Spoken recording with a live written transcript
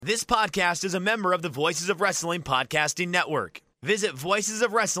This podcast is a member of the Voices of Wrestling Podcasting Network. Visit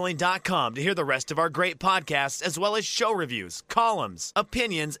voicesofwrestling.com to hear the rest of our great podcasts, as well as show reviews, columns,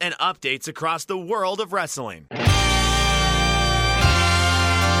 opinions, and updates across the world of wrestling.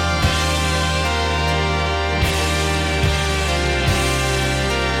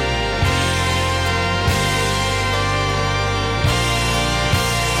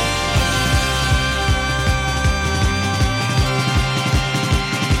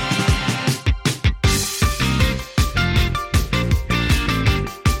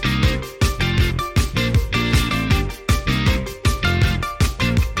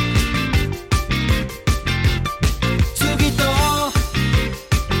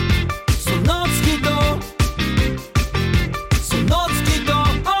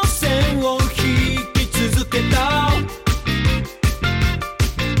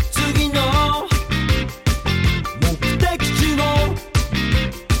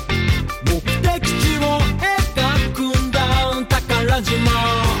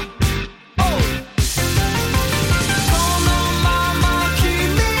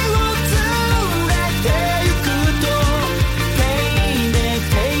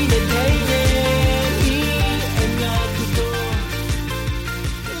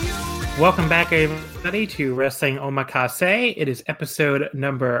 Welcome back, everybody, to Wrestling Omakase. It is episode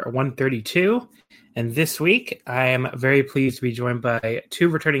number 132, and this week I am very pleased to be joined by two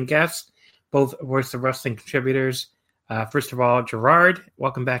returning guests, both Voice of Wrestling contributors. First of all, Gerard,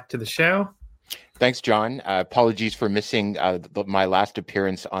 welcome back to the show. Thanks, John. Apologies for missing my last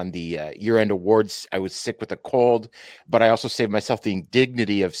appearance on the year-end awards. I was sick with a cold, but I also saved myself the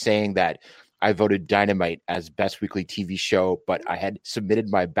indignity of saying that I voted Dynamite as best weekly TV show, but I had submitted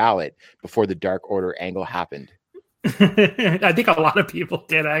my ballot before the Dark Order angle happened. I think a lot of people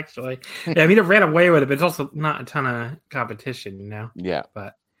did, actually. Yeah, I mean, it ran away with it, but it's also not a ton of competition, you know? Yeah.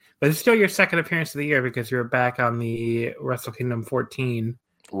 But it's still your second appearance of the year because you're back on the Wrestle Kingdom 14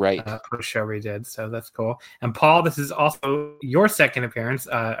 post show we did, so that's cool. And Paul, this is also your second appearance,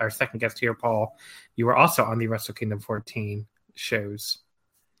 our second guest here, Paul. You were also on the Wrestle Kingdom 14 shows.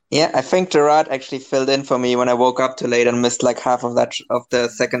 Yeah, I think Gerard actually filled in for me when I woke up too late and missed like half of that of the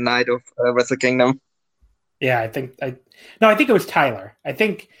second night of Wrestle Kingdom. Yeah, I think it was Tyler. I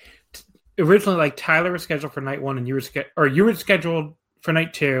think originally like Tyler was scheduled for night one and you were scheduled for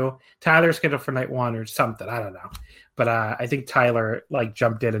night two. Tyler was scheduled for night one or something. I don't know, but I think Tyler like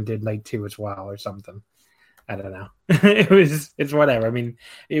jumped in and did night two as well or something. I don't know. It's whatever. I mean,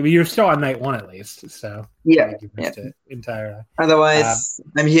 you're still on night one at least, so yeah, you missed it entirely. Otherwise,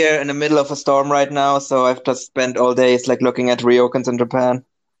 I'm here in the middle of a storm right now, so I've just spent all days like looking at ryokans in Japan.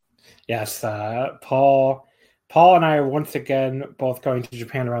 Yes, Paul and I are once again both going to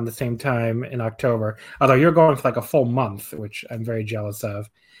Japan around the same time in October. Although you're going for like a full month, which I'm very jealous of.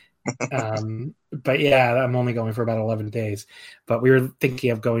 But yeah, I'm only going for about 11 days. But we were thinking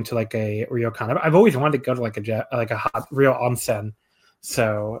of going to like a ryokan. I've always wanted to go to like a hot real onsen.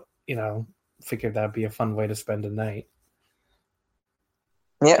 So, figured that'd be a fun way to spend a night.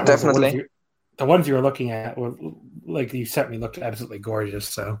 Yeah, definitely. The ones you were looking at were like you sent me looked absolutely gorgeous.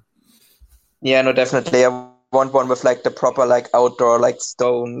 So yeah, no, definitely. I want one with like the proper like outdoor like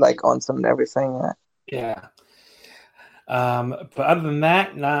stone like onsen and everything. Yeah. But other than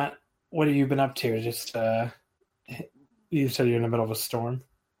that, what have you been up to? Just you said you're in the middle of a storm.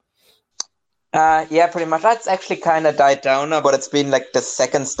 Yeah, pretty much. That's actually kind of died down now, but it's been like the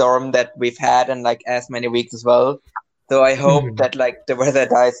second storm that we've had in like as many weeks as well. So I hope that like the weather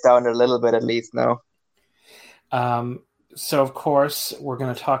dies down a little bit at least now. So of course we're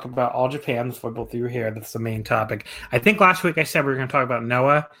going to talk about All Japan. That's why both of you are here. That's the main topic. I think last week I said we were going to talk about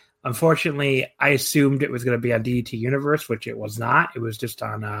Noah. Unfortunately, I assumed it was going to be on DDT Universe, which it was not. It was just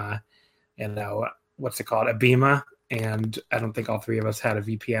on, what's it called, Abema, and I don't think all three of us had a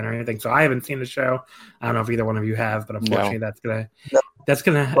VPN or anything. So I haven't seen the show. I don't know if either one of you have, but unfortunately, that's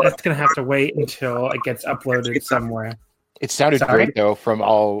gonna have to wait until it gets uploaded somewhere. It sounded great though, from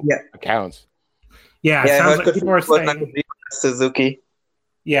all accounts. Yeah, it sounds like people are saying Suzuki.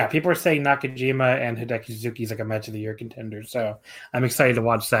 Yeah, people are saying Nakajima and Hideki Suzuki is like a match of the year contender. So I'm excited to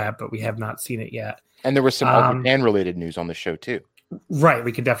watch that, but we have not seen it yet. And there was some All Japan related news on the show too. Right,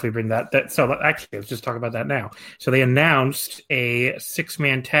 we could definitely bring that. So actually, let's just talk about that now. So they announced a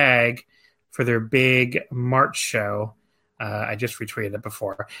 6-man tag for their big March show. I just retweeted it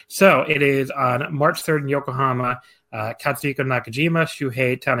before. So it is on March 3rd in Yokohama. Katsuhiko Nakajima,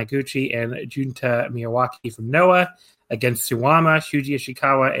 Shuhei Taniguchi, and Junta Miyawaki from Noah against Suwama, Shuji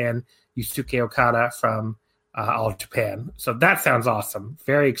Ishikawa, and Yusuke Okada from All Japan. So that sounds awesome.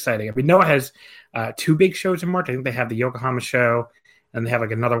 Very exciting. I mean, Noah has 2 big shows in March. I think they have the Yokohama show and they have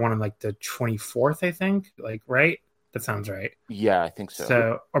like another one on like the 24th, I think. Like, right? That sounds right. Yeah, I think so.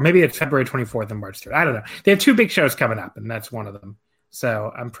 So, or maybe it's February 24th and March 3rd. I don't know. They have two big shows coming up, and that's one of them.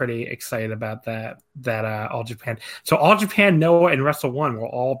 So I'm pretty excited about that. All Japan. So All Japan, Noah, and Wrestle One will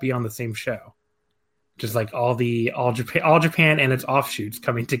all be on the same show. Just like all Japan and its offshoots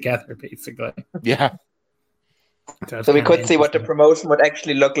coming together, basically. Yeah. So we could see what the promotion would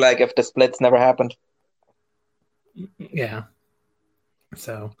actually look like if the splits never happened. Yeah.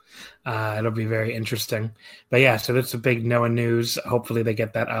 So it'll be very interesting. But yeah, so that's a big Noah news. Hopefully they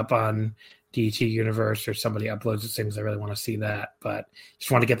get that up on DT Universe or somebody uploads it because I really want to see that. But just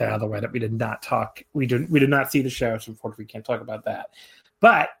want to get that out of the way that we did not see the show, so unfortunately we can't talk about that.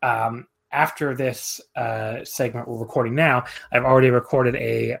 But after this segment we're recording now, I've already recorded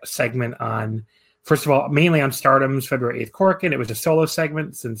a segment on, first of all, mainly on Stardom's February 8th Korakuen. It was a solo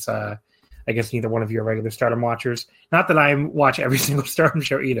segment since I guess neither one of you are regular Stardom watchers. Not that I watch every single Stardom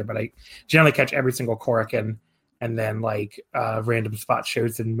show either, but I generally catch every single Korakuen and then like random spot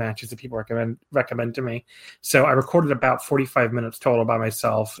shows and matches that people recommend to me. So I recorded about 45 minutes total by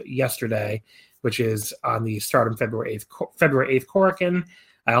myself yesterday, which is on the Stardom February 8th Korakuen.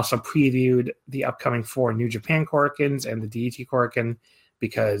 I also previewed the upcoming 4 New Japan Korakuens and the DET Korakuen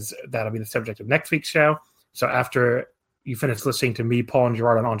because that'll be the subject of next week's show. So after you finish listening to me, Paul, and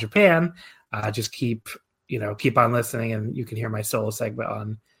Gerard on All Japan, just keep on listening, and you can hear my solo segment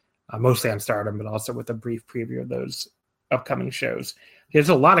on mostly on Stardom, but also with a brief preview of those upcoming shows. There's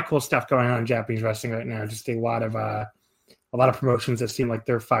a lot of cool stuff going on in Japanese wrestling right now. Just a lot of promotions that seem like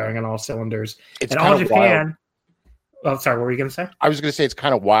they're firing on all cylinders. It's and All Japan. Oh, sorry. What were you going to say? I was going to say it's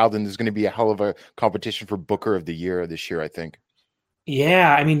kind of wild, and there's going to be a hell of a competition for Booker of the Year this year, I think.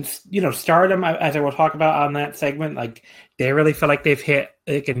 Yeah, I mean, Stardom, as I will talk about on that segment, like they really feel like they've hit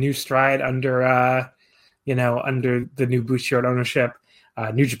like a new stride under the new Bushiroad ownership.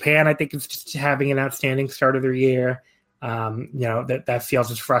 New Japan, I think, is just having an outstanding start of their year. That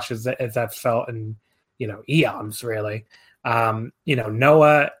feels as fresh as that's felt in eons, really.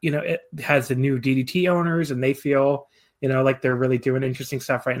 Noah, it has the new DDT owners, and they feel like they're really doing interesting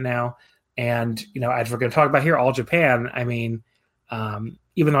stuff right now. And as we're going to talk about here, All Japan, I mean.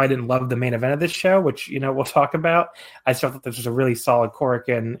 Even though I didn't love the main event of this show, which, we'll talk about, I still thought this was a really solid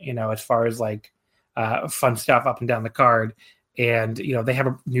Korakuen, as far as like fun stuff up and down the card. And, they have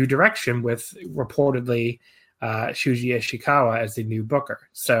a new direction with reportedly Shuji Ishikawa as the new booker.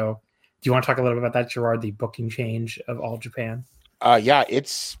 So do you want to talk a little bit about that, Gerard, the booking change of All Japan? Yeah,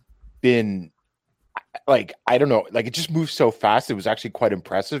 it's been like, I don't know, like it just moved so fast. It was actually quite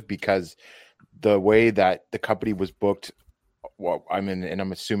impressive because the way that the company was booked. Well, I'm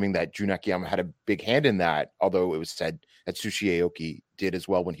assuming that Jun Akiyama had a big hand in that, although it was said that Sushi Aoki did as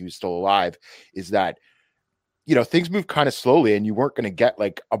well when he was still alive, is that, things move kind of slowly and you weren't going to get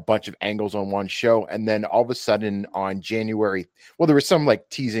like a bunch of angles on one show. And then all of a sudden on January, well, there was some like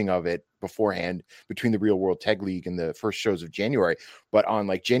teasing of it beforehand between the Real World Tag League and the first shows of January. But on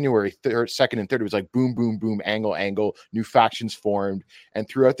like January 3rd, 2nd, and 3rd, it was like boom, boom, boom, angle, new factions formed. And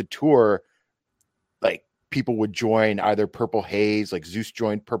throughout the tour, like, people would join either Purple Haze, like Zeus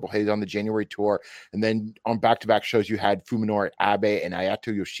joined Purple Haze on the January tour. And then on back-to-back shows, you had Fuminori Abe and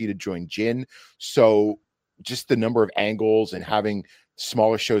Ayato Yoshida join Jin. So just the number of angles and having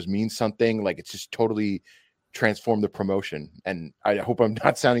smaller shows mean something. Like it's just totally transformed the promotion. And I hope I'm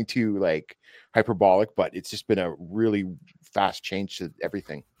not sounding too like hyperbolic, but it's just been a really fast change to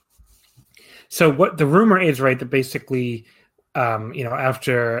everything. So what the rumor is, right, that basically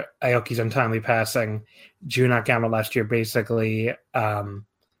after Aoki's untimely passing, Jun Akiyama last year basically,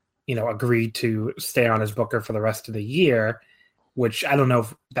 agreed to stay on as booker for the rest of the year, which I don't know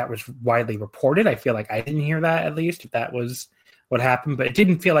if that was widely reported. I feel like I didn't hear that, at least, if that was what happened. But it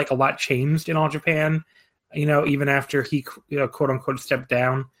didn't feel like a lot changed in All Japan, even after he, quote unquote, stepped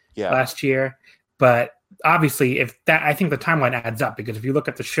down last year. But obviously, I think the timeline adds up, because if you look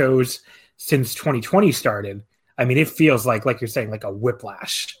at the shows since 2020 started, I mean, it feels like you're saying, like a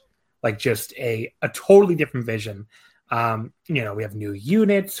whiplash, like just a totally different vision. We have new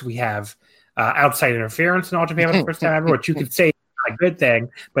units, we have outside interference in All Japan for the first time ever, which you could say is not a good thing,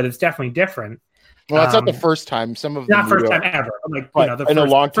 but it's definitely different. Well, it's not the first time. Some of them not first time ever. Like, in a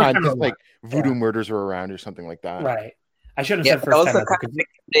long time, just like voodoo murders were around or something like that. Right. I shouldn't have said first also time. Kind of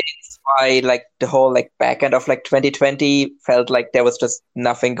explains why like the whole like back end of like 2020 felt like there was just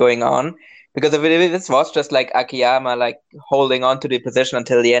nothing going on. Because if this was just like Akiyama like holding on to the position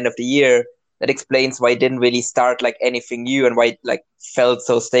until the end of the year, that explains why it didn't really start like anything new and why it like felt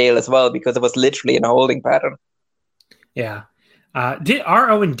so stale as well, because it was literally in a holding pattern. Yeah. Did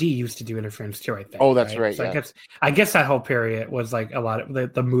RO&D used to do interference too? I think. Oh, that's right. So yeah. I guess that whole period was like a lot of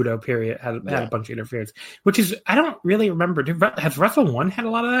the Muto period had a bunch of interference, which is I don't really remember. Has Wrestle One had a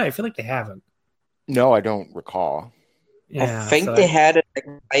lot of that? I feel like they haven't. No, I don't recall. Yeah, I think they had it like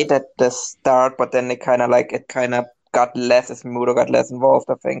right at the start, but then it kind of got less as Muto got less involved,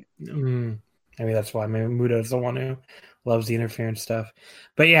 I think. Maybe that's why. Maybe Muto's the one who loves the interference stuff.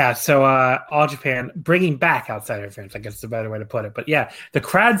 But yeah, so All Japan bringing back outside interference, I guess is a better way to put it. But yeah, the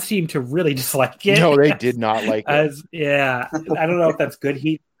crowd seemed to really dislike it. No, they did not like it. Yeah, I don't know if that's good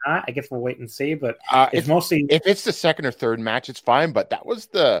heat or not. I guess we'll wait and see. But it's mostly if it's the second or third match, it's fine. But that was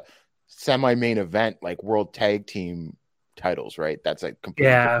the semi-main event, like World Tag Team titles, right? That's a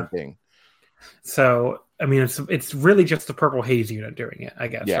completely different thing. So I mean, it's really just the Purple Haze unit doing it, I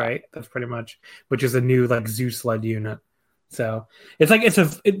guess, right? That's pretty much, which is a new like Zeus-led unit. So it's like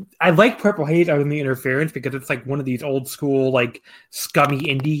I like Purple Haze other than the interference because it's like one of these old school like scummy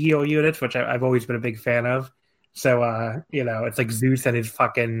indie heel units, which I've always been a big fan of. So it's like Zeus and his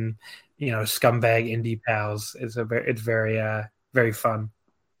fucking scumbag indie pals. It's very very fun.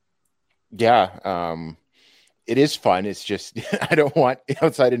 Yeah, it is fun. It's just I don't want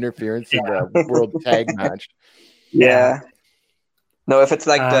outside interference in the World Tag match. Yeah. No, if it's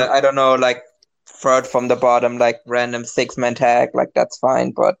like I don't know, like third from the bottom, like random 6-man tag, like that's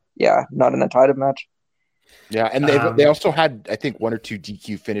fine. But yeah, not in a title match. Yeah, and they also had I think 1 or 2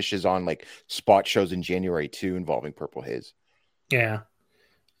 DQ finishes on like spot shows in January too, involving Purple Haze. Yeah.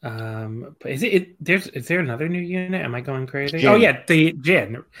 But is there another new unit? Am I going crazy? Jin. Oh yeah, the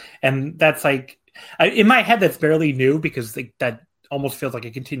Jin, and that's like in my head that's barely new because that almost feels like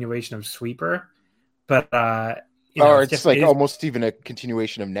a continuation of Sweeper, but it's like almost even a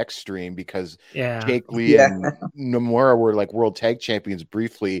continuation of Next Stream because Jake Lee and Nomura were like world tag champions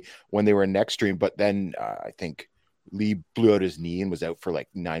briefly when they were in Next Stream, but then I think Lee blew out his knee and was out for like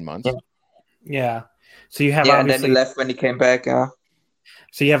 9 months. Yeah. So you have and then he left when he came back.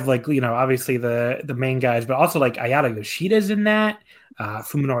 So you have like obviously the main guys, but also like Ayala Yoshida's in that,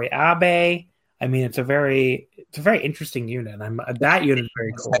 Fuminori Abe. I mean, it's a very interesting unit. That unit is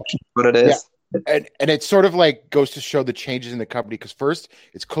very cool. What it is. Yeah. And it sort of like goes to show the changes in the company because first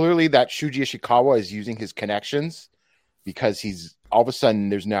it's clearly that Shuji Ishikawa is using his connections because he's all of a sudden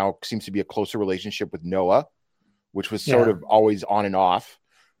there's now seems to be a closer relationship with Noah, which was sort of always on and off,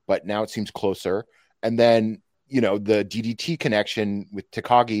 but now it seems closer. And then the DDT connection with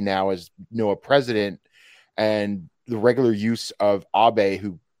Takagi now as Noah president and the regular use of Abe,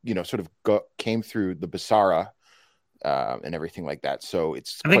 who, sort of came through the Basara and everything like that. So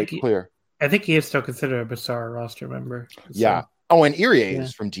it's quite clear. I think he is still considered a Basara roster member. So. Yeah. Oh, and Irie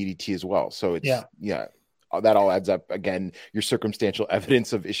is from DDT as well. So it's, that all adds up. Again, your circumstantial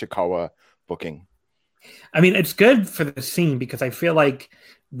evidence of Ishikawa booking. I mean, it's good for the scene because I feel like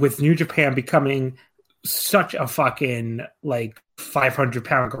with New Japan becoming such a fucking like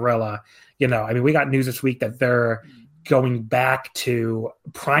 500-pound gorilla, I mean, we got news this week that they're going back to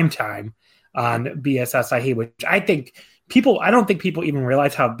primetime on BS Asahi, which I don't think people even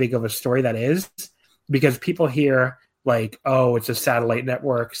realize how big of a story that is because people hear like, oh, it's a satellite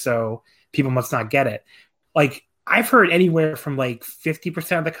network, so people must not get it. Like I've heard anywhere from like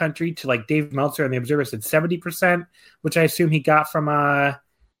 50% of the country to like Dave Meltzer and the Observer said 70%, which I assume he got from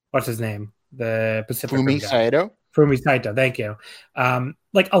what's his name? The Pacific Fumi Saito. Fumi Saito, thank you.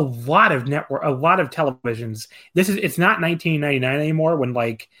 Like a lot of televisions. It's not 1999 anymore when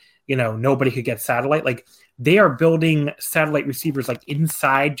like nobody could get satellite. Like they are building satellite receivers like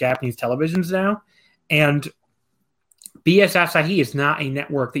inside Japanese televisions now, and BS Asahi is not a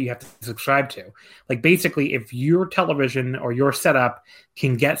network that you have to subscribe to. Like basically, if your television or your setup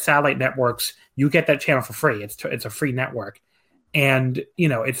can get satellite networks, you get that channel for free. It's a free network. And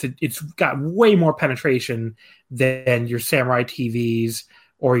it's got way more penetration than your Samurai TVs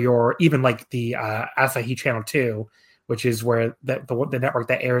or your even like the Asahi Channel 2, which is where the network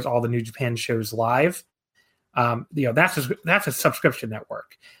that airs all the New Japan shows live. That's a subscription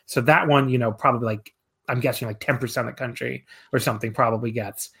network. So that one, probably like I'm guessing like 10% of the country or something probably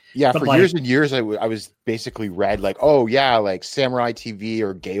gets. Yeah, but for years and years, I was basically read like, oh yeah, like Samurai TV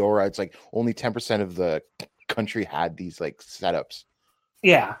or Gaora. It's like only 10% of the country had these like setups.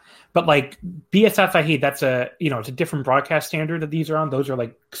 Yeah, but like BSFIE, that's it's a different broadcast standard that these are on. Those are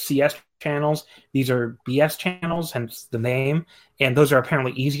like CS channels. These are BS channels, hence the name. And those are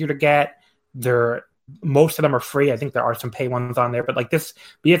apparently easier to get. Most of them are free. I think there are some pay ones on there, but like this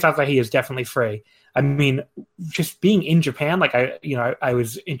BSFIE is definitely free. I mean, just being in Japan, like I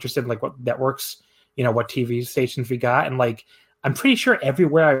was interested in like what networks, what TV stations we got, and like I'm pretty sure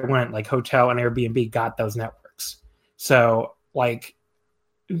everywhere I went, like hotel and Airbnb got those networks. So like,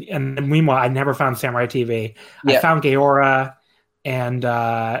 and meanwhile, I never found Samurai TV. Yeah. I found Gaora and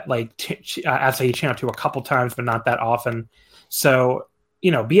Asahi Channel 2 a couple times, but not that often. So,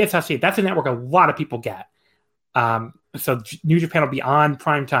 BSSC, that's a network a lot of people get. So New Japan will be on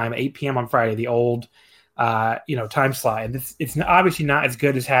primetime, 8 p.m. on Friday, the old, time slot. And it's obviously not as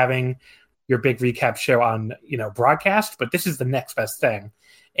good as having your big recap show on, broadcast, but this is the next best thing.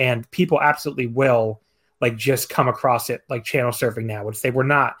 And people absolutely will like just come across it like channel surfing now, which they were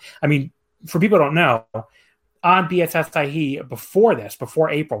not. I mean, for people who don't know, on BSSIE before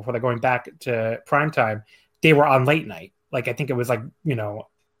April, before they're going back to primetime, they were on late night. Like, I think it was like,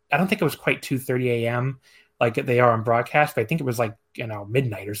 I don't think it was quite 2:30 a.m. like they are on broadcast, but I think it was like,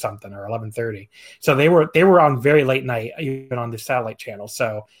 midnight or something, or 11:30. So they were on very late night, even on the satellite channel.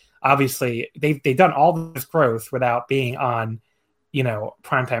 So obviously they've done all this growth without being on,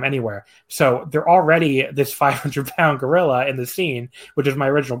 primetime anywhere. So they're already this 500-pound gorilla in the scene, which is my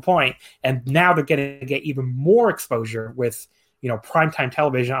original point. And now they're going to get even more exposure with, primetime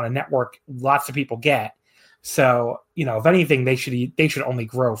television on a network lots of people get. So, if anything, they should only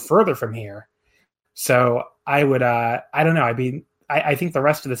grow further from here. So I would, I don't know. I mean, I think the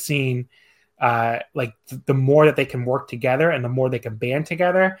rest of the scene, like the more that they can work together and the more they can band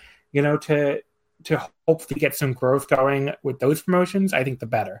together, to hopefully get some growth going with those promotions, I think the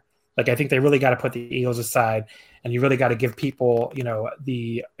better. Like, I think they really got to put the Eagles aside, and you really got to give people,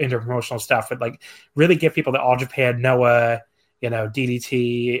 the interpromotional stuff, but like really give people the All Japan, Noah,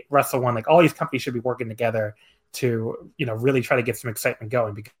 DDT, Wrestle One, like all these companies should be working together to, really try to get some excitement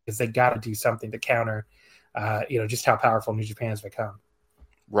going, because they got to do something to counter, just how powerful New Japan has become.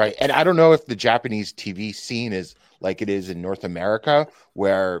 Right. And I don't know if the Japanese TV scene is like it is in North America,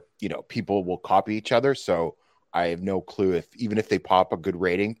 where, people will copy each other. So I have no clue even if they pop a good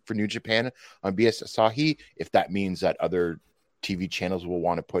rating for New Japan on BS Asahi, if that means that other TV channels will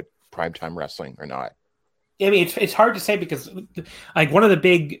want to put primetime wrestling or not. I mean, it's hard to say, because like one of the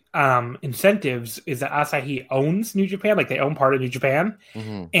big incentives is that Asahi owns New Japan, like they own part of New Japan.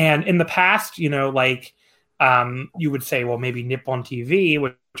 Mm-hmm. And in the past, you would say, well, maybe Nippon TV,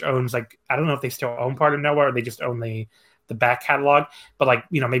 which owns, like, I don't know if they still own part of Noah or they just own the back catalog, but like,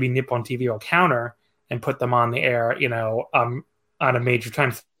 maybe Nippon TV will counter and put them on the air, on a major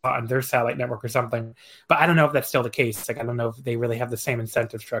time slot on their satellite network or something. But I don't know if that's still the case. Like, I don't know if they really have the same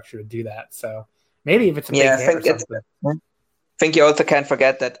incentive structure to do that. So maybe if it's a big I think you also can't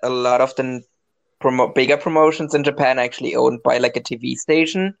forget that a lot of the bigger promotions in Japan are actually owned by like a TV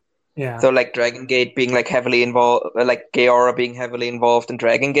station. Yeah. So like Dragon Gate being like heavily involved, like Gaora being heavily involved in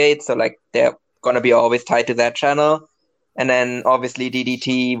Dragon Gate. So like they're gonna be always tied to that channel. And then obviously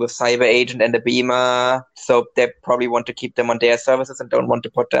DDT with Cyber Agent and the Beamer. So they probably want to keep them on their services and don't want to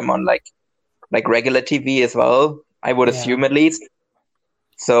put them on like regular TV as well, I would assume at least.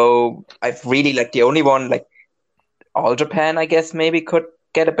 So I've really like the only one, like All Japan, I guess maybe could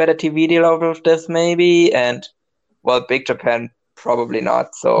get a better TV deal out of this maybe. And well, Big Japan probably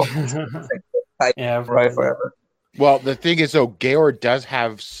not. So yeah, right forever. Well, the thing is, though, Gaor does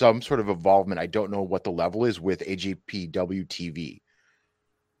have some sort of involvement. I don't know what the level is with AJPW TV.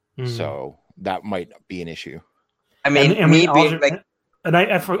 So that might be an issue. I mean,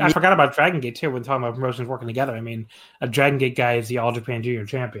 I forgot about Dragon Gate too when talking about promotions working together. I mean, a Dragon Gate guy is the All Japan Junior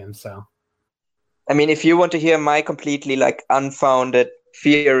Champion. So, I mean, if you want to hear my completely like unfounded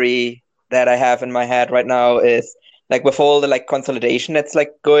theory that I have in my head right now, is like with all the like consolidation that's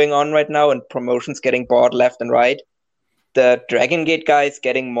like going on right now and promotions getting bought left and right, the Dragon Gate guys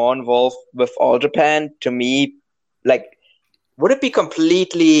getting more involved with All Japan, to me, like, would it be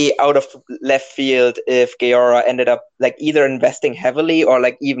completely out of left field if Gaora ended up like either investing heavily or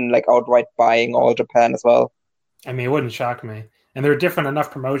like even like outright buying All Japan as well? I mean, it wouldn't shock me. And there are different enough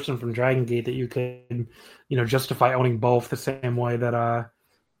promotions from Dragon Gate that you could, justify owning both the same way that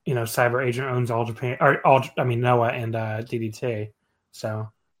Cyber Agent owns All Japan, Noah and DDT. So,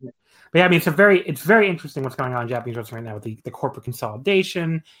 but yeah, I mean, it's very interesting what's going on in Japanese wrestling right now with the corporate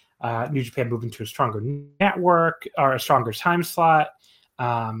consolidation, New Japan moving to a stronger network or a stronger time slot.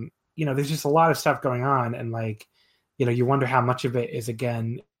 There's just a lot of stuff going on, and like, you wonder how much of it is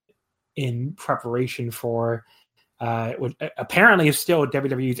again in preparation for what apparently is still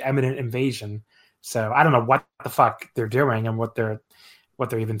WWE's imminent invasion. So I don't know what the fuck they're doing and what they're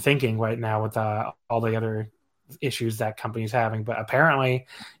even thinking right now with all the other issues that company's having. But apparently,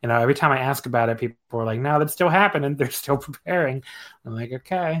 every time I ask about it, people are like, no, that's still happening. They're still preparing. I'm like,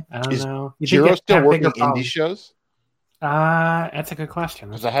 okay, I don't know. Is Jiro still working indie shows? That's a good question.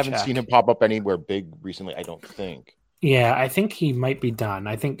 Because I haven't seen him pop up anywhere big recently, I don't think. Yeah, I think he might be done.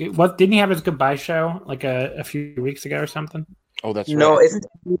 I think didn't he have his goodbye show like a few weeks ago or something? Oh, that's No, right. isn't?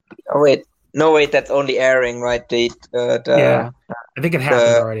 Oh wait, no wait, that's only airing, right? Yeah, I think it happened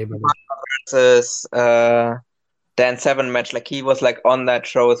The already, but versus Dan Seven match, like he was like on that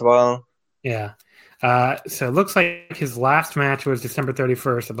show as well. yeah. So it looks like his last match was December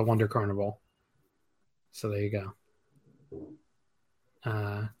 31st at the Wonder Carnival. So there you go.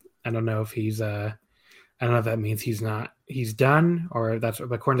 I don't know if he's I don't know if that means he's done, or that's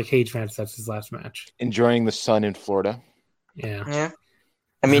according to Cage Match, that's his last match. Enjoying the sun in Florida. Yeah. Yeah.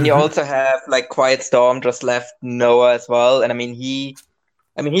 I mean, you also have like Quiet Storm just left Noah as well, and he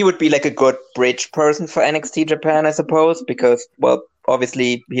would be like a good bridge person for NXT Japan, I suppose, because well,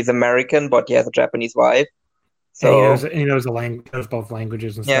 obviously he's American, but he has a Japanese wife. So And he knows knows both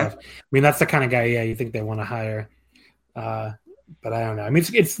languages and Yeah. stuff. I mean, that's the kind of guy, you think they want to hire. But I don't know. I mean,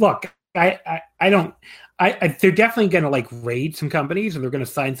 it's look, I don't. They're definitely going to like raid some companies, and they're going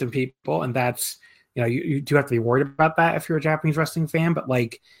to sign some people, and that's you do have to be worried about that if you're a Japanese wrestling fan. But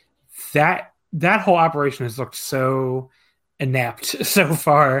like that whole operation has looked so inept so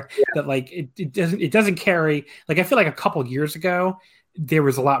far that like it doesn't carry. Like I feel like a couple years ago there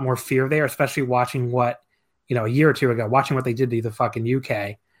was a lot more fear there, especially watching what a year or two ago, watching what they did to the fucking UK.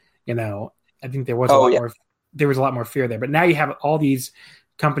 I think there was a lot more fear there. But now you have all these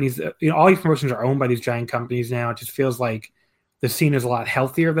companies, all these promotions are owned by these giant companies now. It just feels like the scene is a lot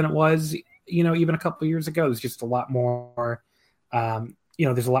healthier than it was, even a couple of years ago. There's just a lot more,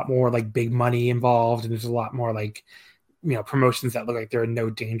 there's a lot more like big money involved, and there's a lot more like, promotions that look like they're in no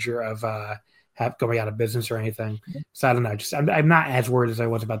danger of going out of business or anything. So I don't know. I'm not as worried as I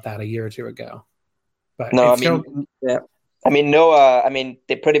was about that a year or two ago. But no, Noah.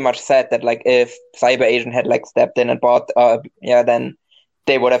 They pretty much said that like if Cyber Asian had like stepped in and bought, then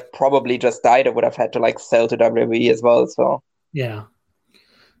they would have probably just died or would have had to like sell to WWE as well. So yeah,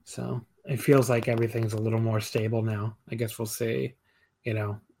 so it feels like everything's a little more stable now. I guess we'll see,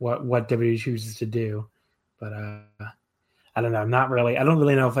 what WWE chooses to do, but I don't know. I don't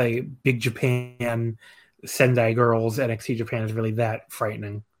really know if a Big Japan Sendai Girls NXT Japan is really that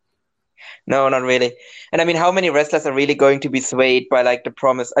frightening. No, not really. And I mean, how many wrestlers are really going to be swayed by like the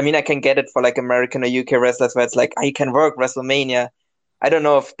promise? I mean, I can get it for like American or UK wrestlers where it's like, you can work WrestleMania. I don't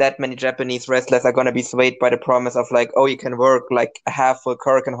know if that many Japanese wrestlers are going to be swayed by the promise of like, you can work like a half full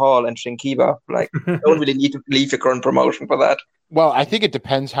Korakuen Hall and Shinkiba. Like, you don't really need to leave your current promotion for that. Well, I think it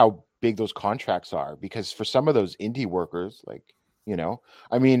depends how big those contracts are, because for some of those indie workers, like, I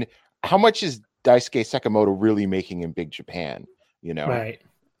mean, how much is Daisuke Sekimoto really making in Big Japan, Right.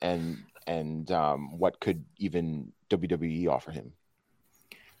 And what could even WWE offer him?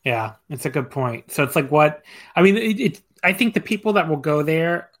 Yeah, it's a good point. So it's like I think the people that will go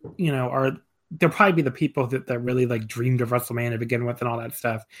there, they'll probably be the people that really like dreamed of WrestleMania to begin with and all that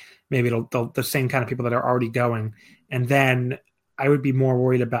stuff. Maybe the same kind of people that are already going. And then I would be more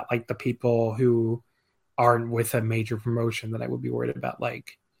worried about like the people who aren't with a major promotion that I would be worried about,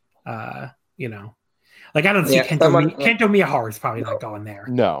 like, like I don't see Kento Miyahara is probably not going there.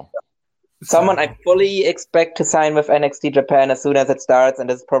 No. Someone I fully expect to sign with NXT Japan as soon as it starts, and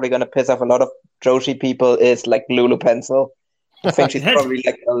this is probably going to piss off a lot of Joshi people, is like Lulu Pencil. I think she's probably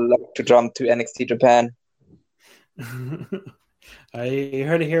like a lot to jump to NXT Japan. You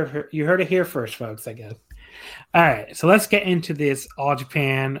heard it here first, folks, I guess. All right, so let's get into this All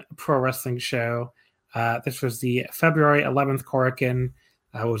Japan Pro Wrestling show. This was the February 11th Korakuen.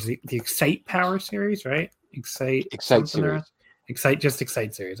 Was the Excite Power series, right? Excite series.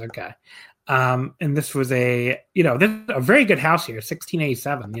 Excite series. Okay. And this was a very good house here,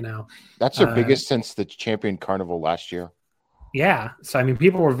 1687. That's their biggest since the Champion Carnival last year. Yeah. So I mean,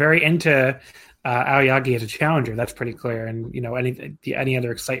 people were very into Aoyagi as a challenger. That's pretty clear. And any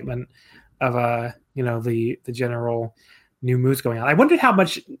other excitement of the general new moves going on. I wondered how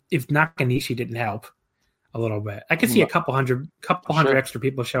much if Nakanishi didn't help a little bit. I could see a couple hundred extra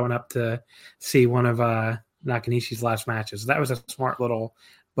people showing up to see one of Nakanishi's last matches. That was a smart little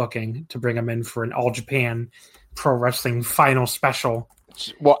booking to bring him in for an All Japan Pro Wrestling final special.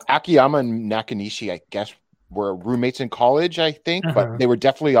 Well, Akiyama and Nakanishi, I guess, were roommates in college, I think, but they were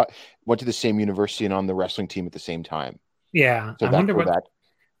definitely went to the same university and on the wrestling team at the same time. Yeah, so I wonder where that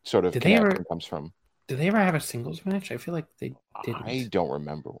sort of connection comes from. Did they ever have a singles match? I feel like they didn't. I don't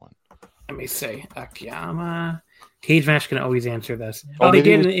remember one. Let me say Akiyama. Cage Match can always answer this. They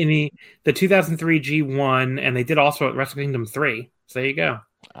did in the 2003 G1, and they did also at Wrestle Kingdom 3. So there you go.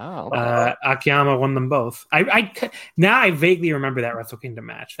 Oh, okay. Akiyama won them both. I vaguely remember that Wrestle Kingdom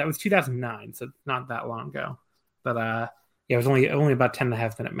match. That was 2009, so not that long ago. But it was only about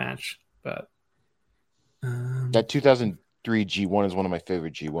 10.5 minute match. But that 2003 G1 is one of my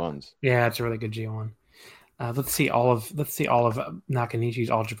favorite G1s. Yeah, it's a really good G1. Let's see all of Nakanishi's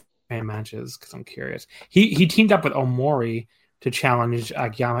All Japan matches because I'm curious. He teamed up with Omori to challenge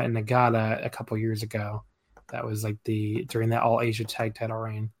Akiyama and Nagata a couple years ago. That was like during that All Asia Tag Title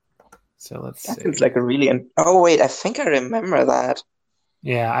reign. So let's see. It's like a really. Oh wait, I think I remember that.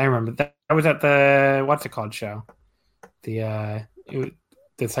 Yeah, I remember that. I was at the what's it called show, the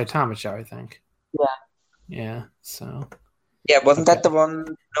Saitama show, I think. Yeah. Yeah. So. Yeah, wasn't that the one?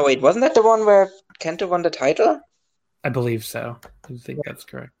 No, wait, wasn't that the one where Kento won the title? I believe so. I think that's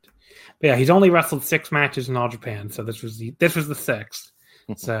correct. But yeah, he's only wrestled 6 matches in All Japan, so this was the 6th.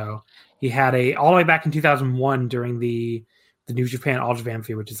 So he had all the way back in 2001 during the New Japan All Japan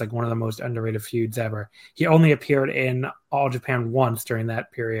feud, which is like one of the most underrated feuds ever. He only appeared in All Japan once during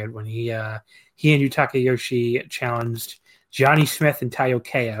that period when he and Yutaka Yoshi challenged Johnny Smith and Taiyo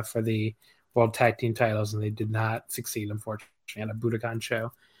Kea for the World Tag Team titles, and they did not succeed, unfortunately, at a Budokan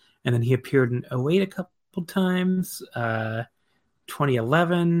show. And then he appeared in 08 a couple times.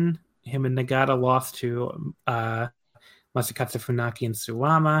 2011, him and Nagata lost to Masakatsu Funaki and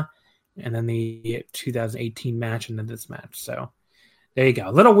Suwama. And then the 2018 match, and then this match. So there you go.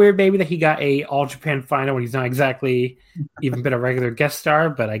 A little weird, maybe, that he got a All Japan final when he's not exactly even been a regular guest star,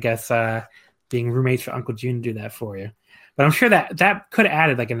 but I guess being roommates for Uncle June do that for you. But I'm sure that could have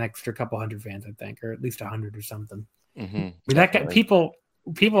added like an extra couple hundred fans, I think, or at least 100 or something. Mm-hmm. I mean, that guy, people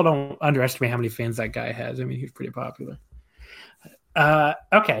don't underestimate how many fans that guy has. I mean, he's pretty popular.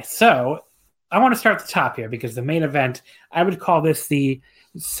 Okay, so I want to start at the top here because the main event, I would call this the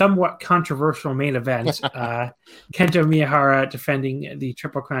somewhat controversial main event. Kento Miyahara defending the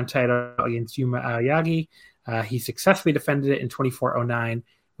Triple Crown title against Yuma Aoyagi. He successfully defended it in 24:09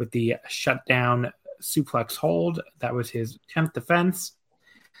 with the shutdown suplex hold. That was his 10th defense.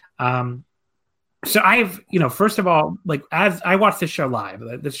 So first of all, like, as I watched this show live,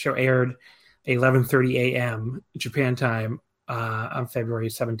 this show aired 11:30 a.m. Japan time on February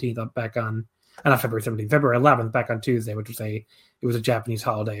 17th, February 11th, back on Tuesday, which was it was a Japanese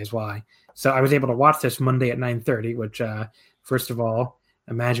holiday as well. So I was able to watch this Monday at 9:30, which first of all,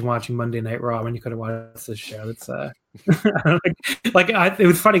 imagine watching Monday Night Raw when you could have watched this show. It's it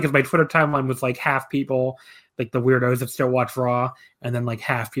was funny because my Twitter timeline was like half people, like the weirdos that still watch Raw, and then like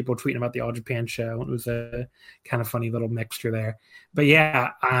half people tweeting about the All Japan show. It was a kind of funny little mixture there. But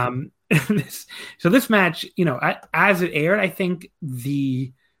yeah, this match, as it aired, I think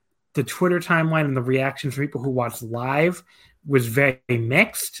the Twitter timeline and the reactions from people who watched live was very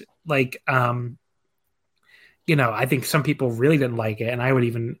mixed. Like, I think some people really didn't like it, and I would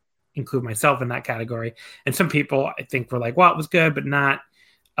even include myself in that category. And some people, I think, were like, well, it was good, but not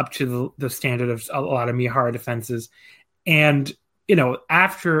up to the standard of a lot of Miyahara defenses. And,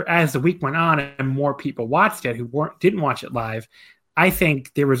 as the week went on and more people watched it who didn't watch it live, I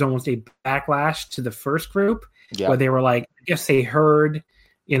think there was almost a backlash to the first group where they were like, I guess they heard,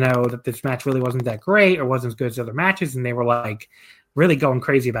 that this match really wasn't that great or wasn't as good as other matches. And they were like really going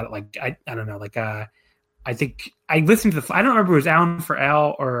crazy about it. Like, I don't know, like, I think I listened to I don't remember if it was Alan for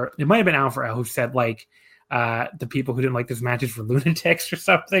L or it might have been Alan for L who said like the people who didn't like this matches were lunatics or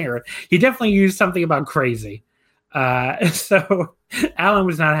something, or he definitely used something about crazy. So Alan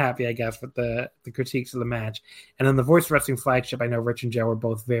was not happy, I guess, with the critiques of the match. And then the Voice Wrestling flagship, I know Rich and Joe were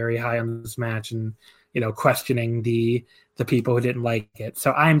both very high on this match and, questioning the people who didn't like it.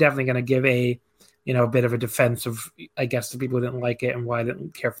 So I'm definitely going to give a bit of a defense of, I guess, the people who didn't like it and why I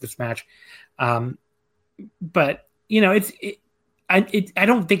didn't care for this match. But I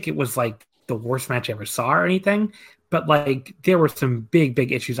don't think it was like the worst match I ever saw or anything, but like there were some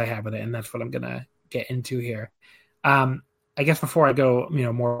big issues I have with it, and that's what I'm gonna get into here. I guess before I go,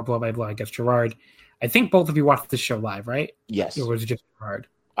 more blow by blow, I guess Gerard, I think both of you watched this show live, right? Yes. Or was it just Gerard?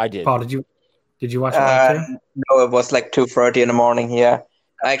 I did. Paul, did you watch it live too? No, it was like 2:30 in the morning here.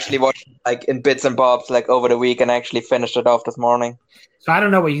 I actually watched like in bits and bobs like over the week and actually finished it off this morning. So I don't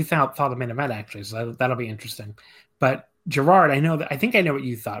know what you thought of the main event actually, so that'll be interesting. But Gerard, I think I know what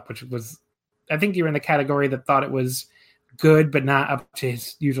you thought, which was, I think you were in the category that thought it was good but not up to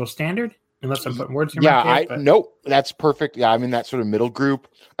his usual standard. Unless I'm putting words in your mouth. Nope, that's perfect. Yeah, I'm in that sort of middle group.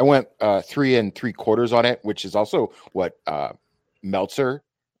 I went 3 3/4 on it, which is also what Meltzer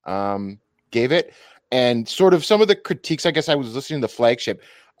gave it. And sort of some of the critiques, I guess I was listening to the flagship.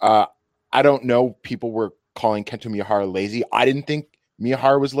 I don't know, people were calling Kento Miyahara lazy. I didn't think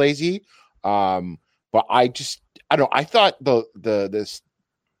Miyahara was lazy. But I don't know. I thought this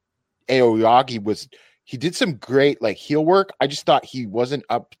Aoyagi he did some great like heel work. I just thought he wasn't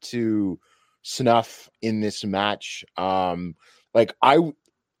up to snuff in this match. Like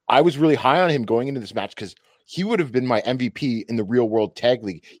I was really high on him going into this match because he would have been my MVP in the real world tag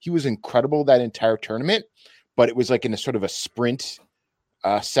league. He was incredible that entire tournament, but it was like in a sort of a sprint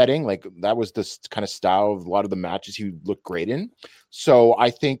setting. Like that was the kind of style of a lot of the matches he looked great in. So I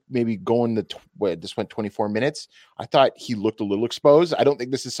think maybe going this went 24 minutes. I thought he looked a little exposed. I don't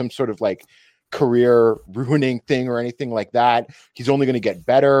think this is some sort of like career ruining thing or anything like that. He's only going to get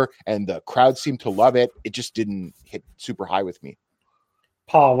better, and the crowd seemed to love it. It just didn't hit super high with me.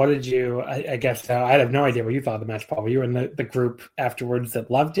 Paul, what did you, I guess, I have no idea what you thought of the match, Paul. Were you in the group afterwards that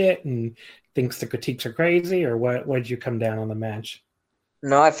loved it and thinks the critiques are crazy, or what did you come down on the match?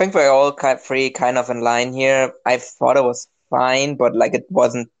 No, I think we're all kind of in line here. I thought it was fine, but like it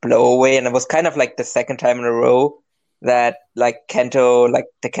wasn't blow away, and it was kind of like the second time in a row that like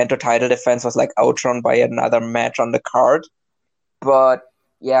the Kento title defense was like outshone by another match on the card. But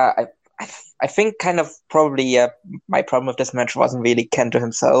yeah, I think kind of probably my problem with this match wasn't really Kento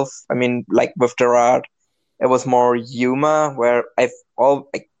himself. I mean, like with Gerard, it was more Yuma, where I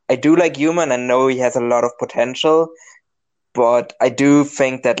do like Yuma, and I know he has a lot of potential. But I do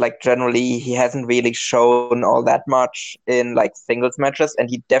think that, like, generally he hasn't really shown all that much in, like, singles matches, and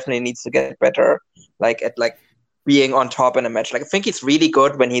he definitely needs to get better, like, at, like, being on top in a match. Like, I think he's really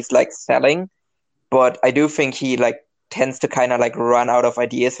good when he's, like, selling, but I do think he, like, tends to kind of, like, run out of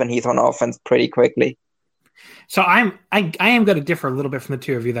ideas when he's on offense pretty quickly. So I am going to differ a little bit from the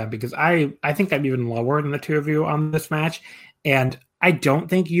two of you then, because I think I'm even lower than the two of you on this match, and I don't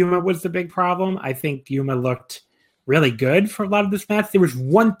think Yuma was the big problem. I think Yuma looked really good for a lot of this match. There was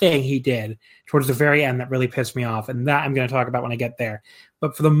one thing he did towards the very end that really pissed me off, and that I'm going to talk about when I get there.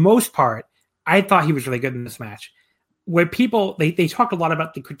 But for the most part, I thought he was really good in this match. Where people, they talked a lot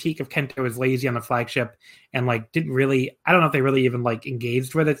about the critique of Kento as lazy on the flagship, and like didn't really, I don't know if they really even like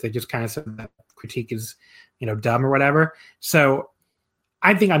engaged with it. They just kind of said that critique is, dumb or whatever. So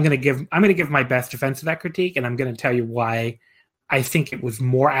I think I'm going to give my best defense to that critique, and I'm going to tell you why I think it was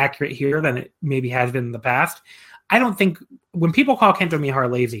more accurate here than it maybe has been in the past. I don't think when people call Kento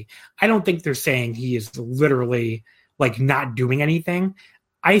Miyahara lazy, I don't think they're saying he is literally like not doing anything.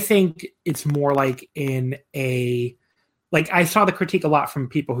 I think it's more like I saw the critique a lot from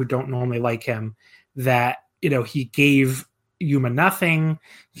people who don't normally like him that, he gave Yuma nothing.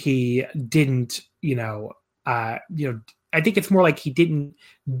 He didn't, I think it's more like he didn't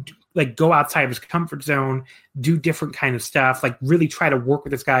like go outside of his comfort zone, do different kind of stuff, like really try to work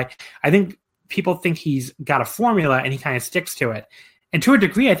with this guy. I think people think he's got a formula and he kind of sticks to it. And to a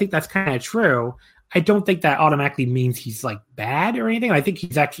degree, I think that's kind of true. I don't think that automatically means he's like bad or anything. I think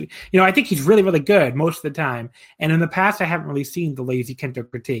he's actually, I think he's really, really good most of the time. And in the past, I haven't really seen the lazy Kento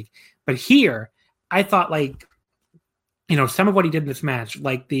critique. But here, I thought like, some of what he did in this match,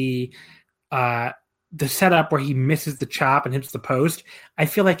 like the setup where he misses the chop and hits the post, I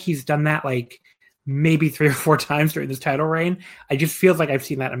feel like he's done that like maybe 3 or 4 times during this title reign. I just feels like I've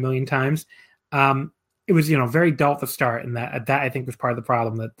seen that a million times. It was, very dull at the start, and that I think was part of the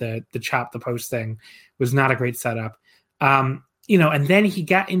problem, that the chop the post thing was not a great setup. And then he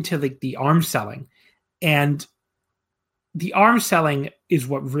got into the arm selling, and the arm selling is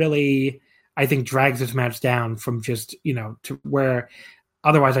what really I think drags this match down from just to where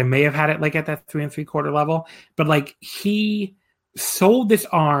otherwise I may have had it like at that 3 3/4 level, but like he sold this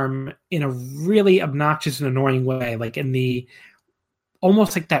arm in a really obnoxious and annoying way, like in the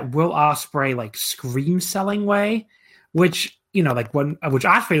almost like that Will Ospreay like scream selling way, which which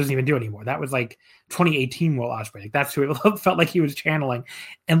Ospreay doesn't even do anymore. That was like 2018 Will Ospreay. Like that's who it felt like he was channeling,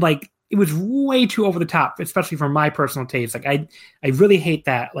 and like it was way too over the top, especially for my personal taste. Like I really hate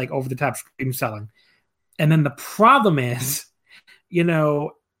that like over the top scream selling. And then the problem is,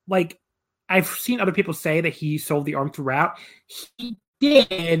 like I've seen other people say that he sold the arm throughout. He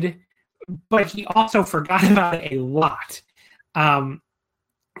did, but he also forgot about it a lot.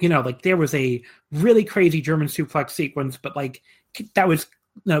 Like there was a really crazy German suplex sequence, but like that was,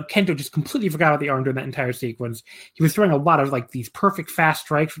 Kento just completely forgot about the arm during that entire sequence. He was throwing a lot of like these perfect fast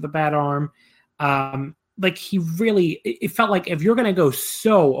strikes with the bad arm. Like he really, it felt like if you're going to go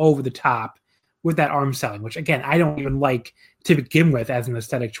so over the top with that arm selling, which again, I don't even like to begin with as an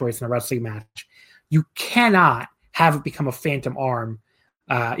aesthetic choice in a wrestling match, you cannot have it become a phantom arm,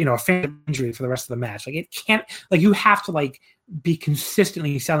 a phantom injury for the rest of the match. Like it can't, like you have to like be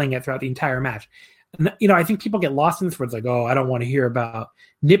consistently selling it throughout the entire match. And, I think people get lost in this where it's like, oh, I don't want to hear about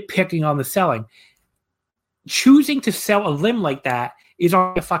nitpicking on the selling. Choosing to sell a limb like that is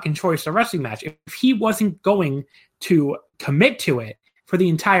already a fucking choice in a wrestling match. If he wasn't going to commit to it for the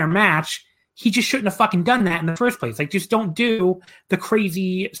entire match, he just shouldn't have fucking done that in the first place. Like, just don't do the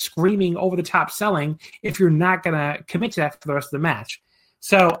crazy screaming over the top selling if you're not going to commit to that for the rest of the match.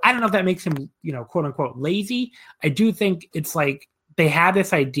 So I don't know if that makes him, quote unquote lazy. I do think it's like they had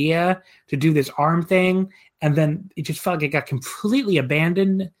this idea to do this arm thing, and then it just felt like it got completely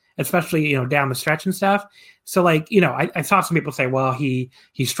abandoned, especially, down the stretch and stuff. So like, I saw some people say, well, he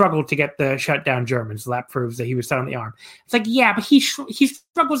struggled to get the shutdown German, so that proves that he was selling the arm. It's like, yeah, but he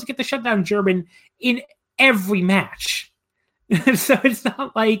struggles to get the shutdown German in every match. So it's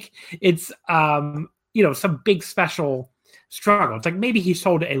not like it's, some big special struggle. It's like maybe he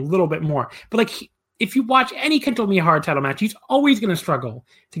sold it a little bit more. But like, if you watch any Kento Miyahara title match, he's always going to struggle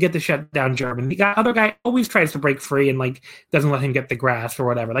to get the shutdown German. The other guy always tries to break free and like doesn't let him get the grasp or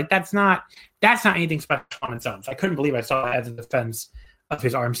whatever. Like that's not anything special on its own. So I couldn't believe I saw that as a defense of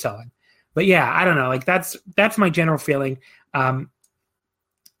his arm selling. But yeah, I don't know. Like that's my general feeling. I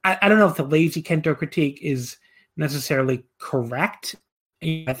don't know if the lazy Kento critique is necessarily correct.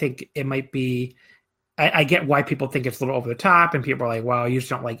 I think it might be. I get why people think it's a little over the top, and people are like, "Well, you just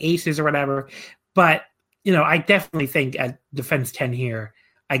don't like aces or whatever." But I definitely think at Defense 10 here,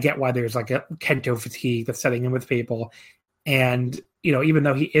 I get why there's like a Kento fatigue that's setting in with people. And even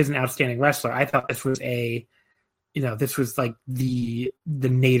though he is an outstanding wrestler, I thought this was this was like the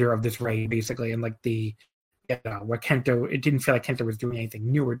nadir of this reign, basically, and like where Kento, it didn't feel like Kento was doing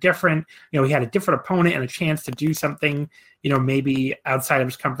anything new or different. He had a different opponent and a chance to do something, maybe outside of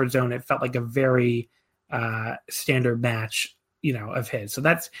his comfort zone. It felt like a very standard match, of his. So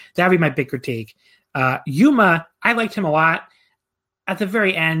that'd be my big critique. Yuma, I liked him a lot. At the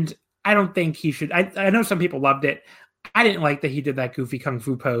very end, I don't think he should. I know some people loved it. I didn't like that he did that goofy kung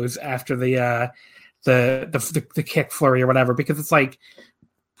fu pose after the kick flurry or whatever, because it's like,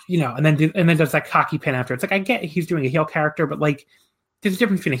 and then does that cocky pin after. It's like, I get he's doing a heel character, but like there's a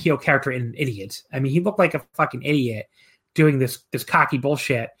difference between a heel character and an idiot. I mean, he looked like a fucking idiot doing this cocky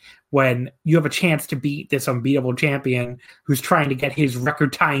bullshit when you have a chance to beat this unbeatable champion who's trying to get his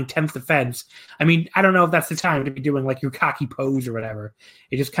record-tying 10th defense. I mean, I don't know if that's the time to be doing like your cocky pose or whatever.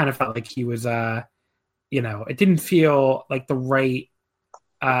 It just kind of felt like he was, it didn't feel like the right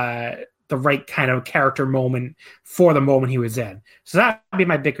kind of character moment for the moment he was in. So that would be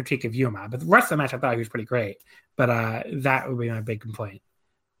my big critique of Yuma. But the rest of the match, I thought he was pretty great. But that would be my big complaint.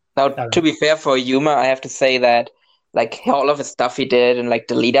 Now, to be fair for Yuma, I have to say that like all of the stuff he did and like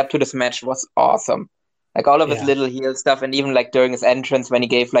the lead up to this match was awesome. Like all of his little heel stuff, and even like during his entrance when he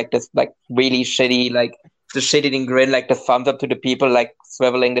gave like this like really shitty, like the shit-eating grin, like the thumbs up to the people, like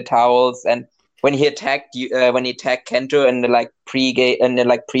swiveling the towels, and when he attacked Kento in the like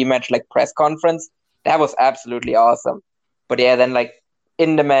pre-match like press conference, that was absolutely awesome. But yeah, then like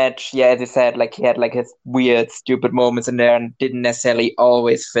in the match, yeah, as you said, like he had like his weird, stupid moments in there and didn't necessarily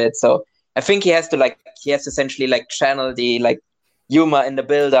always fit. So I think he has to essentially like channel the like Yuma in the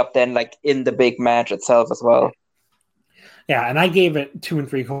build up, then like in the big match itself as well. Yeah, and I gave it 2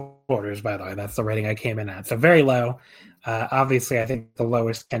 3/4, by the way. That's the rating I came in at. So very low. Obviously, I think the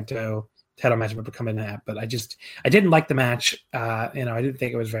lowest Kento title match I've ever come in at, but I didn't like the match. I didn't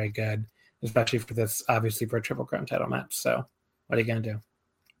think it was very good, especially for this, obviously for a Triple Crown title match. So what are you going to do?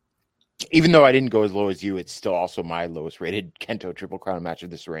 Even though I didn't go as low as you, it's still also my lowest rated Kento Triple Crown match of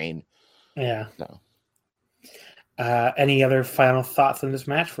this reign. Yeah. So. Any other final thoughts on this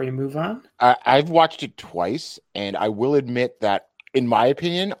match before you move on? I've watched it twice, and I will admit that, in my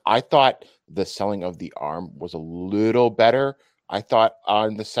opinion, I thought the selling of the arm was a little better. I thought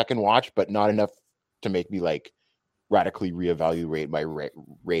on the second watch, but not enough to make me like radically reevaluate my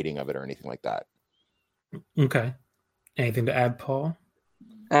rating of it or anything like that. Okay. Anything to add, Paul?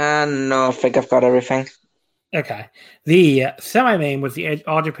 No, I think I've got everything. Okay. The semi-main was the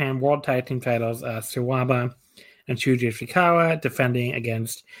All Japan World Tag Team titles. Suwama and Shuji Ishikawa defending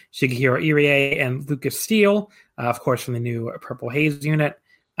against Shigehiro Irie and Lucas Steele, of course, from the new Purple Haze unit.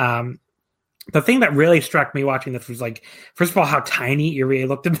 The thing that really struck me watching this was, like, first of all, how tiny Irie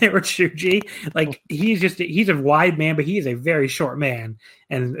looked in there with Shuji. Like, he's a wide man, but he is a very short man.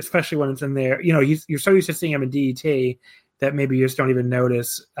 And especially when it's in there, you're so used to seeing him in DDT that maybe you just don't even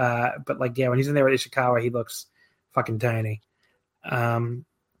notice. But like, yeah, when he's in there with Ishikawa, he looks fucking tiny. And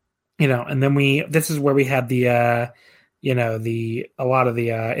then this is where we had a lot of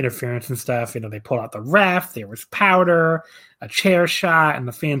the interference and stuff. They pulled out the ref, there was powder, a chair shot, and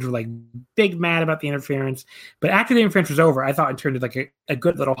the fans were like big mad about the interference. But after the interference was over, I thought it turned into like a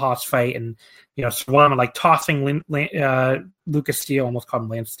good little hoss fight, and Suwama like tossing Lucas Steele, almost called him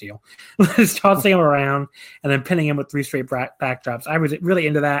Lance Steele, tossing him around and then pinning him with 3 straight backdrops. I was really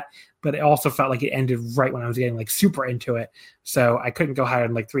into that, but it also felt like it ended right when I was getting like super into it, so I couldn't go higher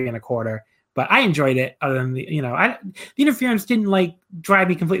than like 3 1/4. But I enjoyed it. Other than the interference didn't like drive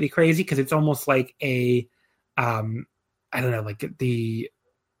me completely crazy, because it's almost like a I don't know, like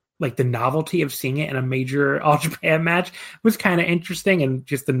the novelty of seeing it in a major All Japan match was kind of interesting, and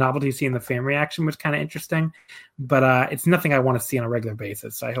just the novelty of seeing the fan reaction was kind of interesting. But it's nothing I want to see on a regular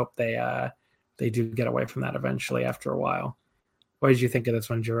basis. So I hope they do get away from that eventually after a while. What did you think of this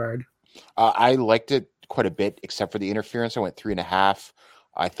one, Gerard? I liked it quite a bit, except for the interference. I went 3.5.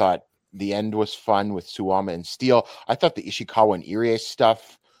 I thought the end was fun with Suwama and Steele. I thought the Ishikawa and Irie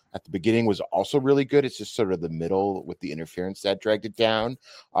stuff at the beginning was also really good. It's just sort of the middle with the interference that dragged it down.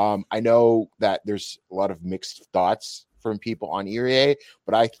 I know that there's a lot of mixed thoughts from people on Irie,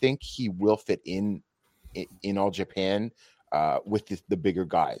 but I think he will fit in All Japan with the bigger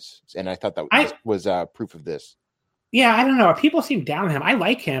guys. And I thought that was proof of this. Yeah, I don't know. People seem down on him. I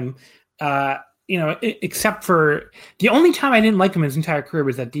like him, except for the only time I didn't like him his entire career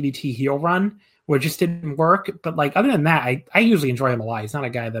was that DDT heel run, where it just didn't work. But like other than that, I usually enjoy him a lot. He's not a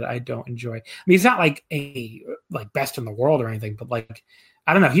guy that I don't enjoy. I mean, he's not like a best in the world or anything, but like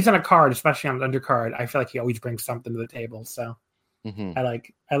I don't know. He's on a card, especially on an undercard. I feel like he always brings something to the table. So I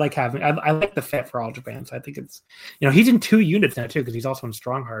like the fit for All Japan. So I think it's he's in 2 units now too, because he's also in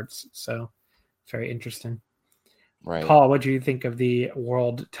Strong Hearts. So it's very interesting. Right. Paul, what do you think of the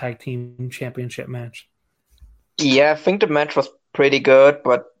World Tag Team Championship match? Yeah, I think the match was pretty good,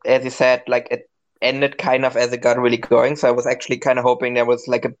 but as you said, like it ended kind of as it got really going. So I was actually kind of hoping there was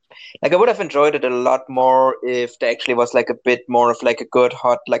I would have enjoyed it a lot more if there actually was like a bit more of like a good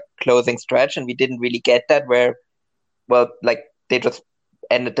hot like closing stretch, and we didn't really get that. Where, well, like they just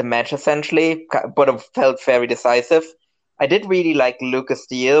ended the match essentially, but it felt very decisive. I did really like Lucas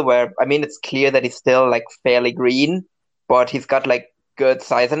Steele, where, I mean, it's clear that he's still like fairly green, but he's got like good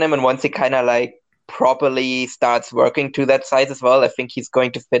size in him. And once he kind of like properly starts working to that size as well, I think he's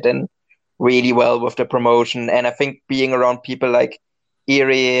going to fit in really well with the promotion. And I think being around people like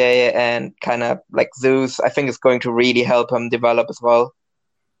Irie and kind of like Zeus, I think is going to really help him develop as well.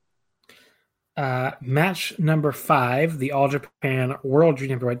 Match number 5, the All Japan World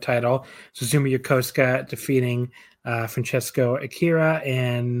Junior Heavyweight title. Susumu Yokosuka defeating Francesco Akira,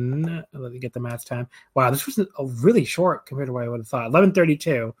 and let me get the match time. Wow, this was a really short compared to what I would have thought.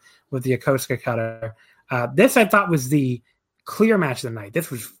 11:32 with the Yokosuka cutter. This I thought was the clear match of the night. This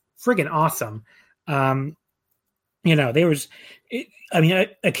was friggin' awesome.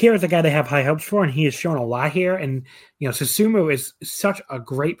 Akira's a guy they have high hopes for, and he has shown a lot here. And Susumu is such a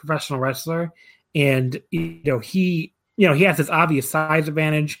great professional wrestler, and he has this obvious size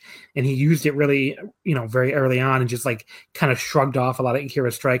advantage, and he used it really, very early on, and just like kind of shrugged off a lot of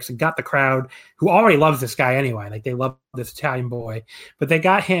Akira's strikes and got the crowd, who already loves this guy anyway. Like they love this Italian boy, but they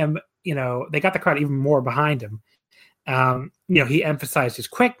got him, they got the crowd even more behind him. He emphasized his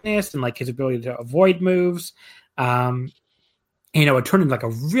quickness and like his ability to avoid moves. It turned into like a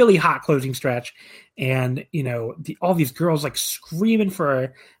really hot closing stretch, and all these girls like screaming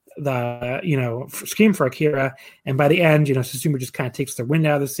for Akira, and by the end, Susumu just kind of takes the wind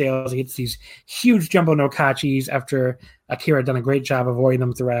out of the sails. He gets these huge jumbo no-kachis after Akira had done a great job avoiding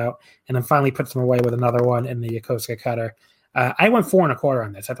them throughout, and then finally puts them away with another one in the Yokosuka cutter. I went 4 1/4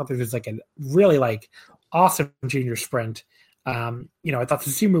 on this. I thought this was like a really like awesome junior sprint. I thought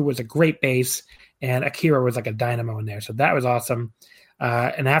Susumu was a great base, and Akira was like a dynamo in there. So that was awesome.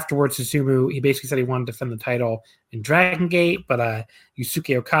 And afterwards, Susumu, he basically said he wanted to defend the title in Dragon Gate, but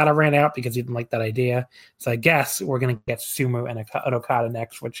Yusuke Okada ran out because he didn't like that idea. So I guess we're going to get Susumu and Okada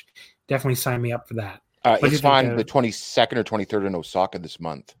next, which definitely signed me up for that. It's on the 22nd or 23rd in Osaka this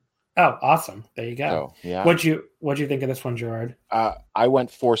month. Oh, awesome. There you go. So, yeah. What'd you think of this one, Gerard? I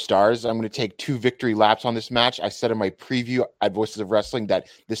went 4 stars. I'm going to take 2 victory laps on this match. I said in my preview at Voices of Wrestling that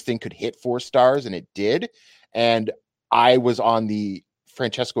this thing could hit 4 stars, and it did. And I was on the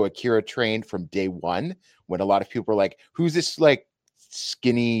Francesco Akira train from day one, when a lot of people were like, who's this like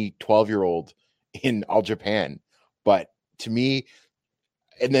skinny 12-year-old in All Japan? But to me,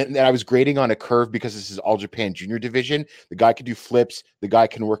 and then I was grading on a curve because this is All Japan Junior Division. The guy can do flips. The guy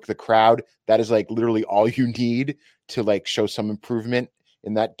can work the crowd. That is like literally all you need to like show some improvement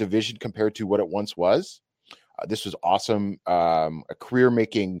in that division compared to what it once was. This was awesome. A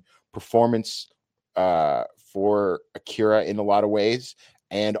career-making performance for Akira in a lot of ways.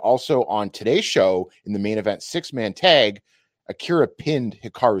 And also on today's show, in the main event 6-man tag, Akira pinned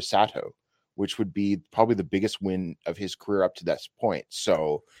Hikaru Sato, which would be probably the biggest win of his career up to that point.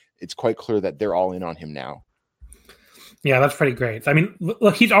 So it's quite clear that they're all in on him now. Yeah, that's pretty great. I mean,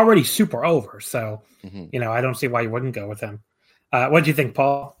 look, he's already super over. So, I don't see why you wouldn't go with him. What do you think,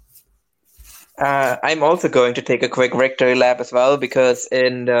 Paul? I'm also going to take a quick victory lap as well, because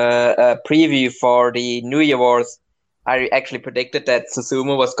in the preview for the New Year Wars, I actually predicted that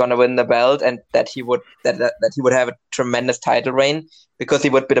Susumu was gonna win the belt and that he would have a tremendous title reign because he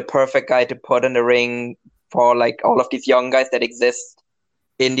would be the perfect guy to put in the ring for like all of these young guys that exist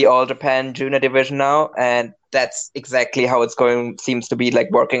in the All Japan Junior division now, and that's exactly how it's seems to be like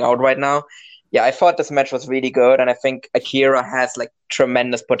working out right now. Yeah, I thought this match was really good, and I think Akira has like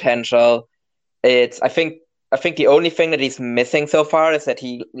tremendous potential. I think the only thing that he's missing so far is that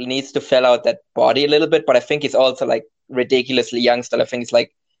he needs to fill out that body a little bit, but I think he's also like ridiculously young still. I think he's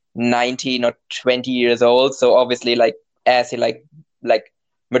like 19 or 20 years old. So obviously like as he like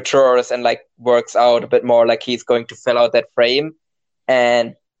matures and like works out a bit more, like he's going to fill out that frame.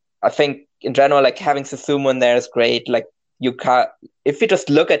 And I think in general, like having Susumu in there is great. Like you can't, if you just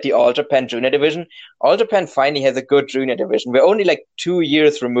look at the All Japan Junior division, All Japan finally has a good junior division. We're only like 2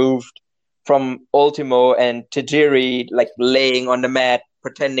 years removed from Ultimo and Tajiri like laying on the mat,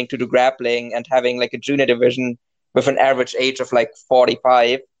 pretending to do grappling and having like a junior division with an average age of like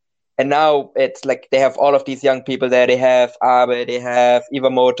 45. And now it's like they have all of these young people there. They have Abe, they have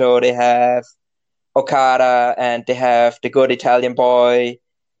Iwamoto, they have Okada, and they have the good Italian boy.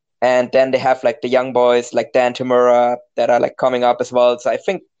 And then they have like the young boys like Dan Tamura that are like coming up as well. So I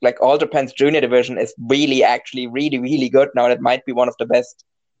think like All Japan's junior division is really actually really, really good now. It might be one of the best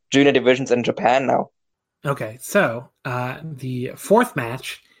junior divisions in Japan now. Okay, so the fourth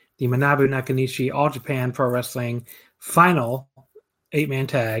match, the Manabu Nakanishi All Japan Pro Wrestling final 8-man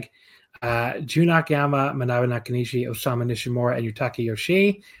tag, Jun Akiyama, Manabu Nakanishi, Osamu Nishimura, and Yutaka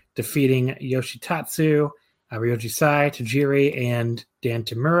Yoshii, defeating Yoshitatsu, Ryoji Sai, Tajiri, and Dan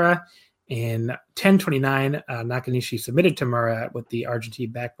Tamura. In 10:29, Nakanishi submitted Tamura with the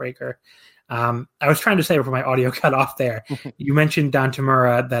Argentine backbreaker. I was trying to say before my audio cut off there, you mentioned Dan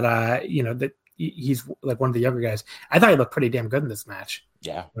Tamura that that he's like one of the younger guys. I thought he looked pretty damn good in this match.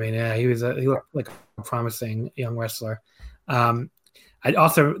 Yeah, I mean, he looked like a promising young wrestler. I'm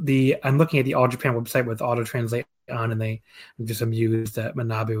looking at the All Japan website with auto translate on, and I'm just amused that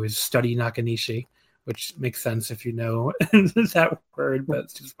Manabu is study Nakanishi, which makes sense if you know that word, but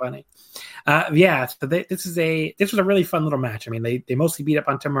it's just funny. So this was a really fun little match. I mean, they mostly beat up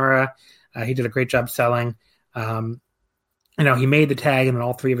on Tamura. He did a great job selling. He made the tag, and then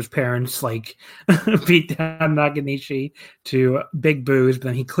all three of his parents like beat down Nakanishi to big boos. But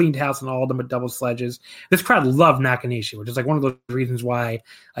then he cleaned house on all of them with double sledges. This crowd loved Nakanishi, which is like one of those reasons why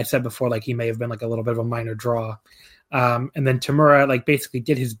I said before, like he may have been like a little bit of a minor draw. And then Tamura like basically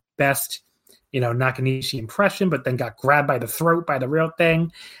did his best, Nakanishi impression, but then got grabbed by the throat by the real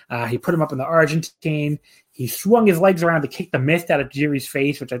thing. He put him up in the Argentine. He swung his legs around to kick the mist out of Jiri's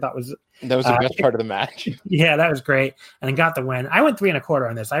face, which I thought was the best part of the match. Yeah, that was great, and then got the win. I went 3 1/4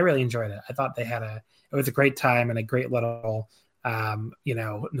 on this. I really enjoyed it. I thought it was a great time and a great little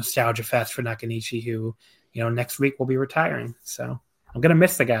nostalgia fest for Nakanishi, who next week will be retiring. So I'm gonna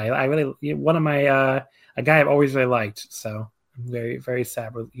miss the guy. I really one of my a guy I've always really liked. So I'm very, very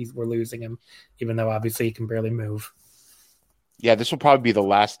sad we're losing him, even though obviously he can barely move. Yeah, this will probably be the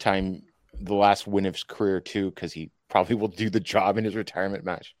last win of his career too, because he probably will do the job in his retirement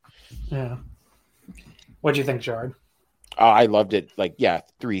match. Yeah. What do you think, Gerard? I loved it.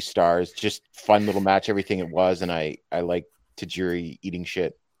 3 stars. Just fun little match, everything it was, and I like Tajiri eating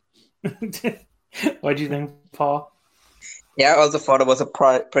shit. What do you think, Paul? Yeah, I also thought it was a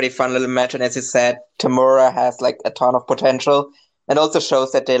pretty fun little match, and as you said, Tamura has like a ton of potential, and also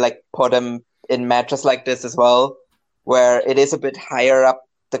shows that they like put him in matches like this as well, where it is a bit higher up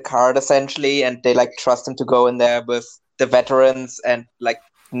the card essentially, and they like trust him to go in there with the veterans and like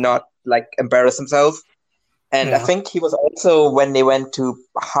not like embarrass himself. And yeah. I think he was also, when they went to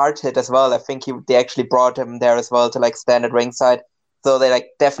Hard Hit as well, I think they actually brought him there as well to like stand at ringside. So they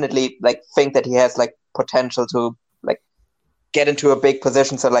like definitely like think that he has like potential to like get into a big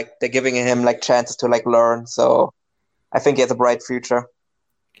position. So like they're giving him like chances to like learn. So I think he has a bright future.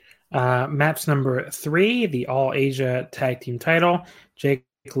 Match number 3, the All Asia Tag Team title. Jake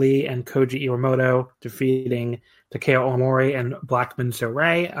Lee and Koji Iwamoto defeating Takeo Omori and Black Menso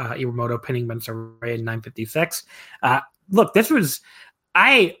Ray. Iwamoto pinning Menso Ray in 9:56. Look, this was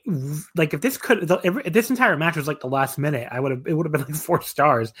if this entire match was like the last minute, it would have been like 4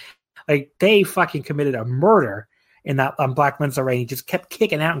 stars. Like they fucking committed a murder in that Black Menso Ray. He just kept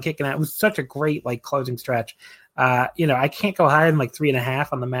kicking out. It was such a great like closing stretch. I can't go higher than like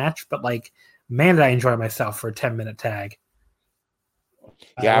 3.5 on the match, but like, man, did I enjoy myself for a 10-minute tag.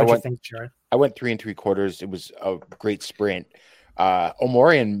 Yeah, what do you think, Gerard? I went 3 3/4. It was a great sprint.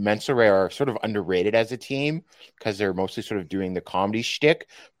 Omori and Menso Ray are sort of underrated as a team because they're mostly sort of doing the comedy shtick.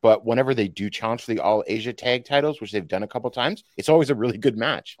 But whenever they do challenge for the All Asia tag titles, which they've done a couple times, it's always a really good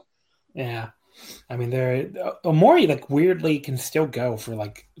match. Yeah. I mean, Omori like weirdly can still go for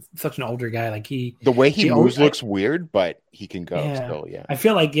like such an older guy. Like the way he moves looks weird, but he can go still. Yeah, I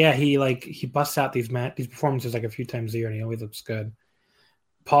feel like he busts out these performances like a few times a year, and he always looks good.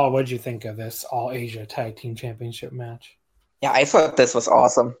 Paul, what did you think of this All Asia Tag Team Championship match? Yeah, I thought this was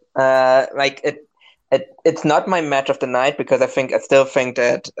awesome. It's not my match of the night because I still think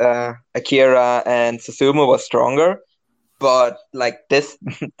that Akira and Susumu was stronger. But like this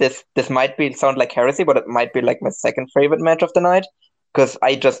might sound like heresy, but it might be like my second favorite match of the night because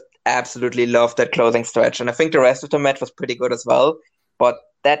I just absolutely loved that closing stretch, and I think the rest of the match was pretty good as well. But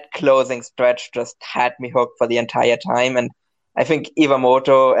that closing stretch just had me hooked for the entire time, and I think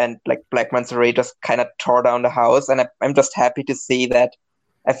Iwamoto and like Black Mansory just kind of tore down the house, and I'm just happy to see that.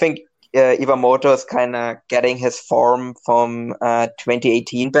 I think Iwamoto is kind of getting his form from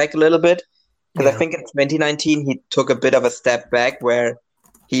 2018 back a little bit. Because I think in 2019 he took a bit of a step back where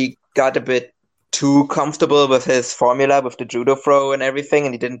he got a bit too comfortable with his formula with the judo throw and everything,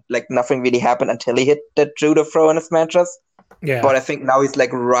 and he didn't like nothing really happened until he hit the judo throw in his matches. Yeah. But I think now he's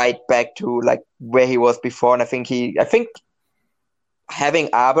like right back to like where he was before, and I think having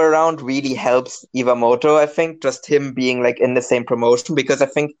Abe around really helps Iwamoto. I think just him being like in the same promotion, because I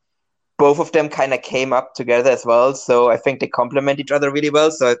think both of them kind of came up together as well, so I think they complement each other really well.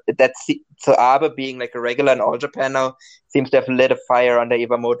 So Abe being like a regular in All Japan now seems to have lit a fire under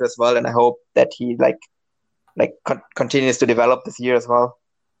Iwamoto as well, and I hope that he continues to develop this year as well.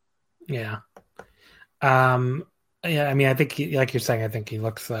 Yeah, I mean, I think like you're saying, I think he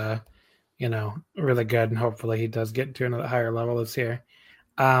looks, really good, and hopefully he does get to another higher level this year.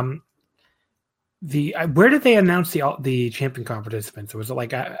 Where did they announce the champion card participants? Was it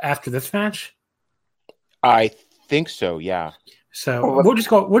like after this match? I think so. Yeah. So we'll just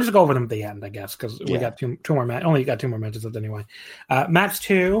go over them at the end, I guess, because we got two more matches. Only got two more matches left anyway. Match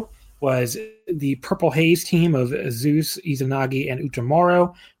 2 was the Purple Haze team of Zeus, Izanagi, and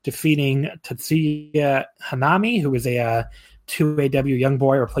Utamaro defeating Tatsuya Hanami, who was a 2AW young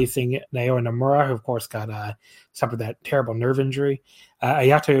boy replacing Naoya Nomura, who of course got suffered that terrible nerve injury.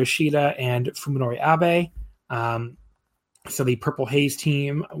 Ayato Yoshida and Fuminori Abe. So the Purple Haze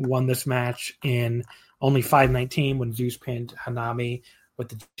team won this match in only 5:19 when Zeus pinned Hanami with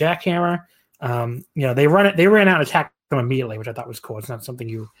the jackhammer. They ran out and attacked them immediately, which I thought was cool. It's not something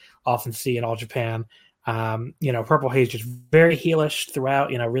you often see in All Japan. Purple Haze just very heelish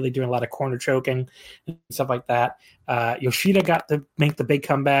throughout, really doing a lot of corner choking and stuff like that. Yoshida got to make the big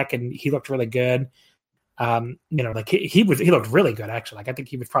comeback, and he looked really good. He looked really good, actually. Like, I think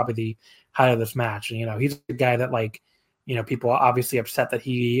he was probably the highlight of this match. And, he's a guy that, people are obviously upset that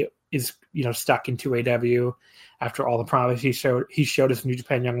he is, stuck in 2AW after all the promise he showed us New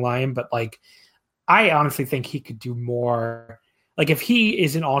Japan Young Lion. But, I honestly think he could do more. Like, if he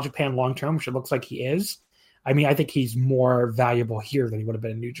is in All Japan long term, which it looks like he is, I mean, I think he's more valuable here than he would have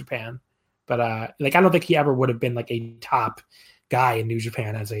been in New Japan. But, I don't think he ever would have been, a top guy in New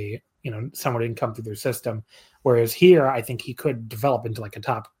Japan as a, someone didn't come through their system. Whereas here, I think he could develop into, a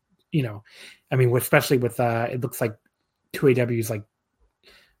top, especially with, it looks like 2AW is,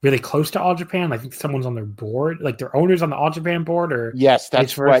 really close to All Japan. I think someone's on their board, their owner's on the All Japan board, or yes,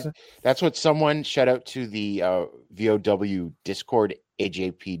 that's what someone, shout out to the VOW Discord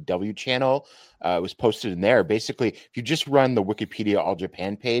AJPW channel. It was posted in there. Basically, if you just run the Wikipedia All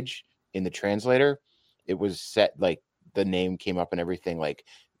Japan page in the translator, it was set the name came up and everything.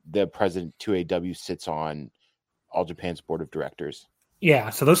 The president 2AW sits on All Japan's board of directors.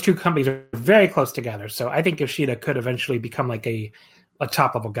 Yeah, so those two companies are very close together. So I think Yoshida could eventually become a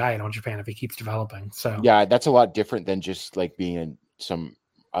top level guy in All Japan if he keeps developing. So yeah, that's a lot different than just being in some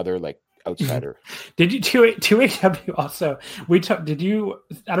other outsider. Did you 2AW also? I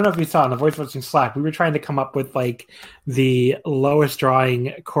don't know if you saw in the Voice Wrestling Slack, we were trying to come up with the lowest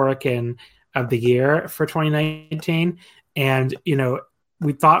drawing Korakuen of the year for 2019, and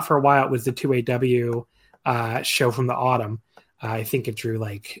we thought for a while it was the 2AW show from the autumn. I think it drew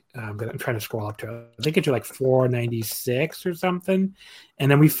I'm trying to scroll up to it. I think it drew 496 or something.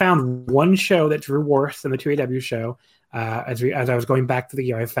 And then we found one show that drew worse than the 2AW show. As I was going back to the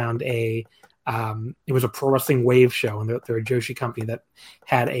year, I found it was a Pro Wrestling Wave show, and they're a Joshi company that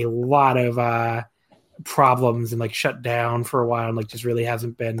had a lot of problems and shut down for a while, and just really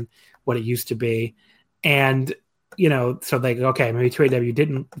hasn't been what it used to be. And so okay, maybe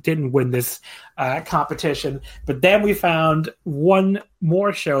 2AW didn't win this competition, but then we found one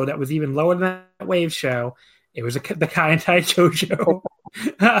more show that was even lower than that Wave show. It was the Kaientai Jojo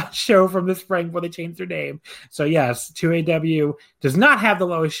show from the spring before they changed their name. So yes, 2AW does not have the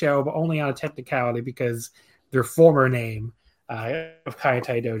lowest show, but only on a technicality because their former name of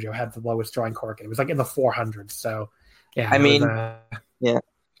Kayatai Dojo had the lowest drawing Korakuen. It was like in the 400s. So, yeah. I mean,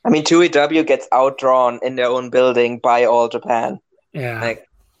 2EW gets outdrawn in their own building by All Japan. Yeah. Like,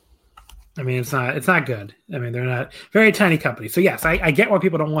 I mean, it's not good. I mean, they're not very tiny company. So yes, I get why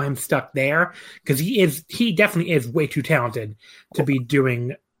people don't want him stuck there because he definitely is way too talented to be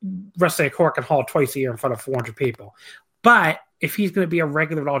doing wrestling at Korakuen Hall twice a year in front of 400 people. But if he's going to be a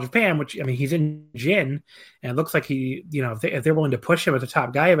regular at All Japan, which I mean, he's in Jin, and it looks like he, if they're willing to push him as a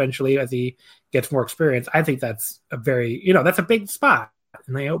top guy eventually as he gets more experience, I think that's a very, that's a big spot.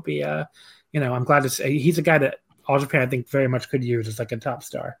 And I hope he, I'm glad to say he's a guy that All Japan, I think, very much could use as like a top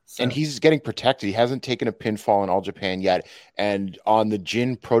star. So. And he's getting protected. He hasn't taken a pinfall in All Japan yet. And on the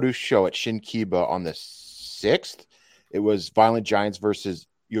Jin Produce show at Shinkiba on the 6th, it was Violent Giants versus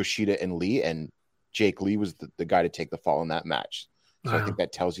Yoshida and Lee, and Jake Lee was the guy to take the fall in that match. So I think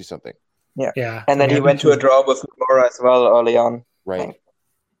that tells you something. Yeah. And then he went to a draw with Nomura as well early on. Right.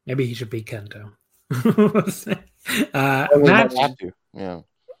 Maybe he should beat Kento. Match. Have to. Yeah.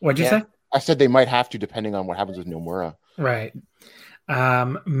 What'd you say? I said they might have to, depending on what happens with Nomura. Right.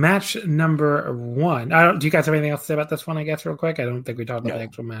 Match number 1. Do you guys have anything else to say about this one? I guess real quick. I don't think we talked about the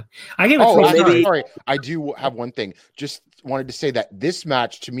actual match. I gave it sorry. I do have one thing. Just wanted to say that this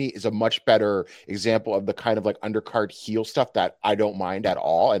match to me is a much better example of the kind of like undercard heel stuff that I don't mind at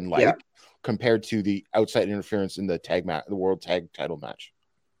all, and compared to the outside interference in the the world tag title match.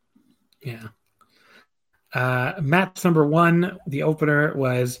 Yeah. Match number 1. The opener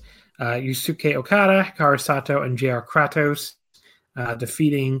was Yusuke Okada, Hikaru Sato, and JR Kratos.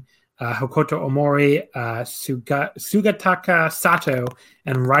 Defeating Hokuto Omori, Sugataka Sato,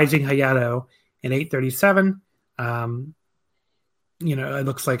 and Rising Hayato in 8:37. It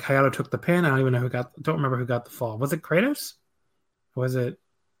looks like Hayato took the pin. I don't even know don't remember who got the fall. Was it Kratos? Or was it?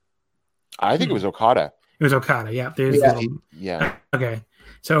 I think it was Okada. It was Okada. Yeah. Okay.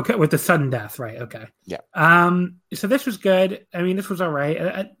 So with the sudden death, right? Okay. Yeah. So this was good. I mean, this was all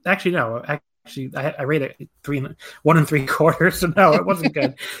right. I rated it 1 3/4. So no, it wasn't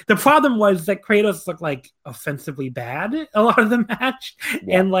good. The problem was that Kratos looked like offensively bad a lot of the match,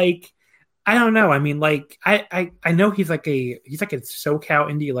 and like I don't know. I mean, like I know he's like a SoCal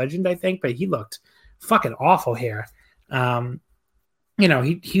indie legend, I think, but he looked fucking awful here.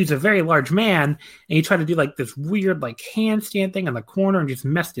 He's a very large man, and he tried to do like this weird like handstand thing on the corner and just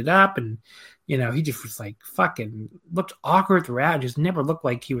messed it up, and he just was like fucking looked awkward throughout. Just never looked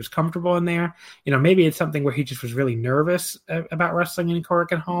like he was comfortable in there. Maybe it's something where he just was really nervous about wrestling in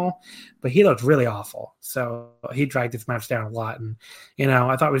Korakuen Hall, but he looked really awful. So he dragged this match down a lot, and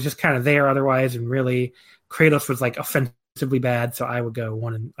I thought it was just kind of there otherwise, and really Kratos was like offensively bad. So I would go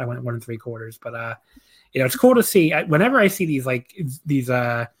 1 3/4, but it's cool to see. Whenever I see these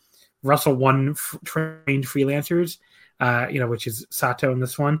Wrestle One trained freelancers, which is Sato in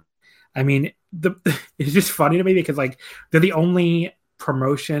this one. I mean, it's just funny to me because like they're the only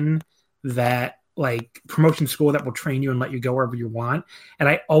promotion school that will train you and let you go wherever you want. And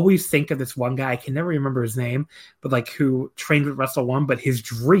I always think of this one guy. I can never remember his name, but like who trained with Wrestle One. But his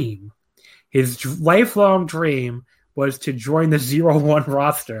lifelong dream was to join the 0-1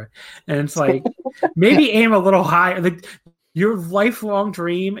 roster. And it's like, maybe aim a little higher. Like, your lifelong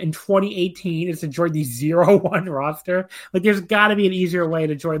dream in 2018 is to join the 0-1 roster. Like, there's got to be an easier way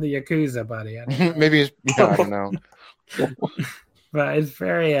to join the Yakuza, buddy. Maybe I don't know. But it's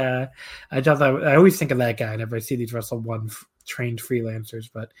very, I always think of that guy whenever I see these Wrestle One trained freelancers,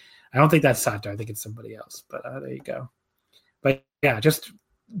 but I don't think that's Sato. I think it's somebody else, but there you go. But yeah, just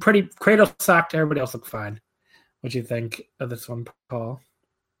pretty, Kratos sucked. Everybody else looked fine. What do you think of this one, Paul?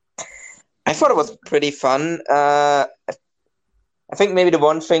 I thought it was pretty fun. I think maybe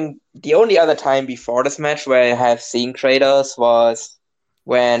the only other time before this match where I have seen Kratos was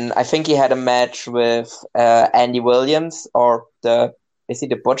when I think he had a match with Andy Williams, or is he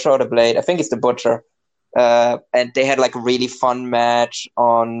the Butcher or the Blade? I think it's the Butcher. And they had like a really fun match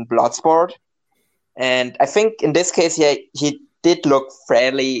on Bloodsport. And I think in this case, he did look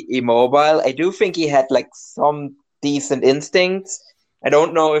fairly immobile. I do think he had like some decent instincts. I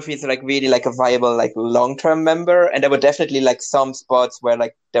don't know if he's like really like a viable like long-term member, and there were definitely like some spots where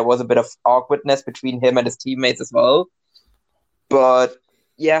like there was a bit of awkwardness between him and his teammates as well. But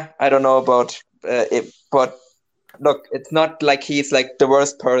yeah, I don't know about it. But look, it's not like he's like the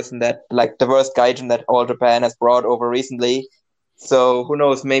worst person that like the worst gaijin that All Japan has brought over recently. So who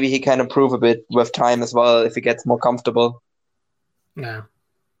knows? Maybe he can improve a bit with time as well if he gets more comfortable. Yeah.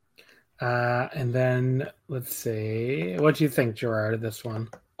 And then let's see. What do you think, Gerard, of this one?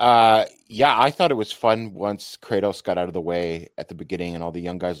 Yeah, I thought it was fun once Kratos got out of the way at the beginning and all the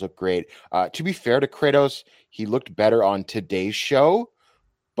young guys looked great. To be fair to Kratos, he looked better on today's show,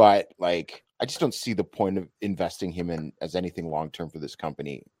 but like I just don't see the point of investing him in as anything long term for this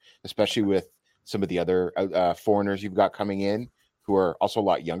company, especially with some of the other foreigners you've got coming in who are also a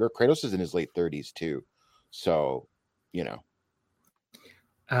lot younger. Kratos is in his late 30s too. So, you know.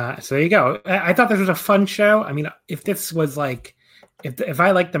 So there you go. I thought this was a fun show. I mean, if this was like, if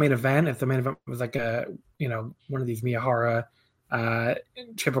I liked the main event, if the main event was like one of these Miyahara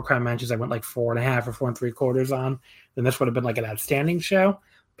Triple Crown matches, I went like 4.5 or 4 3/4 on, then this would have been like an outstanding show.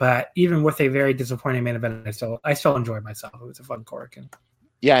 But even with a very disappointing main event, I still enjoyed myself. It was a fun Korakuen.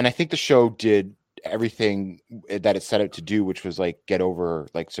 Yeah, and I think the show did everything that it set out to do, which was like get over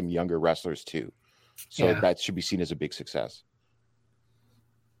like some younger wrestlers too. So that should be seen as a big success.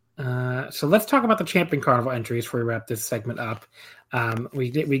 So let's talk about the Champion Carnival entries before we wrap this segment up. We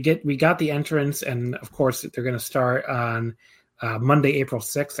got the entrance, and of course they're going to start on Monday, April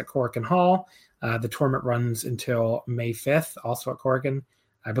 6th at Korakuen Hall. The tournament runs until May 5th, also at Korakuen.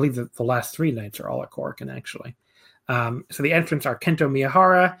 I believe that the last 3 nights are all at Korakuen, actually. So the entrants are Kento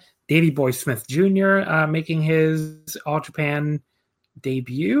Miyahara, Davey Boy Smith Jr. Making his All Japan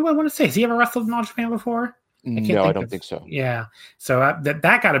debut. I want to say, has he ever wrestled in All Japan before? No, I don't think so. Yeah, so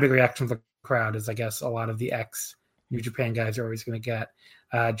that got a big reaction from the crowd, as I guess a lot of the ex New Japan guys are always going to get.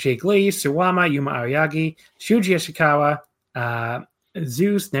 Jake Lee, Suwama, Yuma Aoyagi, Shuji Ishikawa,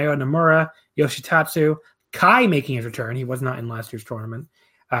 Zeus, Naoya Nomura, Yoshitatsu, Kai making his return. He was not in last year's tournament,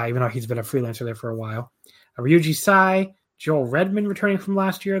 even though he's been a freelancer there for a while. Ryuji Sai, Joel Redmond returning from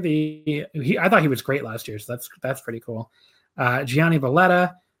last year. I thought he was great last year, so that's pretty cool. Gianni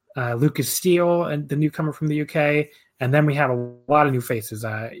Valletta, Lucas Steele, and the newcomer from the UK. And then we have a lot of new faces.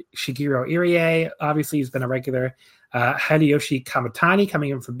 Shigeru Irie, obviously, he's been a regular. Hideyoshi Kamitani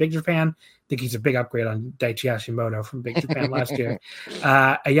coming in from Big Japan. I think he's a big upgrade on Daichi Hashimoto from Big Japan last year.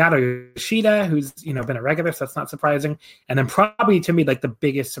 Ayato Yoshida, who's been a regular, so that's not surprising. And then probably to me, like the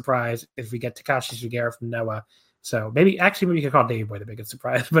biggest surprise if we get Takashi Sugiura from Noah. So maybe we could call Davey Boy the biggest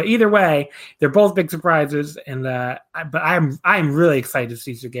surprise. But either way, they're both big surprises. And but I'm really excited to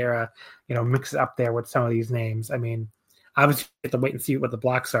see Sugiura, mix it up there with some of these names. I mean, obviously we have to wait and see what the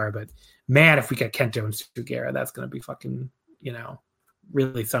blocks are. But man, if we get Kento and Sugiura, that's going to be fucking,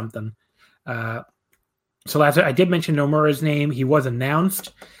 really something. So last I did mention Nomura's name. He was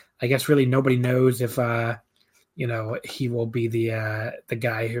announced. I guess really nobody knows if he will be the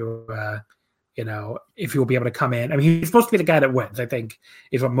guy who. If he will be able to come in. I mean, he's supposed to be the guy that wins, I think,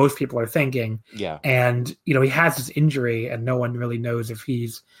 is what most people are thinking. Yeah. And, he has this injury and no one really knows if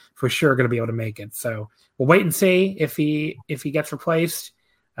he's for sure going to be able to make it. So we'll wait and see if he gets replaced.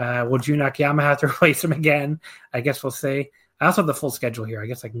 Will Jun Akiyama have to replace him again? I guess we'll see. I also have the full schedule here. I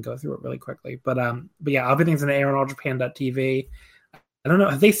guess I can go through it really quickly. But yeah, everything's in the air on alljapan.tv. I don't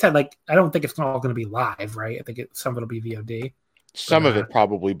know. They said, I don't think it's all going to be live, right? I think some of it will be VOD. Some of it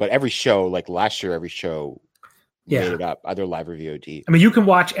probably, but every show, like last year, every show made it up, either live or VOD. I mean, you can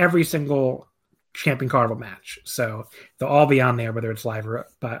watch every single Champion Carnival match, so they'll all be on there, whether it's live or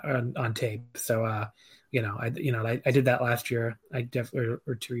on tape. So, I did that last year. I definitely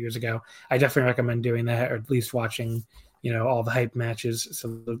or 2 years ago. I definitely recommend doing that, or at least watching, all the hype matches.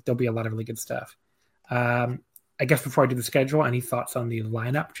 So there'll be a lot of really good stuff. I guess before I do the schedule, any thoughts on the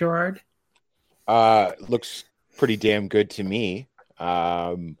lineup, Gerard? Looks pretty damn good to me.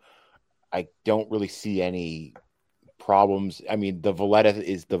 I don't really see any problems. I mean, the Valletta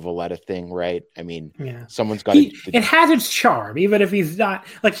is the Valletta thing, right? I mean, someone's got to. It has its charm, even if he's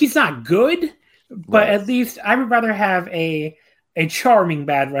not good, but at least I would rather have a charming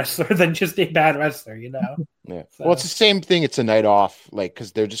bad wrestler than just a bad wrestler, Yeah. So. Well, it's the same thing. It's a night off,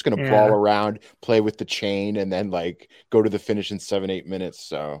 because they're just going to brawl around, play with the chain, and then go to the finish in 7-8 minutes.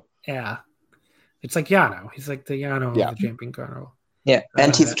 So yeah. It's like Yano. He's like the Yano of the Champion Carnival. Yeah,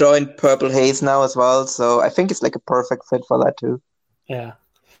 and he's joined Purple Haze now as well, so I think it's like a perfect fit for that too. Yeah.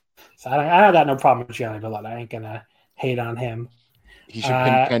 So I got no problem with Gianni Valletta. I ain't going to hate on him. He should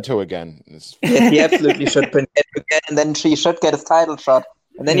pin Kento again. Yes, he absolutely should pin Kento again, and then he should get his title shot.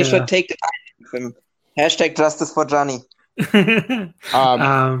 And then he should take the title from him. Hashtag justice for Johnny.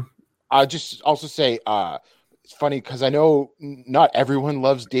 I'll just also say, it's funny because I know not everyone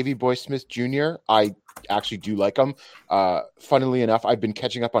loves Davey Boy Smith Jr. I actually do like him. Funnily enough, I've been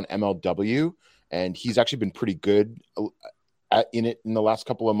catching up on MLW, and he's actually been pretty good in the last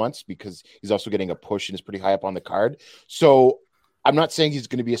couple of months because he's also getting a push and is pretty high up on the card. So I'm not saying he's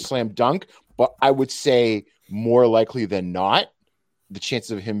going to be a slam dunk, but I would say more likely than not, the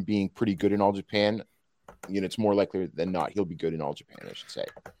chances of him being pretty good in All Japan it's more likely than not he'll be good in All Japan, I should say.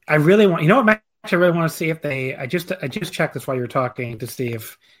 I really want, what match I really want to see if I just checked this while you were talking to see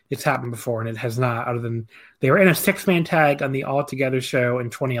if it's happened before, and it has not, other than they were in a 6-man tag on the All Together show in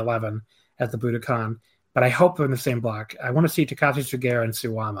 2011 at the Budokan, but I hope they're in the same block. I want to see Takashi Sugiura and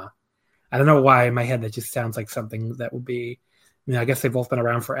Suwama. I don't know why in my head that just sounds like something that would be, I guess they've both been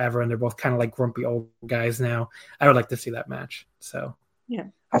around forever and they're both kind of like grumpy old guys now. I would like to see that match. So yeah,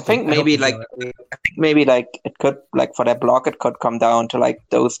 I think maybe it could, like, for that block it could come down to like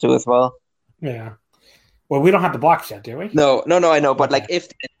those two as well. Yeah. Well, we don't have the blocks yet, do we? No, I know, but like if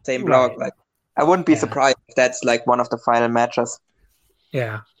they're in the same block, like I wouldn't be surprised if that's like one of the final matches.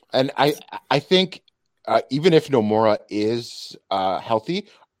 Yeah. And I think even if Nomura is healthy,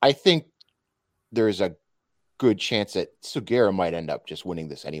 I think there's a good chance that Sugiura might end up just winning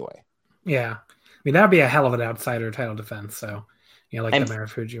this anyway. Yeah. That would be a hell of an outsider title defense. So, like the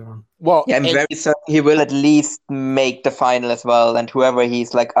Marufuji one. Well, yeah, I'm very certain he will at least make the final as well. And whoever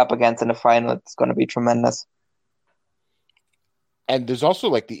he's like up against in the final, it's going to be tremendous. And there's also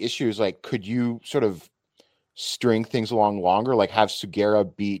like the issues, like, could you sort of string things along longer, like have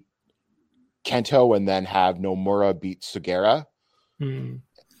Sugiura beat Kento and then have Nomura beat Sugiura?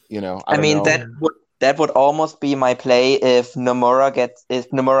 I mean, that would almost be my play if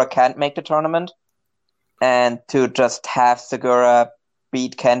Nomura can't make the tournament, and to just have Sugiura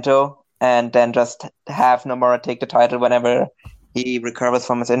beat Kento and then just have Nomura take the title whenever he recovers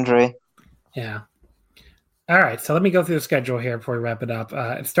from his injury. Yeah. All right, so let me go through the schedule here before we wrap it up.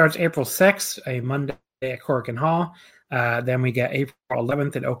 It starts April 6th, a Monday at Korakuen Hall. Then we get April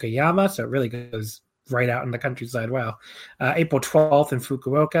 11th at Okayama, so it really goes right out in the countryside. Wow. April 12th in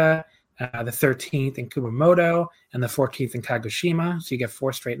Fukuoka, the 13th in Kumamoto, and the 14th in Kagoshima. So you get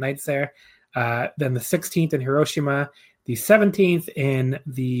 4 straight nights there. Then the 16th in Hiroshima, the 17th in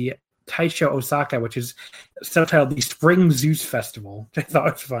the Taisho Osaka, which is subtitled the Spring Zeus Festival, which I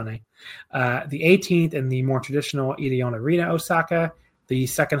thought was funny. The 18th in the more traditional Ideon Arena Osaka, the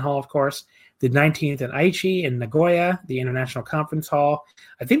second hall, of course. The 19th in Aichi in Nagoya, the International Conference Hall.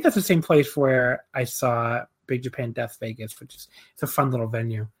 I think that's the same place where I saw Big Japan Death Vegas, which is it's a fun little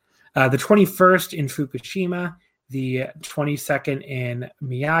venue. The 21st in Fukushima, the 22nd in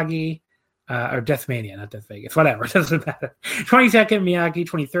Miyagi, or Death Mania, not Death Vegas, whatever, it doesn't matter. 22nd Miyagi,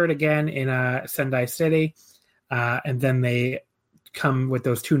 23rd again in Sendai City. And then they come with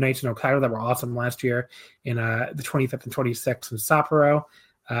those 2 nights in Hokkaido that were awesome last year in the 25th and 26th in Sapporo,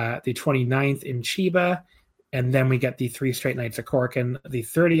 the 29th in Chiba, and then we get the 3 straight nights at Korakuen, the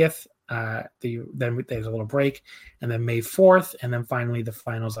 30th, then there's a little break, and then May 4th, and then finally the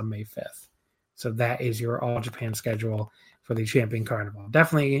finals on May 5th. So that is your All Japan schedule for the Champion Carnival.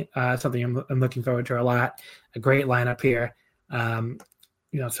 Definitely something I'm looking forward to a lot. A great lineup here. So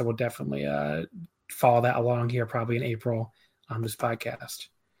we'll definitely follow that along here probably in April on this podcast.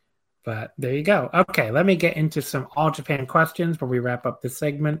 But there you go. Okay, let me get into some All Japan questions before we wrap up this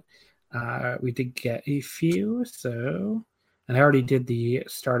segment. We did get a few, and I already did the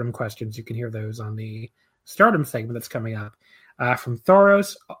Stardom questions. You can hear those on the Stardom segment that's coming up. From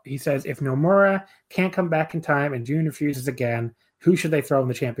Thoros, he says, if Nomura can't come back in time and June refuses again, who should they throw in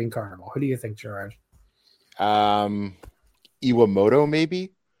the Champion Carnival? Who do you think, Gerard? Iwamoto,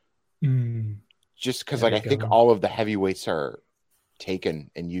 maybe? Just because, I think all of the heavyweights are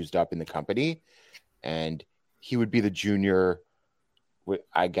taken and used up in the company, and he would be the junior,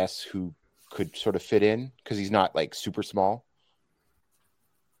 I guess, who could sort of fit in because he's not like super small.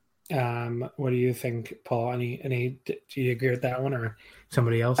 What do you think, Paul? Any? Do you agree with that one or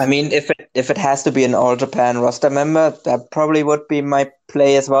somebody else? I mean, if it has to be an All Japan roster member, that probably would be my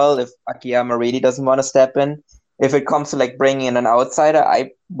play as well. If Akiyama really doesn't want to step in, if it comes to like bringing in an outsider,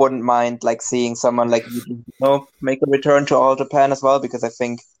 I wouldn't mind like seeing someone like make a return to All Japan as well, because I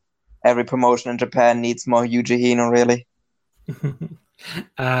think every promotion in Japan needs more Yuji Hino, really.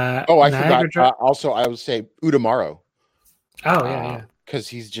 I forgot. Also, I would say Udamaro. Oh yeah. Because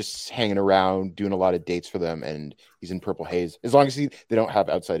he's just hanging around, doing a lot of dates for them, and he's in Purple Haze. As long as they don't have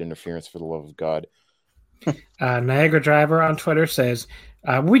outside interference, for the love of God. Niagara Driver on Twitter says,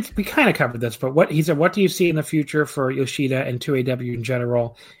 we kind of covered this, but what do you see in the future for Yoshida and 2AW in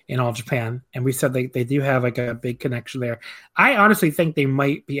general in All Japan? And we said they do have like a big connection there. I honestly think they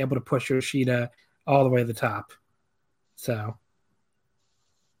might be able to push Yoshida all the way to the top. So.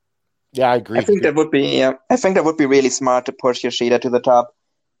 Yeah, I agree. I think that would be really smart to push Yoshida to the top.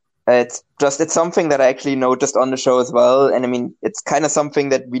 It's something that I actually noticed on the show as well. And I mean, it's kind of something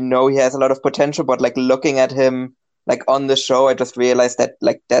that we know he has a lot of potential, but like looking at him like on the show, I just realized that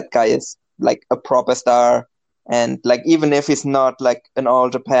like that guy is like a proper star. And like, even if he's not like an All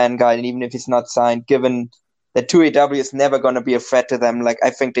Japan guy, and even if he's not signed, given that 2AW is never going to be a threat to them. Like, I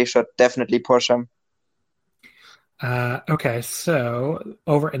think they should definitely push him. Okay, so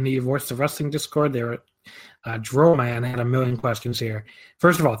over in the Voice of Wrestling Discord, Drollman had a million questions here.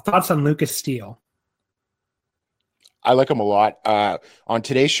 First of all, thoughts on Lucas Steele? I like him a lot. On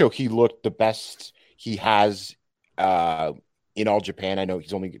today's show, he looked the best he has in All Japan. I know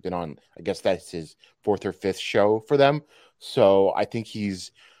he's only been on, I guess that's his 4th or 5th show for them. So I think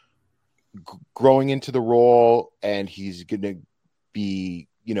he's growing into the role, and he's going to be,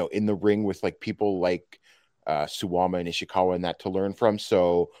 in the ring with like people like Suwama and Ishikawa and that to learn from.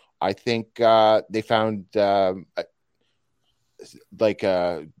 So I think they found like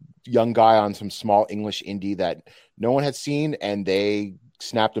a young guy on some small English indie that no one had seen, and they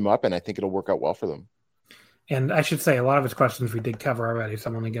snapped him up, and I think it'll work out well for them. And I should say a lot of his questions we did cover already, so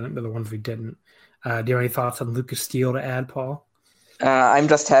I'm only getting to the ones we didn't. Do you have any thoughts on Lucas Steele to add, Paul? I'm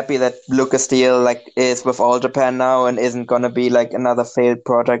just happy that Lucas Steele is with All Japan now and isn't gonna be like another failed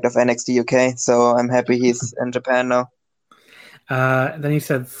project of NXT UK. So I'm happy he's in Japan now. Then he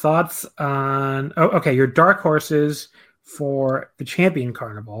said thoughts on your dark horses for the Champion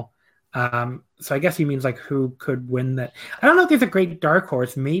Carnival. So I guess he means like who could win that. I don't know if there's a great dark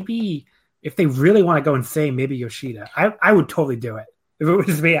horse. Maybe if they really want to go insane, maybe Yoshida. I would totally do it. If it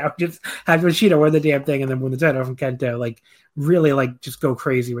was me, I would just have Yoshida win the damn thing and then win the title from Kento. Like really, like just go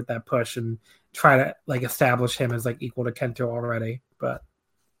crazy with that push and try to like establish him as like equal to Kento already. But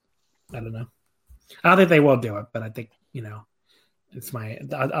I don't know. I don't think they will do it, but I think it's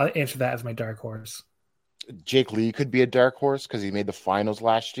I'll answer that as my dark horse. Jake Lee could be a dark horse because he made the finals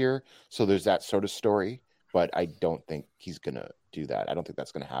last year, so there's that sort of story. But I don't think he's gonna do that. I don't think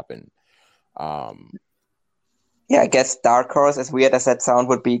that's gonna happen. Yeah, I guess dark horse, as weird as that sound,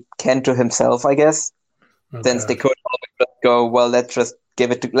 would be Kento himself, I guess. Okay. Since they could just go, well, let's just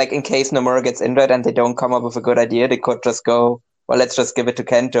give it to, like, in case Nomura gets injured and they don't come up with a good idea, they could just go, well, let's just give it to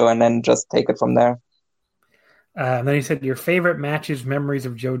Kento and then just take it from there. And then he said, your favorite matches, memories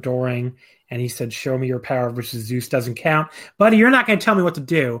of Joe Doring. And he said, show me your power versus Zeus doesn't count. Buddy, you're not going to tell me what to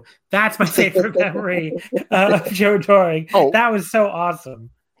do. That's my favorite memory of Joe Doring. Oh. That was so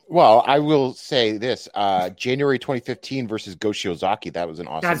awesome. Well, I will say this. January 2015 versus Go Shiozaki. That was an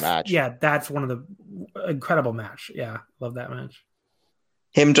awesome match. Yeah, that's one of the incredible match. Yeah, love that match.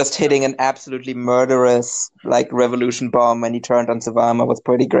 Him just hitting an absolutely murderous like revolution bomb when he turned on Savama was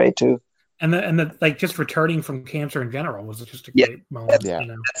pretty great too. And the like just returning from cancer in general was just a great moment.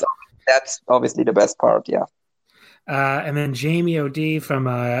 That's obviously the best part, yeah. And then Jamie O.D. from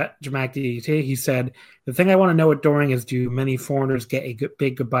Dramatic DDT, he said, the thing I want to know with Doring is do many foreigners get a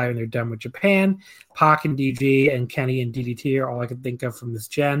big goodbye when they're done with Japan? Pac and DG and Kenny and DDT are all I can think of from this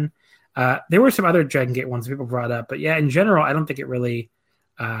gen. There were some other Dragon Gate ones people brought up, but yeah, in general, I don't think it really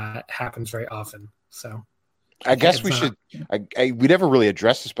happens very often. So I guess we should. We never really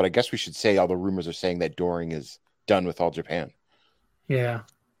addressed this, but I guess we should say all the rumors are saying that Doring is done with All Japan. Yeah.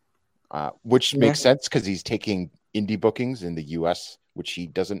 Which makes sense because he's taking indie bookings in the US, which he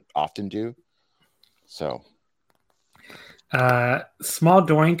doesn't often do. So, Small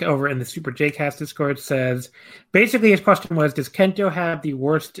Doink over in the Super J-Cast Discord says, basically his question was, does Kento have the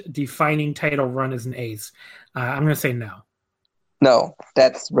worst defining title run as an ace? I'm going to say no. No,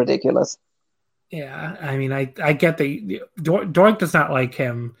 that's ridiculous. Yeah, I mean, I get the Doink does not like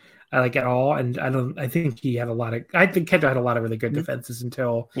him like at all, and I think Kento had a lot of really good defenses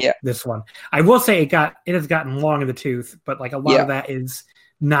until this one. I will say it has gotten long in the tooth, but like a lot of that is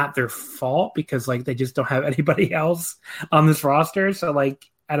not their fault because like they just don't have anybody else on this roster. So like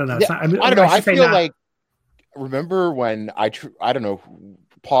I don't know. It's not, I don't know. I feel like remember when I don't know,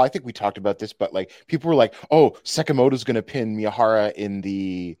 Paul. I think we talked about this, but like people were like, "Oh, Sakamoto's going to pin Miyahara in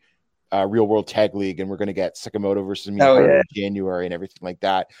the Real World Tag League, and we're going to get Sakamoto versus Miyahara in January and everything like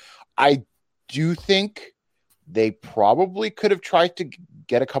that." I do think they probably could have tried to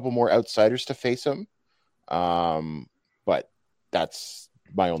get a couple more outsiders to face him, but that's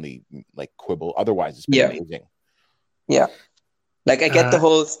my only like quibble. Otherwise, it's been amazing. Yeah, like I get the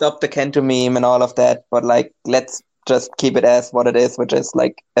whole stop the Kento meme and all of that, but like let's just keep it as what it is, which is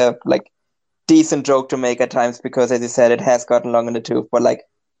like decent joke to make at times because, as you said, it has gotten long in the tooth. But like,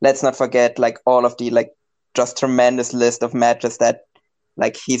 let's not forget like all of the like just tremendous list of matches that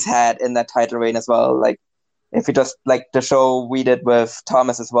like he's had in that title reign as well. Like if you just like the show we did with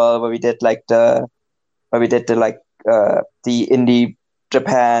Thomas as well, where we did the indie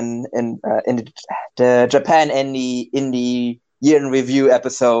Japan and the Japan indie year in review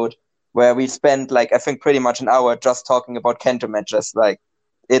episode where we spent like I think pretty much an hour just talking about Kento matches. Like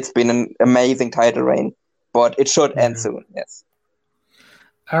it's been an amazing title reign, but it should end soon. Yes.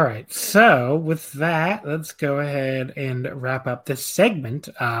 All right. So with that, let's go ahead and wrap up this segment.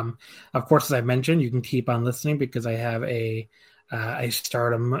 Of course, as I mentioned, you can keep on listening because I have a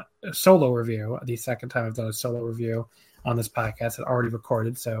Stardom solo review. The second time I've done a solo review on this podcast. It already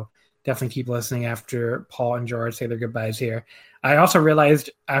recorded, so definitely keep listening after Paul and Gerard say their goodbyes here. I also realized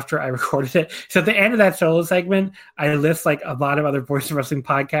after I recorded it, so at the end of that solo segment, I list like a lot of other Voice of Wrestling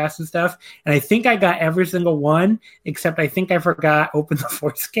podcasts and stuff, and I think I got every single one, except I think I forgot Open the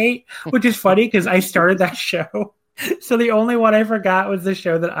Force Gate, which is funny because I started that show. So the only one I forgot was the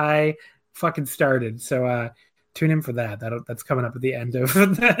show that I fucking started. So tune in for that. That's coming up at the end of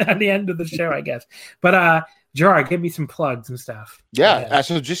at the end of the show, I guess. But Gerard, give me some plugs and stuff. Yeah,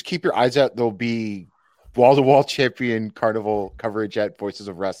 so just keep your eyes out. There'll be wall-to-wall champion carnival coverage at Voices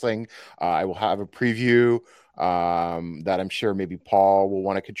of Wrestling. I will have a preview that I'm sure maybe Paul will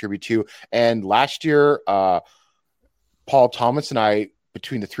want to contribute to. And last year, Paul Thomas and I,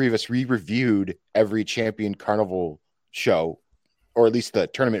 between the three of us, we reviewed every champion carnival show, or at least the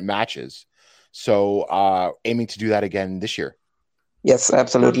tournament matches. So aiming to do that again this year. Yes,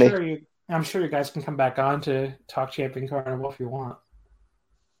 absolutely. I'm sure you guys can come back on to talk Champion Carnival if you want.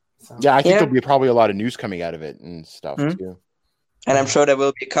 So. Yeah, I think there'll be probably a lot of news coming out of it and stuff too. And I'm sure there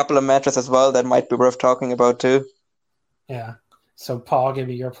will be a couple of matches as well that might be worth talking about too. Yeah. So Paul, give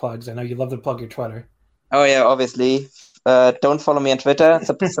me your plugs. I know you love to plug your Twitter. Oh yeah, obviously. Don't follow me on Twitter.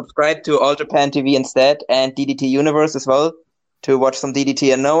 Subscribe to All Japan TV instead, and DDT Universe as well to watch some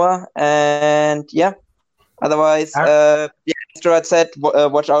DDT and Noah. And yeah. Otherwise, as Gerard said,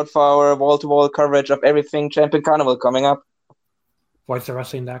 watch out for our wall-to-wall coverage of everything Champion Carnival coming up.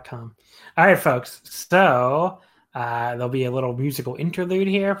 VoiceOfWrestling.com. All right, folks. So there'll be a little musical interlude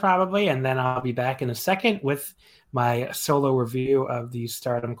here probably, and then I'll be back in a second with my solo review of the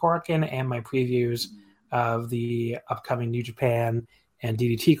Stardom Korakuen and my previews of the upcoming New Japan and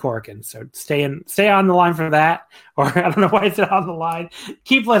DDT Korakuen. So stay on the line for that, or I don't know why it's on the line.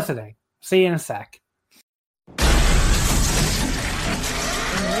 Keep listening. See you in a sec. Emergency.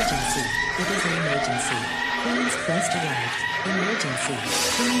 It is an emergency. Please press to right. Emergency.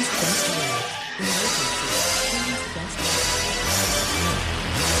 Please press to right. Emergency. Please press to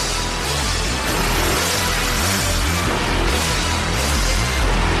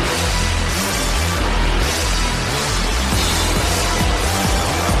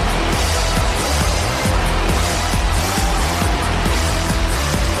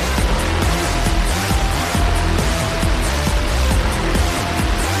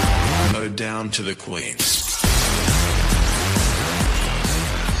down to the queen.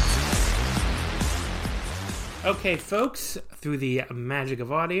 Okay, folks, through the magic of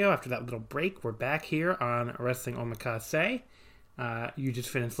audio, after that little break, we're back here on Wrestling Omakase. You just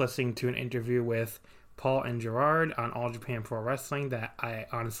finished listening to an interview with Paul and Gerard on All Japan Pro Wrestling that I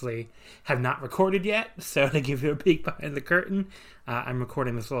honestly have not recorded yet. So to give you a peek behind the curtain, I'm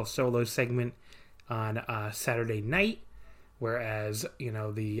recording this little solo segment on Saturday night. Whereas,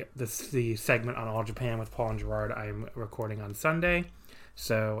 the segment on All Japan with Paul and Gerard, I'm recording on Sunday.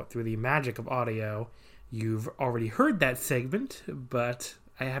 So through the magic of audio, you've already heard that segment, but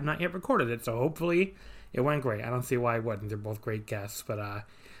I have not yet recorded it. So hopefully it went great. I don't see why it wouldn't. They're both great guests. But I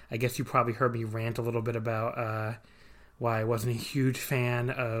guess you probably heard me rant a little bit about why I wasn't a huge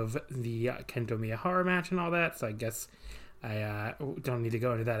fan of the Kento Miyahara match and all that. So I guess I don't need to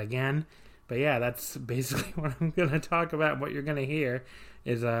go into that again. But yeah, that's basically what I'm going to talk about. What you're going to hear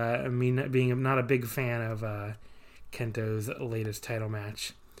is me being not a big fan of Kento's latest title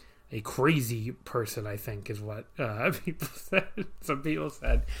match. A crazy person, I think, is what people said. Some people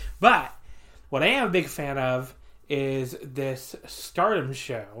said. But what I am a big fan of is this Stardom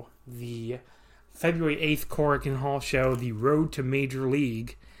show, the February 8th Korakuen Hall show, The Road to Major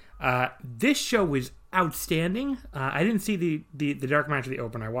League. This show was outstanding. I didn't see the dark match of the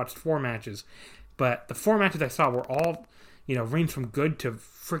opener. I watched 4 matches, but the 4 matches I saw were all, ranged from good to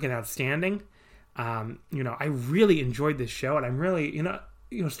freaking outstanding. I really enjoyed this show, and I'm really,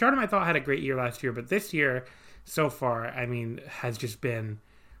 Stardom I thought had a great year last year, but this year so far, has just been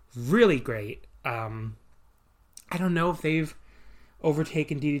really great. I don't know if they've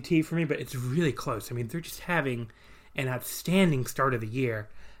overtaken DDT for me, but it's really close. They're just having an outstanding start of the year.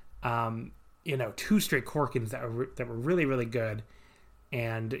 2 straight Korakuens that were really, really good.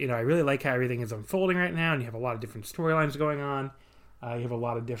 And, I really like how everything is unfolding right now, and you have a lot of different storylines going on. You have a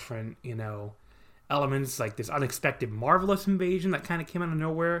lot of different, elements, like this unexpected Marvelous invasion that kind of came out of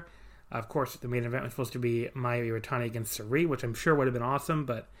nowhere. Of course, the main event was supposed to be Mayu Iwatani against Sarii, which I'm sure would have been awesome,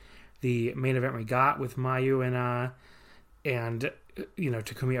 but the main event we got with Mayu and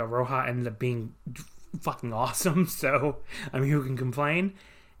Takumi Iroha ended up being fucking awesome, so, who can complain?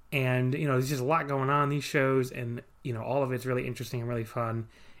 And, there's just a lot going on in these shows, and, all of it's really interesting and really fun.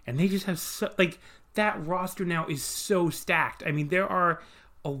 And they just have that roster now is so stacked. I mean, there are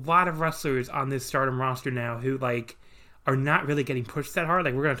a lot of wrestlers on this Stardom roster now who, are not really getting pushed that hard.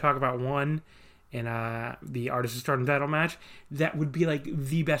 We're going to talk about one in the Artist of Stardom title match that would be,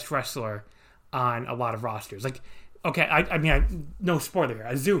 the best wrestler on a lot of rosters. Okay, I mean, no spoiler here.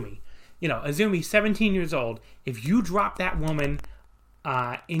 Azumi. Azumi, 17 years old. If you drop that woman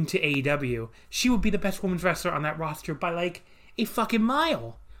into AEW, she would be the best women's wrestler on that roster by, a fucking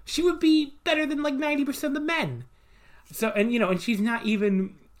mile. She would be better than, 90% of the men. So, and she's not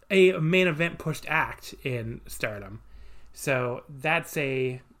even a main event pushed act in Stardom. So that's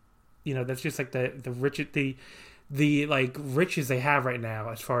that's just the riches they have right now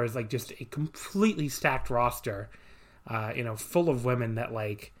as far as just a completely stacked roster, full of women that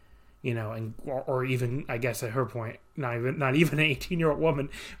or even, I guess at her point, not even an 18-year-old woman,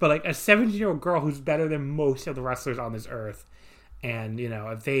 but a 17-year-old girl who's better than most of the wrestlers on this earth. And,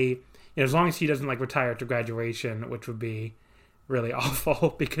 if they, as long as she doesn't retire after graduation, which would be really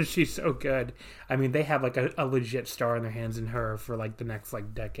awful because she's so good. I mean, they have a legit star in their hands in her for the next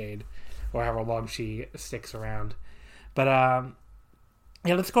decade or however long she sticks around. But,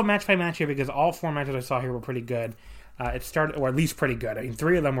 let's go match by match here because all 4 matches I saw here were pretty good. It started, or at least pretty good. I mean,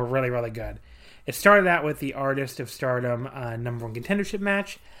 3 of them were really, really good. It started out with the Artist of Stardom number 1 contendership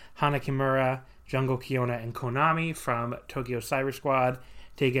match. Hana Kimura, Jungle Kiona, and Konami from Tokyo Cyber Squad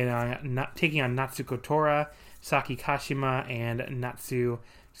taking on Natsuko Tora, Saki Kashima, and Natsu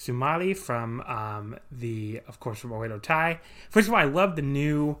Sumali from from Oedo Tai. First of all, I love the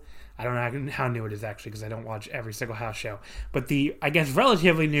new, I don't know how new it is actually because I don't watch every single house show, but the, I guess,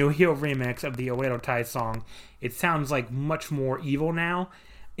 relatively new heel remix of the Oedo Tai song. It sounds much more evil now,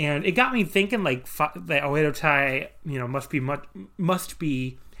 and it got me thinking that Oedo Tai, must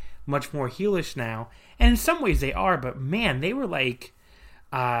be much more heelish now, and in some ways they are, but man, they were they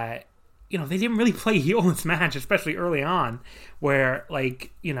didn't really play heel in this match, especially early on, where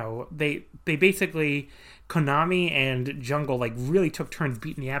they basically, Konami and Jungle really took turns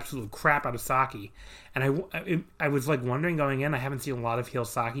beating the absolute crap out of Saki, and I was wondering going in, I haven't seen a lot of heel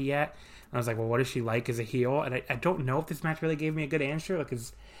Saki yet, and I was well, what is she like as a heel? And I don't know if this match really gave me a good answer,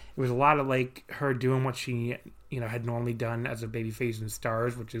 because it was a lot of her doing what she had normally done as a babyface in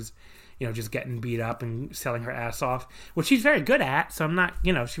Stars, which is just getting beat up and selling her ass off, which she's very good at. So I'm not,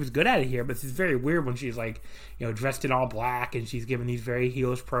 she was good at it here, but it's very weird when she's dressed in all black and she's giving these very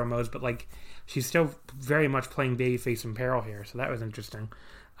heelish promos, but she's still very much playing babyface in peril here. So that was interesting.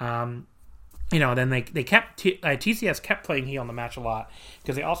 Then they kept, TCS kept playing heel in the match a lot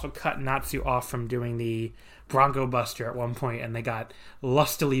because they also cut Natsu off from doing the Bronco Buster at one point, and they got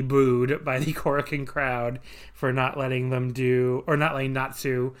lustily booed by the Korakuen crowd for not letting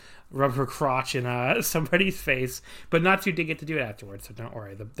Natsu rub her crotch in somebody's face. But Natsu did get to do it afterwards, so don't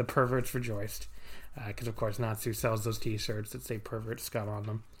worry. The perverts rejoiced because, of course, Natsu sells those T-shirts that say pervert scum on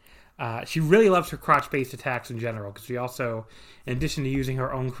them. She really loves her crotch-based attacks in general because she also, in addition to using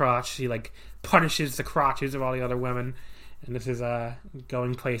her own crotch, she punishes the crotches of all the other women. And this is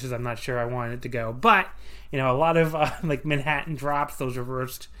going places I'm not sure I wanted it to go. But, a lot of Manhattan drops, those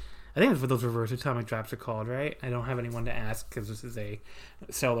reversed, I think that's what those reverse atomic drops are called, right? I don't have anyone to ask because this is a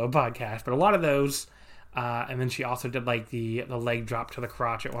solo podcast. But a lot of those, and then she also did the leg drop to the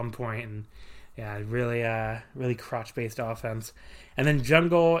crotch at one point, and yeah, really crotch-based offense. And then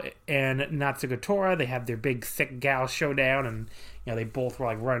Jungle and Natsuko Tora, they have their big thick gal showdown, and they both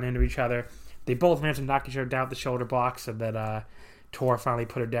were running into each other. They both managed to knock each other down with the shoulder block, so that Tora finally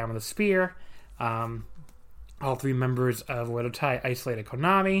put her down with a spear. All 3 members of Oedo Tai isolated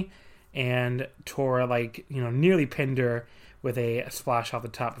Konami, and Tora nearly pinned her with a splash off the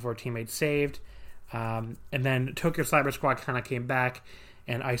top before teammates saved. And then Tokyo Cyber Squad kind of came back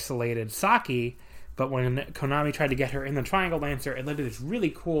and isolated Saki, but when Konami tried to get her in the Triangle Lancer, it led to this really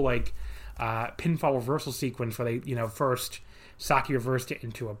cool pinfall reversal sequence where they, first Saki reversed it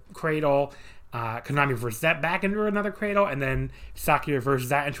into a cradle, Konami reversed that back into another cradle, and then Saki reversed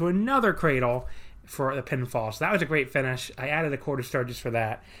that into another cradle for the pinfall. So that was a great finish. I added a quarter star just for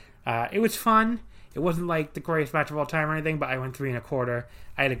that. It was fun. It wasn't the greatest match of all time or anything, but I went 3 1/4.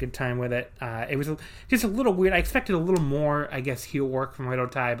 I had a good time with it. It was just a little weird. I expected a little more, I guess, heel work from Oedo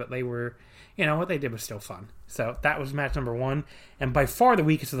Tai, but they were, what they did was still fun. So that was match number 1, and by far the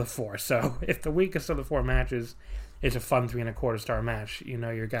weakest of the 4. So if the weakest of the 4 matches is a fun 3 1/4 star match,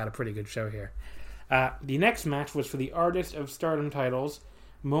 you've got a pretty good show here. The next match was for the Artist of Stardom titles.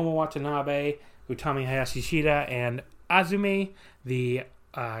 Momo Watanabe, Utami Hayashishida, and Azumi, the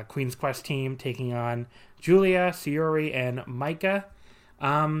Queen's Quest team, taking on Julia, Sayuri, and Maika.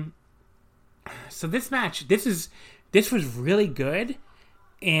 So this match, this was really good.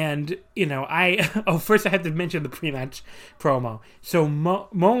 And, first I had to mention the pre-match promo. So Mo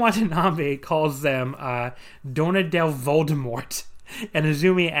Watanabe calls them Dona del Voldemort. And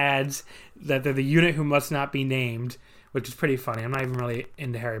Azumi adds that they're the unit who must not be named, which is pretty funny. I'm not even really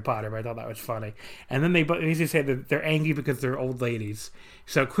into Harry Potter, but I thought that was funny. And then they basically say that they're angry because they're old ladies.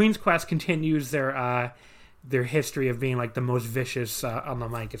 So Queen's Quest continues their history of being like the most vicious on the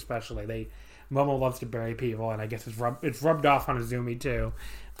mic, especially. Momo loves to bury people, and I guess it's rubbed off on Azumi too.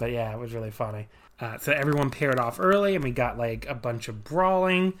 But yeah, it was really funny. So everyone paired off early, and we got like a bunch of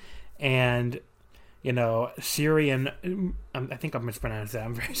brawling, and Siri and I think I mispronounced that.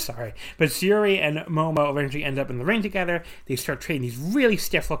 I'm very sorry, but Siri and Momo eventually end up in the ring together. They start trading these really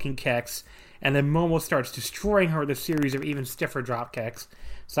stiff-looking kicks, and then Momo starts destroying her with a series of even stiffer drop kicks.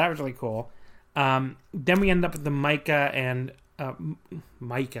 So that was really cool. Then we end up with the Micah and and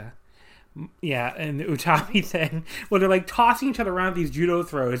the Utami thing. Well, they're like tossing each other around these judo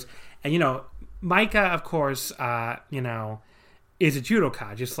throws, and Micah, of course, is a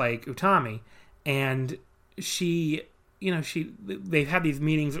judoka, just like Utami, and they've had these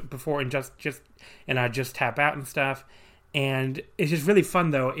meetings before and just tap out and stuff, and it's just really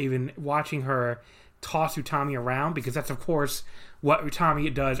fun though, even watching her toss Utami around, because that's of course what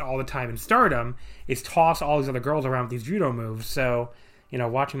Utami does all the time in Stardom, is toss all these other girls around with these judo moves. So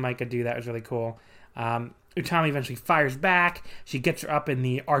watching Micah do that was really cool. Utami eventually fires back. She gets her up in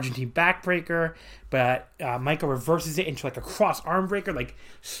the Argentine backbreaker, but Micah reverses it into like a cross arm breaker, like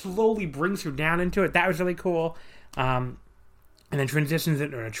slowly brings her down into it. That was really cool. And then transitions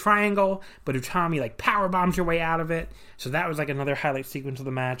into a triangle, but Utami like power bombs her way out of it. So that was like another highlight sequence of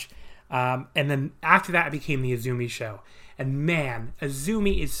the match. And then after that, it became the Azumi show. And man,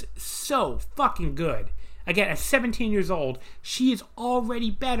 Azumi is so fucking good. Again, at 17 years old, she is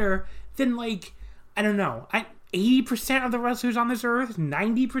already better than, 80% of the wrestlers on this earth,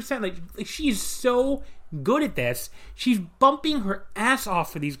 90%. Like she is so good at this. She's bumping her ass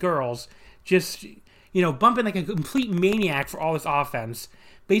off for these girls. Just, bumping like a complete maniac for all this offense.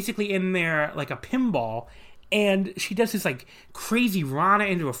 Basically in there like a pinball. And she does this, crazy Rana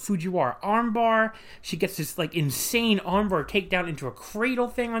into a Fujiwara armbar. She gets this, insane armbar takedown into a cradle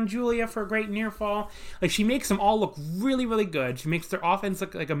thing on Julia for a great near fall. She makes them all look really, really good. She makes their offense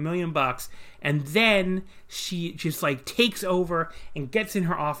look like $1 million. And then she just, takes over and gets in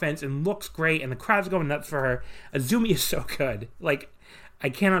her offense and looks great. And the crowd's going nuts for her. Azumi is so good. I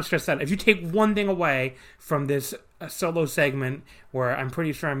cannot stress that. If you take one thing away from this solo segment, where I'm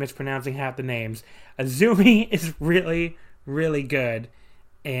pretty sure I'm mispronouncing half the names, Azumi is really, really good,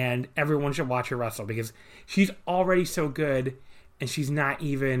 and everyone should watch her wrestle, because she's already so good, and she's not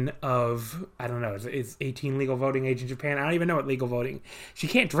even of, I don't know, is 18 legal voting age in Japan? I don't even know what legal voting. She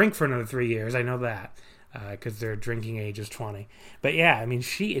can't drink for another 3 years, I know that, because their drinking age is 20. But yeah,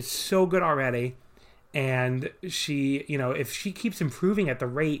 she is so good already. And she, if she keeps improving at the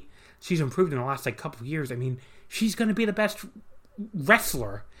rate she's improved in the last couple of years, she's going to be the best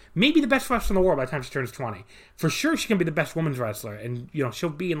wrestler, maybe the best wrestler in the world by the time she turns 20. For sure, she can be the best women's wrestler, and she'll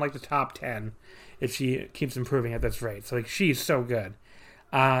be in the top 10 if she keeps improving at this rate. So she's so good.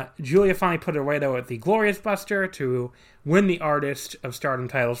 Julia finally put it away though at the Glorious Buster to win the Artist of Stardom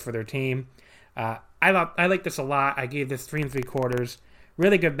titles for their team. I like this a lot. I gave this 3 3/4.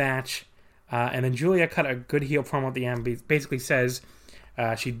 Really good match. And then Julia cut a good heel promo at the end. Basically says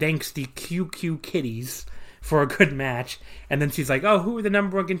she thanks the QQ Kitties for a good match. And then she's like, oh, who are the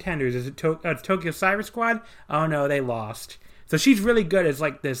number 1 contenders? Is it Tokyo Cyber Squad? Oh, no, they lost. So she's really good as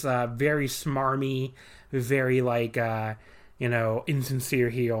this very smarmy, very insincere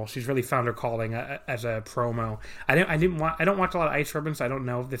heel. She's really found her calling as a promo. I don't watch a lot of Ice Ribbon, so I don't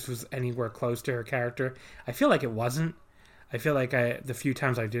know if this was anywhere close to her character. I feel like it wasn't. I feel like the few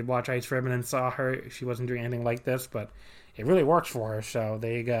times I did watch Ice Ribbon and saw her, she wasn't doing anything like this, but it really works for her, so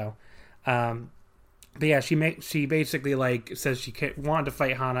there you go. But yeah, she basically says she wanted to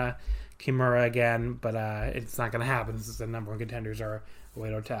fight Hana Kimura again, but it's not going to happen since the number 1 contenders are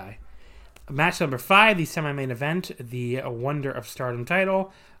Oedo Tai. Match number 5, the semi-main event, the Wonder of Stardom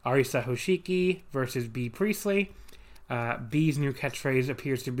title, Arisa Hoshiki versus Bea Priestley. Bea's new catchphrase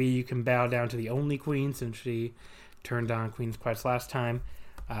appears to be, you can bow down to the only queen, since she turned on Queen's Quest last time.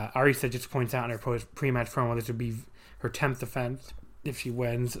 Arisa just points out in her pre-match promo this would be her 10th defense if she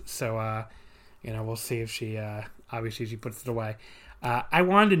wins. So, we'll see if she obviously she puts it away. I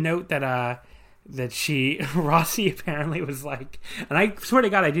wanted to note that Rossi apparently was and I swear to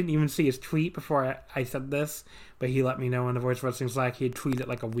God I didn't even see his tweet before I said this, but he let me know in the Voice Wrestling Slack he had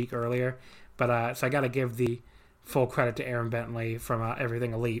tweeted a week earlier. But so I got to give the full credit to Aaron Bentley from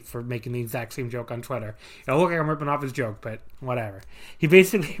Everything Elite for making the exact same joke on Twitter. It looked like I'm ripping off his joke, but whatever. He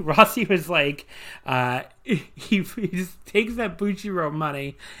basically, Rossi was like, he just takes that Bushiroad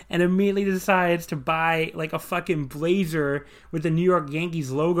money and immediately decides to buy like a fucking blazer with the New York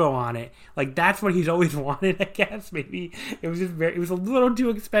Yankees logo on it. Like that's what he's always wanted, I guess. Maybe it was just it was a little too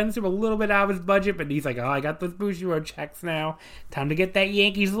expensive, a little bit out of his budget, but he's like, oh, I got those Bushiroad checks now. Time to get that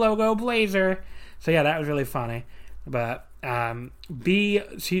Yankees logo blazer. So yeah, that was really funny. But the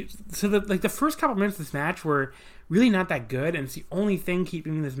first couple minutes of this match were really not that good, and it's the only thing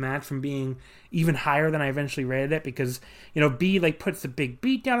keeping this match from being even higher than I eventually rated it, because B like puts the big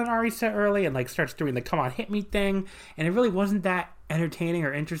beat down on Arisa early and like starts doing the come on hit me thing, and it really wasn't that entertaining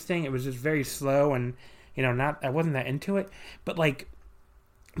or interesting. It was just very slow, and I wasn't that into it. But like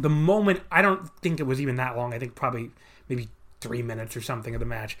the moment, I don't think it was even that long. I think probably maybe 3 minutes or something of the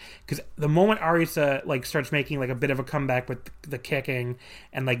match, because the moment Arisa like starts making like a bit of a comeback with the kicking,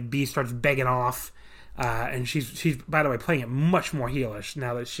 and like B starts begging off, and she's by the way playing it much more heelish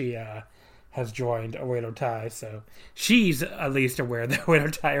now that she has joined Oedo Tai, so she's at least aware that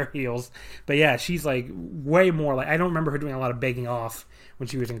Oedo Tai are heels. But yeah, she's like way more like, I don't remember her doing a lot of begging off when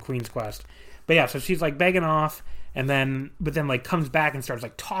she was in Queen's Quest. But yeah, so she's like begging off, but then like comes back and starts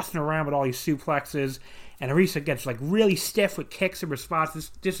like tossing around with all these suplexes. And Arisa gets like really stiff with kicks in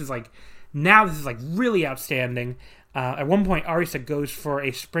response. This is like really outstanding. At one point, Arisa goes for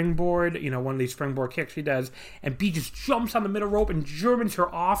a springboard, one of these springboard kicks she does, and B just jumps on the middle rope and Germans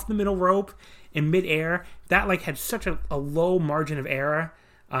her off the middle rope in midair. That like had such a low margin of error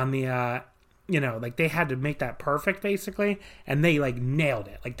on the, like they had to make that perfect basically, and they like nailed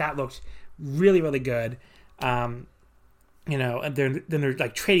it. Like that looked really, really good. And they're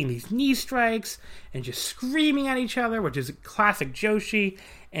like trading these knee strikes and just screaming at each other, which is a classic Joshi.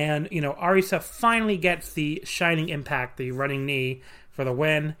 And, Arisa finally gets the shining impact, the running knee for the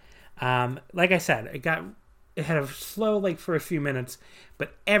win. Like I said, it had a slow like for a few minutes,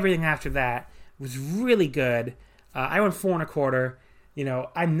 but everything after that was really good. I went 4.25.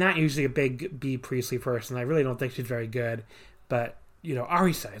 I'm not usually a big B Priestley person. I really don't think she's very good, but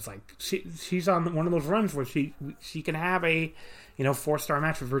Arisa is like she's on one of those runs where she can have a 4-star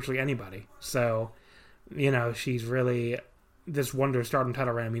match with virtually anybody. So she's really this wonder Stardom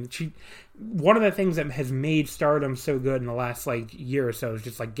title run. I mean, one of the things that has made Stardom so good in the last like year or so is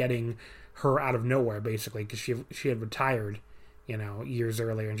just like getting her out of nowhere basically, because she had retired years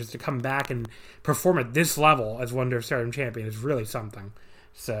earlier, and just to come back and perform at this level as Wonder of Stardom champion is really something.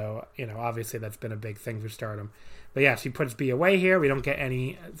 So obviously that's been a big thing for Stardom. But yeah, she puts B away here. We don't get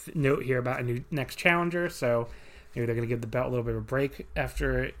any note here about a new next challenger, so maybe they're going to give the belt a little bit of a break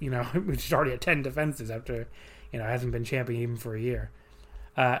after, she's already at 10 defenses after, hasn't been champion even for a year.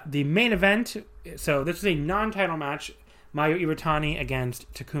 The main event, so this is a non-title match, Mayu Iwatani against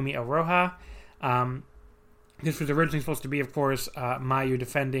Takumi Iroha. This was originally supposed to be, of course, Mayu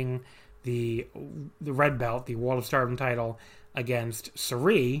defending the red belt, the World of Stardom title, against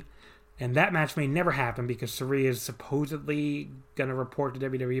Sari. And that match may never happen because Sari is supposedly going to report to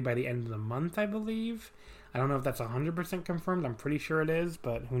WWE by the end of the month, I believe. I don't know if that's 100% confirmed. I'm pretty sure it is,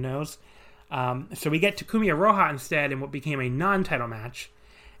 but who knows. So we get Takumi Iroha instead in what became a non-title match.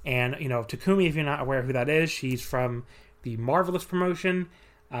 And, Takumi, if you're not aware who that is, she's from the Marvelous promotion.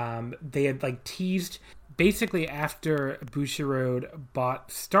 They had, like, teased, basically after Bushiroad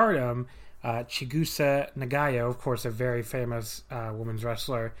bought Stardom, Chigusa Nagayo, of course, a very famous women's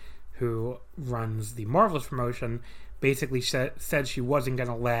wrestler who runs the Marvelous promotion, basically said she wasn't going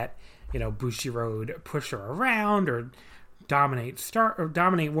to let, Bushiroad push her around or dominate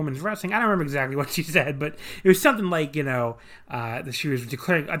women's wrestling. I don't remember exactly what she said, but it was something like, that she was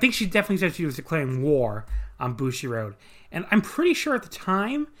declaring, I think she definitely said she was declaring war on Bushiroad. And I'm pretty sure at the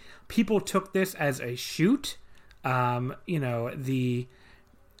time, people took this as a shoot. I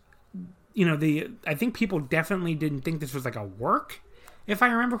think people definitely didn't think this was like a work. If I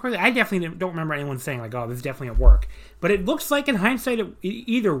remember correctly, I definitely don't remember anyone saying like, "Oh, this is definitely a work." But it looks like, in hindsight, it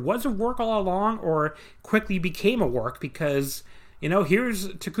either was a work all along or quickly became a work because, here's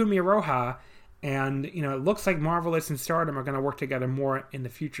Takumi Iroha, and it looks like Marvelous and Stardom are going to work together more in the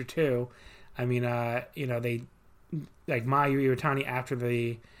future too. I mean, they like Mayu Iwatani after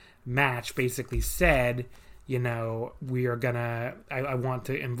the match basically said, we are gonna. I want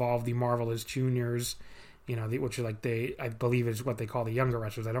to involve the Marvelous Juniors. Which are like I believe is what they call the younger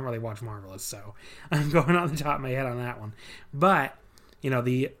wrestlers. I don't really watch Marvelous, so I'm going on the top of my head on that one. But,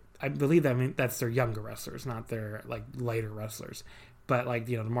 I believe that's their younger wrestlers, not their like later wrestlers. But like,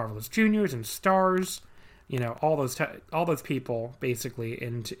 the Marvelous Juniors and Stars, all those people basically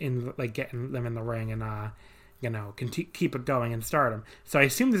in like getting them in the ring and keep it going in Stardom. So I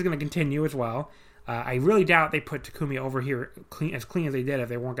assume this is going to continue as well. I really doubt they put Takumi over here clean as they did if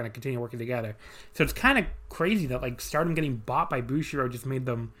they weren't going to continue working together. So it's kind of crazy that like Stardom getting bought by Bushiroad just made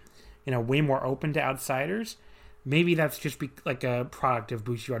them, way more open to outsiders. Maybe that's just like a product of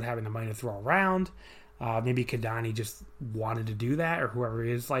Bushiroad having the money to throw around. Maybe Kadani just wanted to do that, or whoever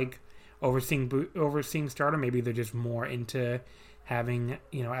is like overseeing Stardom. Maybe they're just more into having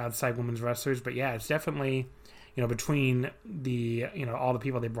outside women's wrestlers. But yeah, it's definitely between the all the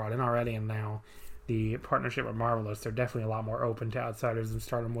people they brought in already and now the partnership with Marvelous, they're definitely a lot more open to outsiders than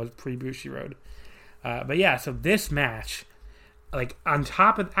Stardom was pre-Bushiroad. But yeah, so this match, like on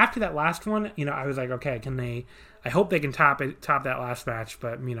top of after that last one, I was like, okay, can they? I hope they can top that last match.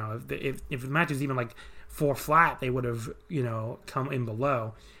 But if the match is even like 4 flat, they would have come in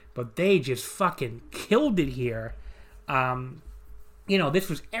below. But they just fucking killed it here. This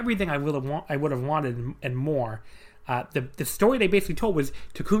was everything I would have wanted and more. The story they basically told was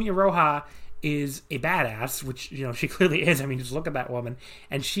Takumi Iroha is a badass, which she clearly is. I mean, just look at that woman,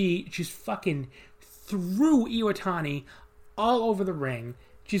 and she just fucking threw Iwatani all over the ring,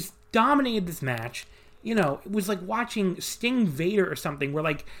 just dominated this match. It was like watching Sting Vader or something, where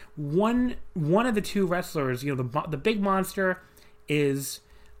like one of the two wrestlers, the big monster is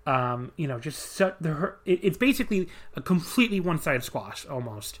it's basically a completely one-sided squash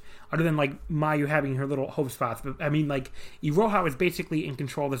almost, other than like Mayu having her little hope spots. But I mean, like Iroha was basically in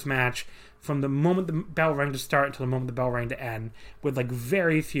control of this match from the moment the bell rang to start until the moment the bell rang to end, with like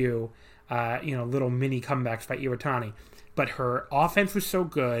very few little mini comebacks by Iwatani. But her offense was so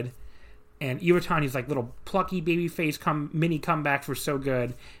good, and Iwatani's like little plucky babyface mini comebacks were so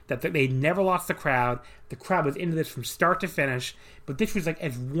good that they never lost the crowd. The crowd was into this from start to finish. But this was like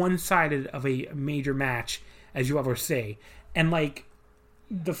as one-sided of a major match as you ever see. And like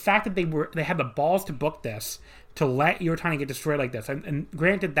the fact that they had the balls to book this, to let Iwatani get destroyed like this, and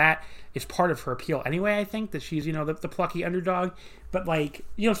granted that is part of her appeal anyway. I think that she's the plucky underdog, but like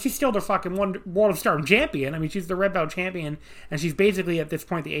she's still the fucking World of Stardom champion. I mean, she's the red belt champion, and she's basically at this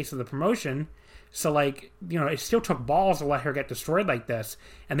point the ace of the promotion. So like it still took balls to let her get destroyed like this,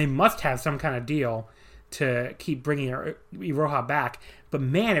 and they must have some kind of deal to keep bringing Iroha back. But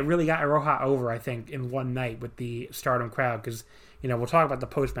man, it really got Iroha over, I think, in one night with the Stardom crowd, because we'll talk about the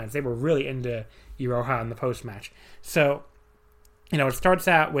post match. They were really into Iroha in the post match. So it starts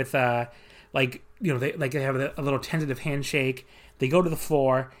out with they have a little tentative handshake. They go to the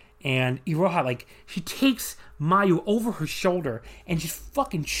floor, and Iroha she takes Mayu over her shoulder and just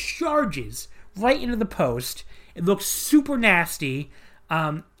fucking charges right into the post. It looks super nasty.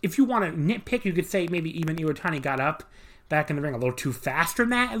 If you want to nitpick, you could say maybe even Iwatani got up back in the ring a little too fast than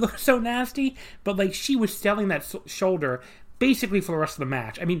that. It looked so nasty. But she was selling that shoulder basically for the rest of the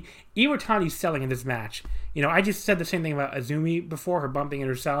match. I mean, Iwatani's selling in this match. I just said the same thing about Azumi before, her bumping and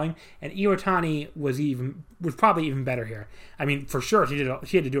her selling, and Iwatani was probably even better here. I mean, for sure, she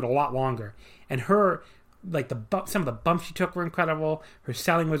had to do it a lot longer. And her, some of the bumps she took were incredible. Her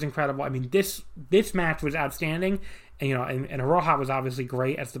selling was incredible. I mean, this match was outstanding. And and Iroha was obviously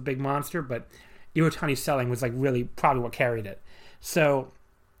great as the big monster, but Iwatani's selling was really probably what carried it. So,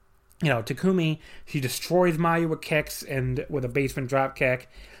 Takumi, she destroys Mayu with kicks and with a basement drop kick.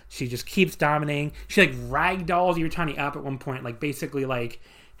 She just keeps dominating. She ragdolls Iwatani up at one point, basically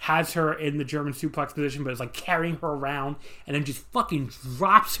has her in the German suplex position, but is carrying her around, and then just fucking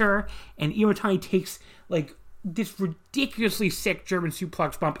drops her. And Iwatani takes this ridiculously sick German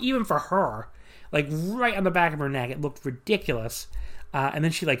suplex bump, even for her, right on the back of her neck. It looked ridiculous. And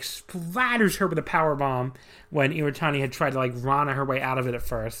then she splatters her with a power bomb when Iwatani had tried to Rana her way out of it at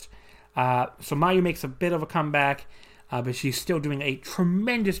first. So Mayu makes a bit of a comeback, but she's still doing a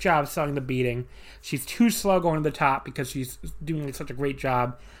tremendous job selling the beating. She's too slow going to the top because she's doing such a great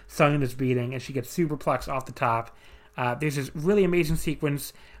job selling this beating, and she gets superplexed off the top. There's this really amazing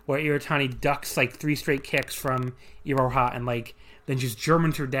sequence where Iwatani ducks 3 straight kicks from Iroha and then just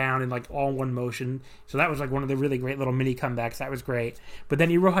Germans her down in all one motion. So that was one of the really great little mini comebacks. That was great. But then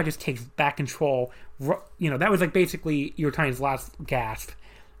Iroha just takes back control. That was basically Iwatani's last gasp.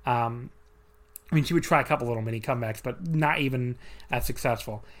 I mean, she would try a couple little mini comebacks, but not even as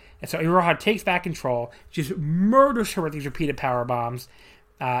successful. And so Iroha takes back control, just murders her with these repeated power bombs.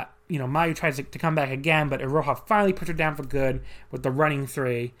 Mayu tries to come back again, but Iroha finally puts her down for good with the running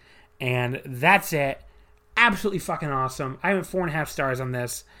 3. And that's it. Absolutely fucking awesome. I have 4.5 stars on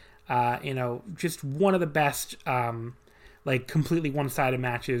this. Just one of the best, completely one-sided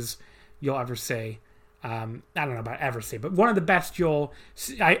matches you'll ever see. I don't know about ever see, but one of the best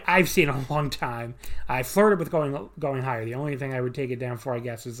I've seen in a long time. I flirted with going higher. The only thing I would take it down for, I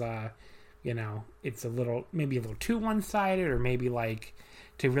guess, is it's maybe a little too one-sided, or maybe like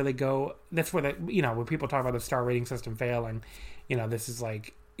to really go. That's where when people talk about the star rating system failing, this is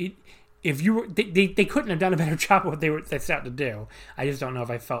like it. If you were, they couldn't have done a better job of what they set out to do. I just don't know if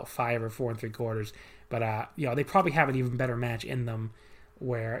I felt 5 or 4 3/4, but they probably have an even better match in them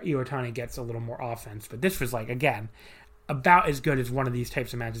where Iwatani gets a little more offense. But this was like, again, about as good as one of these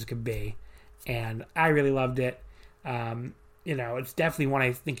types of matches could be, and I really loved it. It's definitely one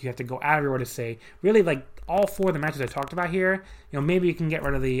I think you have to go out of your way to say. Really, like all 4 of the matches I talked about here, maybe you can get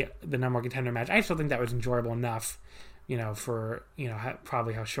rid of the number 1 contender match. I still think that was enjoyable enough, for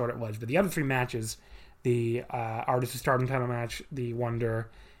probably how short it was. But the other 3 matches, the Artist of Stardom title match, the Wonder,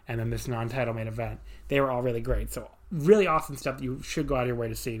 and then this non-title main event, they were all really great. So really awesome stuff that you should go out of your way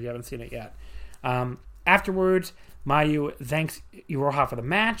to see if you haven't seen it yet. Afterwards, Mayu thanks Iroha for the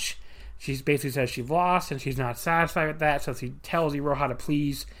match. She basically says she lost and she's not satisfied with that, so she tells Iroha to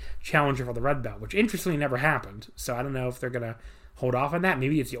please challenge her for the red belt, which interestingly never happened. So I don't know if they're going to hold off on that.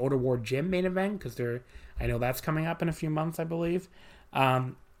 Maybe it's the Oda Ward Gym main event, because I know that's coming up in a few months, I believe.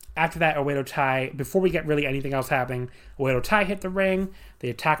 After that, Oedo Tai, before we get really anything else happening, Oedo Tai hit the ring. They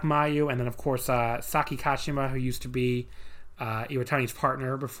attack Mayu, and then, of course, Saki Kashima, who used to be Iwatani's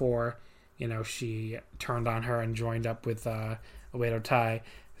partner before, she turned on her and joined up with Oedo Tai,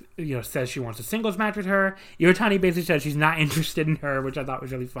 says she wants a singles match with her. Iwatani basically says she's not interested in her, which I thought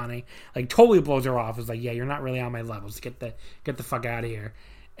was really funny. Like, totally blows her off. It's like, yeah, you're not really on my levels. Get the fuck out of here.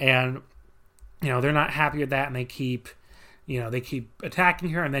 And, they're not happy with that, and they keep attacking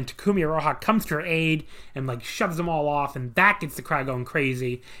her, and then Takumi Iroha comes to her aid and like shoves them all off, and that gets the crowd going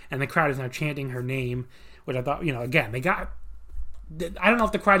crazy, and the crowd is now chanting her name, which I thought, again, I don't know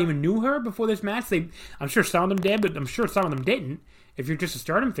if the crowd even knew her before this match. I'm sure some of them did, but I'm sure some of them didn't. If you're just a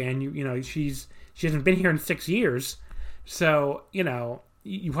Stardom fan, she hasn't been here in 6 years, so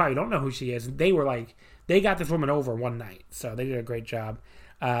you probably don't know who she is. They were like, they got this woman over one night, so they did a great job.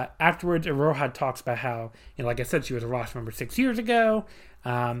 Afterwards, Iroha talks about how, like I said, she was a roster member 6 years ago.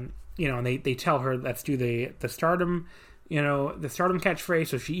 And they tell her, let's do the Stardom, the Stardom catchphrase.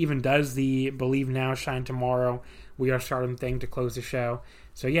 So she even does the Believe Now, Shine Tomorrow, We Are Stardom thing to close the show.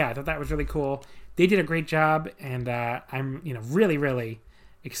 So yeah, I thought that was really cool. They did a great job, and I'm, really, really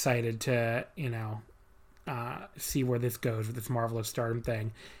excited to, see where this goes with this Marvelous Stardom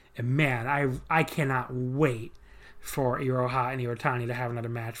thing. And man, I cannot wait for Iroha and Iwatani to have another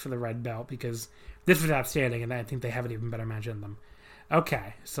match for the red belt, because this was outstanding, and I think they have an even better match in them.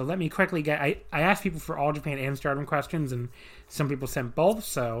 Okay, so let me quickly I asked people for All Japan and Stardom questions, and some people sent both,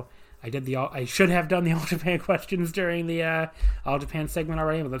 so I should have done the All Japan questions during the All Japan segment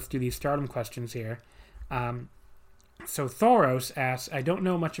already, but let's do these Stardom questions here. So Thoros asks, I don't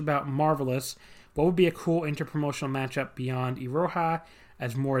know much about Marvelous. What would be a cool interpromotional matchup beyond Iroha,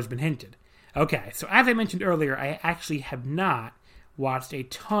 as more has been hinted? Okay, so as I mentioned earlier, I actually have not watched a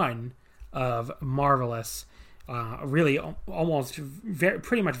ton of Marvelous, really almost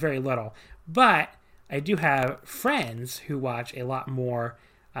pretty much very little. But I do have friends who watch a lot more,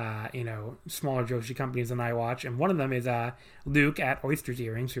 smaller Joshi companies than I watch, and one of them is Luke at Oyster's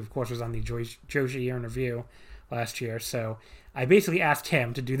Earrings, who of course was on the Joshi Year in Review last year. So I basically asked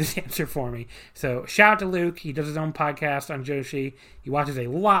him to do this answer for me. So shout out to Luke. He does his own podcast on Joshi. He watches a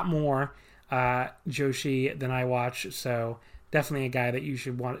lot more Joshi than I watch, so definitely a guy that you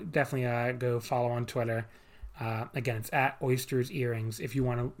should go follow on Twitter. Again, it's at Oyster's Earrings if you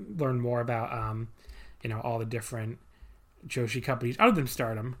want to learn more about all the different Joshi companies other than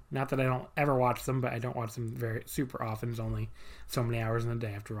Stardom. Not that I don't ever watch them, but I don't watch them very super often. There's only so many hours in a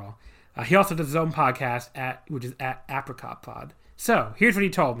day after all. He also does his own podcast which is at Apricot Pod. So here's what he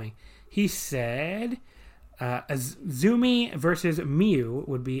told me. He said Azumi versus Miyu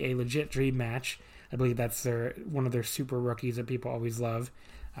would be a legit dream match. I believe that's one of their super rookies that people always love.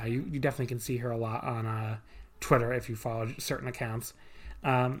 You definitely can see her a lot on Twitter if you follow certain accounts.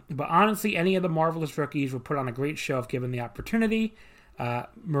 But honestly, any of the Marvelous rookies would put on a great show if given the opportunity.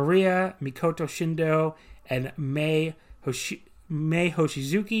 Maria, Mikoto Shindo, and Mei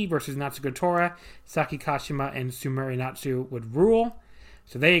Hoshizuki versus Natsuko Tora, Saki Kashima, and Sumeri Natsu would rule.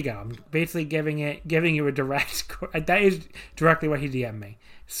 So there you go. I'm basically giving you a direct... That is directly what he DM'd me.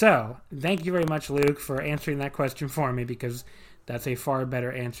 So, thank you very much, Luke, for answering that question for me, because that's a far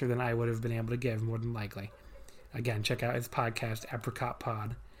better answer than I would have been able to give, more than likely. Again, check out his podcast, Apricot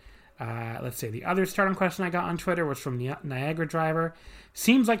Pod. Let's see. The other Stardom question I got on Twitter was from Niagara Driver.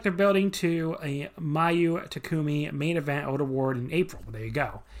 Seems like they're building to a Mayu Takumi main event Oda Ward in April. Well, there you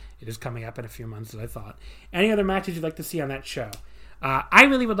go. It is coming up in a few months, as I thought. Any other matches you'd like to see on that show? I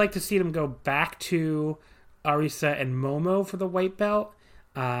really would like to see them go back to Arisa and Momo for the white belt.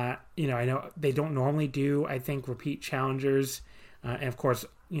 I know they don't normally do, I think, repeat challengers. And of course,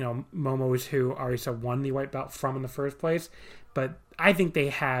 Momo is who Arisa won the white belt from in the first place. But I think they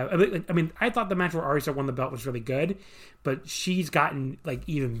have. I mean, I thought the match where Arisa won the belt was really good, but she's gotten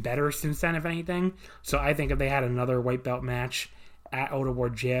even better since then, if anything. So I think if they had another white belt match at Oda War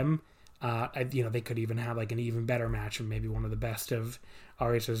Gym, they could even have an even better match and maybe one of the best of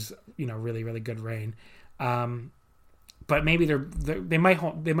Arisa's really really good reign. But maybe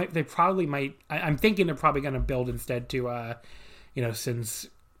they probably might. I'm thinking they're probably going to build instead to, since.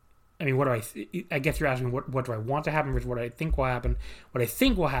 I mean, I guess you're asking what do I want to happen versus what I think will happen. What I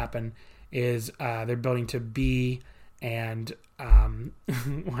think will happen is they're building to B and why am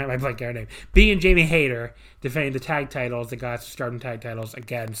I blanking her name? B and Jamie Hayter defending the tag titles, the guys Stardom tag titles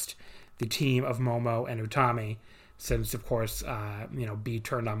against the team of Momo and Utami, since of course B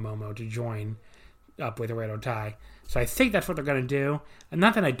turned on Momo to join up with Red Tai. So I think that's what they're going to do. And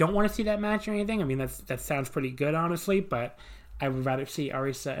not that I don't want to see that match or anything. I mean, that sounds pretty good, honestly, but I would rather see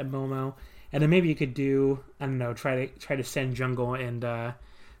Arisa and Momo. And then maybe you could do, I don't know, try to send Jungle and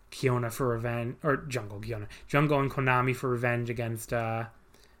Kiona for revenge, or Jungle and Konami for revenge against the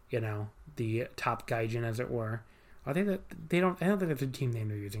top Gaijin, as it were. I think that I don't think that's a team name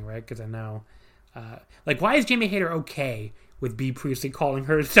they're using, right? Because I know, why is Jamie Hayter okay with B Priestley calling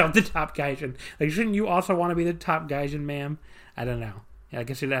herself the top Gaijin? Shouldn't you also want to be the top Gaijin, ma'am? I don't know. Yeah, I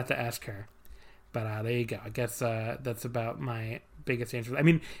guess you'd have to ask her. But there you go. I guess that's about my biggest answer. I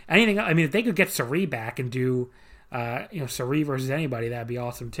mean, anything. I mean, if they could get Sari back and do, Sari versus anybody, that'd be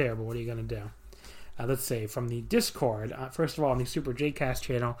awesome too. But what are you gonna do? Let's see. From the Discord, first of all, on the Super Jcast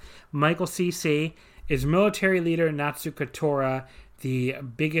channel, Michael CC is military leader Natsuka Tora the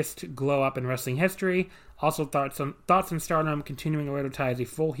biggest glow up in wrestling history. Also, thoughts on Stardom continuing to advertise a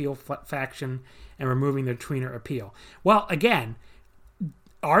full heel faction and removing their tweener appeal. Well, again.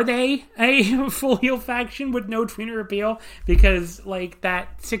 Are they a full heel faction with no tweener appeal? Because that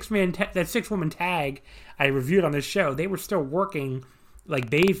six-woman tag I reviewed on this show, they were still working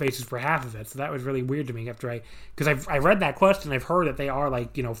baby faces for half of it. So that was really weird to me because I read that question. I've heard that they are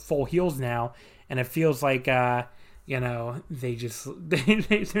full heels now, and it feels like they're not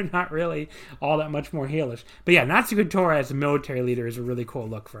really all that much more heelish. But yeah, Natsuko Tora as a military leader is a really cool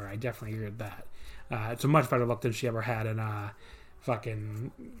look for her. I definitely agree with that. It's a much better look than she ever had in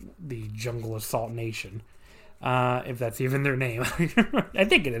fucking the Jungle Assault Nation, if that's even their name. I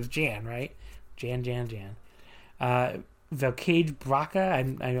think it is Jan, right? Jan. Velcade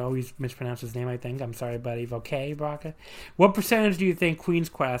Braca. I always mispronounce his name, I think. I'm sorry, buddy. Velcade Braca. What percentage do you think Queen's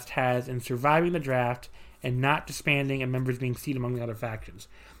Quest has in surviving the draft and not disbanding and members being seated among the other factions?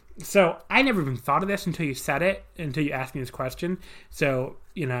 So, I never even thought of this until you said it, until you asked me this question. So,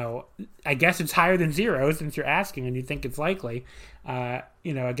 I guess it's higher than 0 since you're asking and you think it's likely.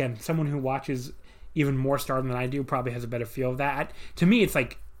 Again, someone who watches even more Stardom than I do probably has a better feel of that. To me, it's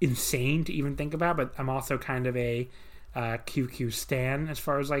insane to even think about, but I'm also kind of a QQ stan as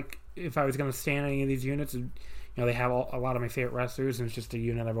far as if I was going to stan any of these units. They have a lot of my favorite wrestlers, and it's just a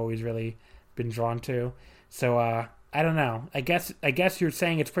unit I've always really been drawn to. So, I don't know. I guess you're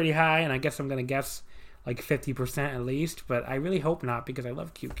saying it's pretty high, and I guess I'm going to guess 50% at least, but I really hope not because I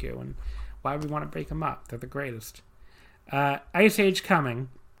love QQ, and why would we want to break them up? They're the greatest. Ice Age coming.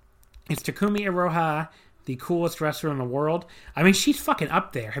 Is Takumi Iroha the coolest wrestler in the world? I mean, she's fucking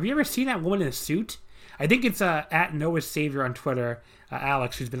up there. Have you ever seen that woman in a suit? I think it's at Noah's Savior on Twitter,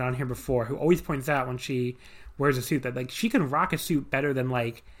 Alex, who's been on here before, who always points out when she wears a suit that she can rock a suit better than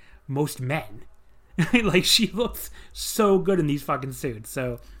most men. She looks so good in these fucking suits.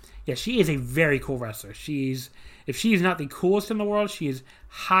 So yeah, she is a very cool wrestler. If she is not the coolest in the world, she is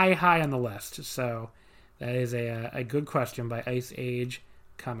high on the list. So that is a good question by Ice Age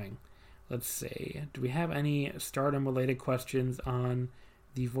coming. Let's see. Do we have any Stardom related questions on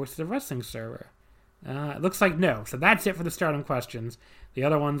the Voices of Wrestling server? It looks like no. So that's it for the Stardom questions. The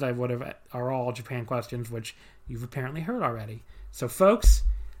other ones are all Japan questions, which you've apparently heard already. So folks,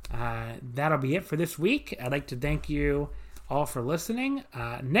 that'll be it for this week. I'd like to thank you all for listening.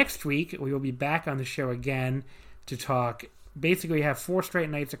 Next week, we will be back on the show again to talk. Basically, we have 4 straight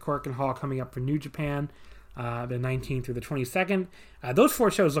nights at Korakuen Hall coming up for New Japan, the 19th through the 22nd. Those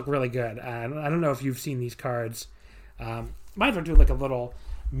 4 shows look really good. I don't know if you've seen these cards. Might as well do a little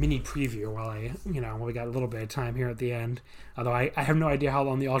mini preview while when we got a little bit of time here at the end. Although I have no idea how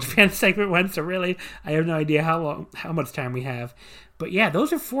long the All Japan segment went, so really, I have no idea how much time we have. But yeah,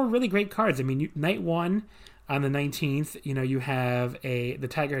 those are 4 really great cards. I mean, night 1 on the 19th, you have the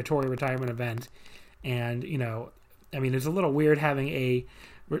Tiger Hattori retirement event, and I mean, it's a little weird having a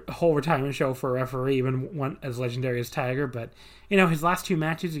whole retirement show for a referee, even one as legendary as Tiger. But, his last 2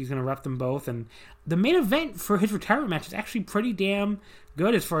 matches, he's going to rep them both. And the main event for his retirement match is actually pretty damn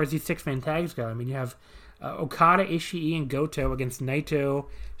good as far as these 6-man tags go. I mean, you have Okada, Ishii, and Goto against Naito,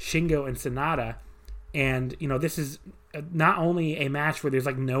 Shingo, and Sonata. And, this is not only a match where there's,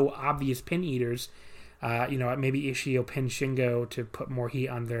 no obvious pin eaters. Maybe Ishii will pin Shingo to put more heat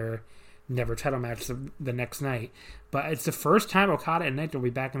on their never title match the next night. But it's the first time Okada and Naito will be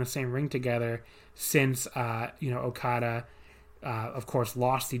back in the same ring together since, Okada, of course,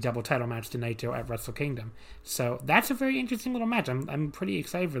 lost the double title match to Naito at Wrestle Kingdom. So that's a very interesting little match. I'm pretty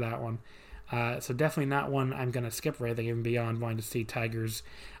excited for that one. So definitely not one I'm going to skip or anything, even beyond wanting to see Tiger's,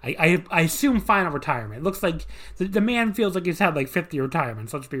 I assume, final retirement. It looks like the man feels like he's had 50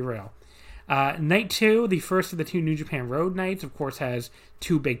 retirements, let's be real. Night 2, the first of the 2 New Japan Road nights, of course, has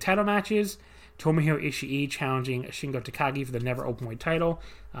 2 big title matches. Tomohiro Ishii challenging Shingo Takagi for the never openweight title,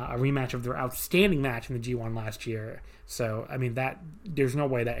 a rematch of their outstanding match in the G1 last year. So, there's no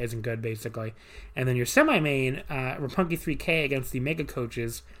way that isn't good, basically. And then your semi-main, Roppongi 3K against the Mega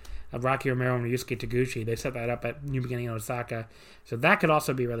Coaches, Rocky Romero and Ryusuke Taguchi. They set that up at New Beginning in Osaka. So that could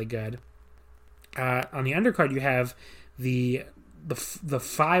also be really good. On the undercard, you have the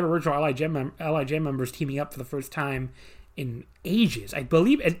 5 original LIJ members teaming up for the first time in ages. I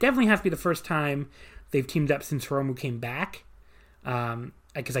believe it definitely has to be the first time they've teamed up since Hiromu came back.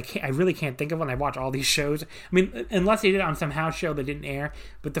 Because I really can't think of one. I watch all these shows. Unless they did it on some house show that didn't air,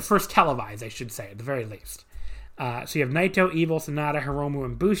 but the first televised, I should say, at the very least. So you have Naito, Evil, Sonata, Hiromu,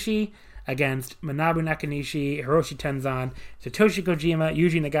 and Bushi against Manabu Nakanishi, Hiroshi Tenzan, Satoshi Kojima,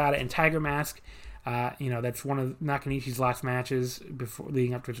 Yuji Nagata, and Tiger Mask. That's one of Nakanishi's last matches before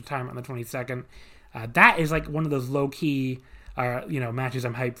leading up to his retirement on the 22nd. That is one of those low-key, matches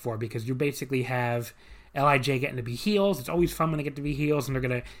I'm hyped for, because you basically have LIJ getting to be heels. It's always fun when they get to be heels, and they're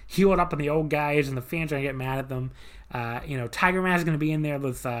going to heel it up on the old guys, and the fans are going to get mad at them. Tiger Mask is going to be in there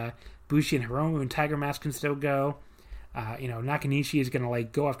with Bushi and Hiromu, and Tiger Mask can still go. Nakanishi is going to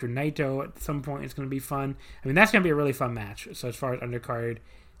go after Naito at some point. It's going to be fun. That's going to be a really fun match. So as far as undercard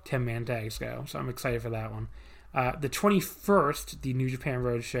 10-man tags go, so I'm excited for that one. The 21st, the New Japan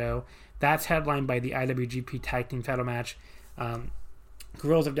Road Show, that's headlined by the IWGP Tag Team Title match,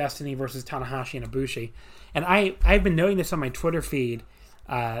 Guerrillas of Destiny versus Tanahashi and Ibushi. And I've been noting this on my Twitter feed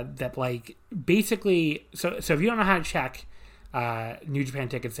that basically, so if you don't know how to check New Japan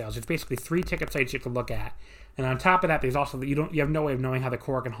ticket sales, there's basically 3 ticket sites you can look at, and on top of that, there's also you have no way of knowing how the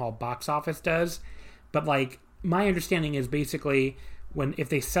Korakuen Hall box office does. But my understanding is basically if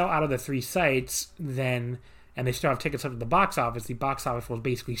they sell out of the 3 sites, then and they still have tickets up at the box office will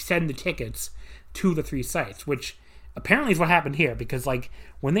basically send the tickets to the 3 sites, which apparently is what happened here, because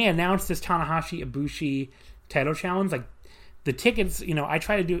when they announced this Tanahashi Ibushi title challenge, the tickets, I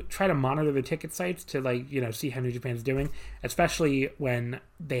try to monitor the ticket sites to see how New Japan's doing, especially when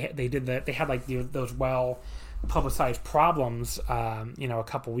they had those well publicized problems a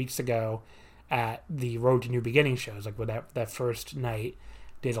couple weeks ago at the Road to New Beginning shows, with that first night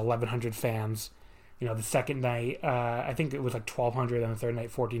did 1,100 fans. The second night, I think it was 1,200, and the third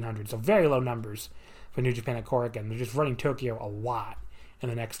night 1,400. So very low numbers for New Japan at Korakuen. They're just running Tokyo a lot in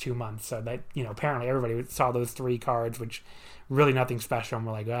the next 2 months. So that, apparently everybody saw those 3 cards, which really nothing special. And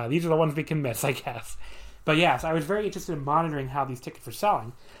we're like, these are the ones we can miss, I guess. But yes, I was very interested in monitoring how these tickets were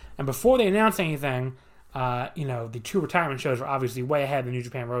selling. And before they announced anything, the 2 retirement shows were obviously way ahead of the New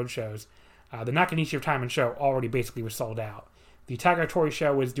Japan Road shows. The Nakanishi retirement show already basically was sold out. The Tiger Tori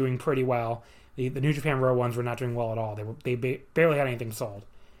show was doing pretty well. The New Japan Road ones were not doing well at all. They barely had anything sold.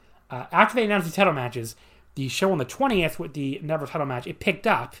 After they announced the title matches, the show on the 20th with the Never title match, it picked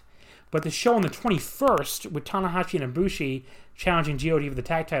up. But the show on the 21st with Tanahashi and Ibushi challenging GOD for the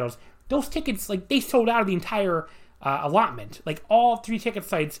tag titles, those tickets, they sold out of the entire allotment. All 3 ticket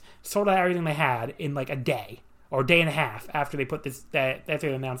sites sold out everything they had in a day or a day and a half after they put after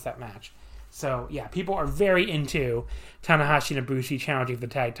they announced that match. So yeah, people are very into Tanahashi and Ibushi challenging for the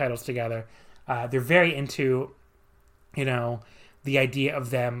tag titles together. They're very into, the idea of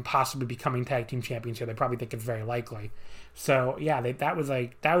them possibly becoming tag team champions here. They probably think it's very likely. So yeah, that was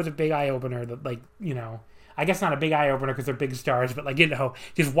a big eye opener. That I guess not a big eye opener because they're big stars, but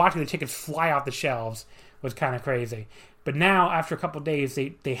just watching the tickets fly off the shelves was kind of crazy. But now, after a couple of days,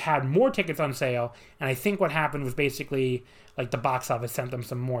 they had more tickets on sale, and I think what happened was basically the box office sent them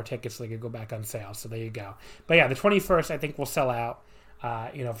some more tickets so they could go back on sale. So there you go. But yeah, the 21st I think will sell out.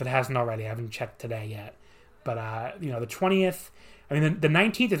 If it hasn't already. I haven't checked today yet. But, the 20th, the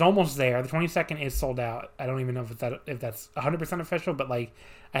 19th is almost there. The 22nd is sold out. I don't even know if that's 100% official, but, I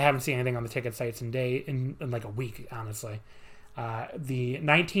haven't seen anything on the ticket sites in a week, honestly. The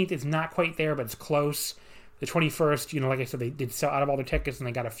 19th is not quite there, but it's close. The 21st, like I said, they did sell out of all their tickets, and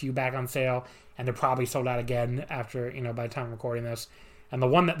they got a few back on sale, and they're probably sold out again after, by the time I'm recording this. And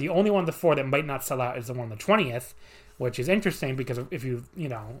the only one of the 4 that might not sell out is the one on the 20th, which is interesting because if you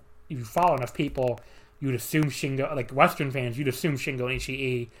follow enough people, you'd assume Shingo, like Western fans, you'd assume Shingo and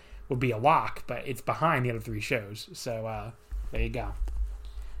Ishii would be a lock, but it's behind the other 3 shows. So there you go.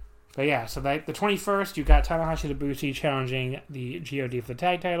 But yeah, so the 21st, you've got Tanahashi Ibushi challenging the GOD for the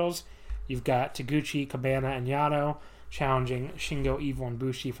tag titles. You've got Taguchi, Cabana, and Yano challenging Shingo, Evil, and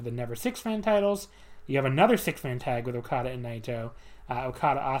Bushi for the Never 6-man titles. You have another 6-man tag with Okada and Naito.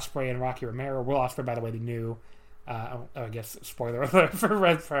 Okada, Ospreay, and Rocky Romero. Will Ospreay, by the way, the new, I guess, spoiler alert for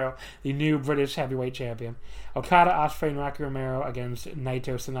Red Pro, the new British heavyweight champion. Okada, Ospreay, and Rocky Romero against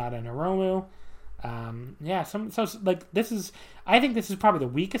Naito, Sonata, and Hiromu. I think this is probably the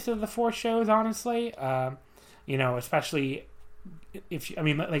weakest of the 4 shows, honestly. Especially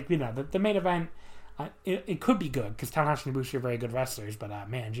the main event, it could be good because Tanahashi and Ibushi are very good wrestlers, but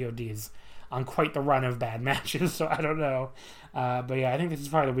GOD is on quite the run of bad matches, so I don't know. But yeah, I think this is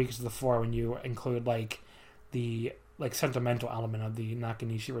probably the weakest of the 4 when you include the sentimental element of the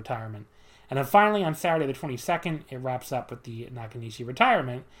Nakanishi retirement. And then finally on Saturday the 22nd, it wraps up with the Nakanishi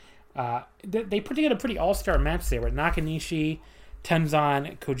retirement. They put together a pretty all-star match there with Nakanishi,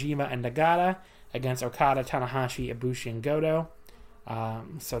 Tenzan, Kojima, and Nagata against Okada, Tanahashi, Ibushi, and Goto.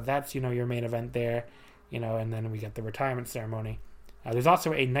 So that's, your main event there, and then we get the retirement ceremony. There's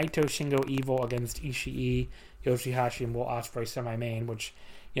also a Naito Shingo Evil against Ishii, Yoshihashi, and Will Ospreay semi-main, which,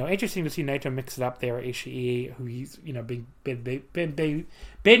 interesting to see Naito mix it up there with Ishii, who he's,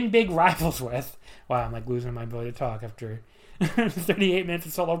 been big rivals with. Wow, I'm losing my ability to talk after 38 minutes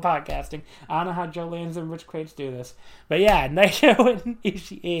of solo podcasting. I don't know how Joe Lanza and Rich Crates do this. But yeah, Naito and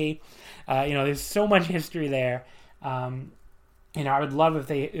Ishii, there's so much history there. I would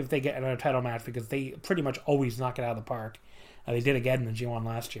love if they get another title match because they pretty much always knock it out of the park. They did again in the G1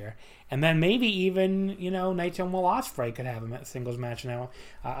 last year. And then maybe even, Naito and Will Ospreay could have a singles match now.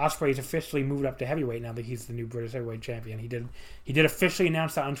 Ospreay's officially moved up to heavyweight now that he's the new British heavyweight champion. He did officially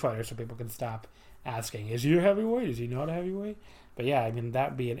announce that on Twitter so people can stop asking, is he a heavyweight? Is he not a heavyweight? But yeah, that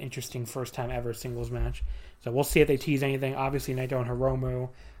would be an interesting first time ever singles match. So we'll see if they tease anything. Obviously, Naito and Hiromu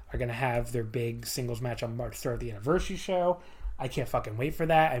are going to have their big singles match on March 3rd, the anniversary show. I can't fucking wait for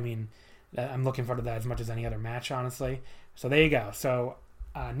that. I'm looking forward to that as much as any other match, honestly. So there you go. So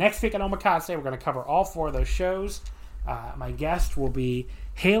next week on Omakase, we're going to cover all 4 of those shows. My guest will be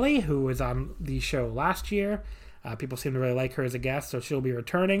Haley, who was on the show last year. People seem to really like her as a guest, so she'll be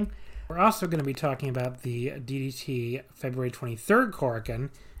returning. We're also going to be talking about the DDT February 23rd Korakuen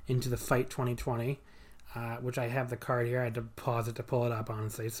Into the Fight 2020, which I have the card here. I had to pause it to pull it up,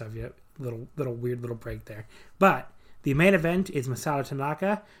 honestly, so if you have a little weird little break there. But the main event is Masato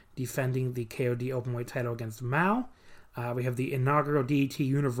Tanaka defending the KOD Openweight title against Mao. We have the inaugural DDT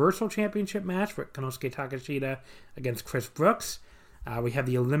Universal Championship match with Konosuke Takeshita against Chris Brooks. We have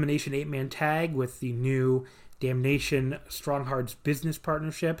the Elimination 8-man tag with the new Damnation Strong Hearts business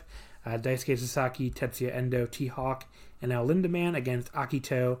partnership. Daisuke Sasaki, Tetsuya Endo, T-Hawk, and El Lindaman against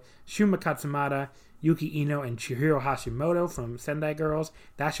Akito, Shuma Katsumata, Yuki Ino, and Chihiro Hashimoto from Sendai Girls.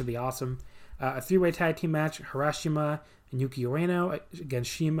 That should be awesome. A 3-way tag team match, Harashima and Yuki Ueno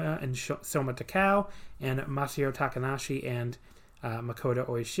against Shima and Soma Takao, and Masahiro Takanashi and Makoto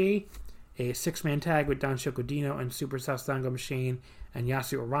Oishi. A 6-man tag with Danshoku Dino and Super Sasango Machine and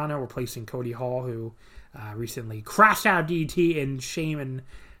Yasu Urano replacing Cody Hall, who recently crashed out of DDT in shame and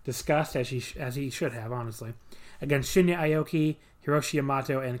disgust, as he should have, honestly. Against Shinya Aoki, Hiroshi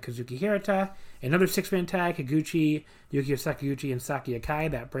Yamato, and Kazuki Hirata. Another 6-man tag, Higuchi, Yukio Sakaguchi, and Saki Akai,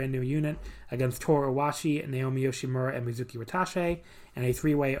 that brand new unit, against Toru Owashi, Naomi Yoshimura, and Mizuki Watashe. And a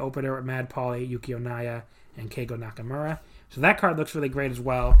 3-way opener with Mad Pauly, Yuki Onaya, and Keigo Nakamura. So that card looks really great as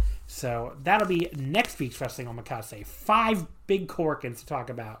well. So that'll be next week's Wrestling Omakase. 5 big Korakuens to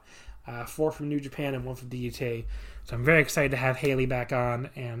talk about. 4 from New Japan and 1 from DDT. So I'm very excited to have Haley back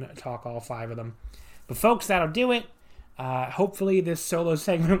on and talk all 5 of them. But folks, that'll do it. Hopefully this solo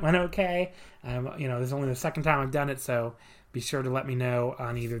segment went okay. This is only the second time I've done it, so be sure to let me know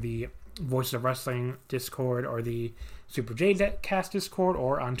on either the Voices of Wrestling Discord or the Super J Cast Discord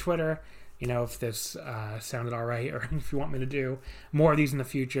or on Twitter, if this sounded all right, or if you want me to do more of these in the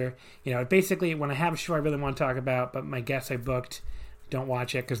future. Basically, when I have a show I really want to talk about, but my guests I booked don't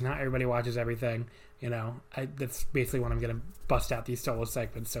watch it because not everybody watches everything. That's basically when I'm going to bust out these solo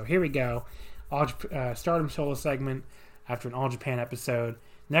segments. So here we go. Stardom solo segment after an All Japan episode.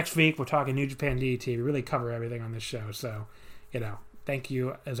 Next week, we're talking New Japan DDT. We really cover everything on this show. So, thank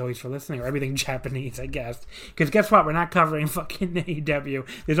you, as always, for listening, or everything Japanese, I guess. Because guess what? We're not covering fucking AEW.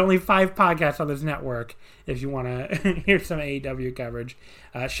 There's only 5 podcasts on this network if you want to hear some AEW coverage.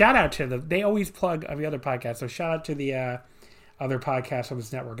 Shout out to they always plug every other podcast, so shout out to the other podcasts on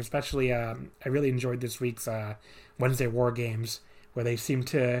this network. Especially, I really enjoyed this week's Wednesday War Games, where they seem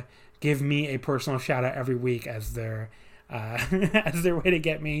to give me a personal shout out every week as their way to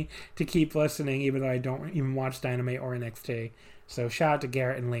get me to keep listening, even though I don't even watch Dynamite or NXT. So shout out to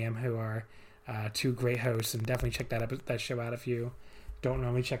Garrett and Liam, who are 2 great hosts, and definitely check that show out if you don't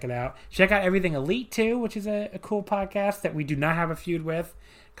normally check it out. Check out Everything Elite too, which is a cool podcast that we do not have a feud with,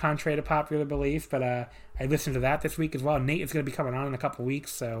 contrary to popular belief. But I listened to that this week as well. Nate is going to be coming on in a couple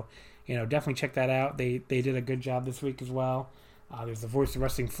weeks, so definitely check that out. They did a good job this week as well. There's the Voice of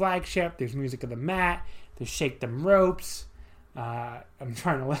Wrestling flagship. There's Music of the Mat. There's Shake Them Ropes. I'm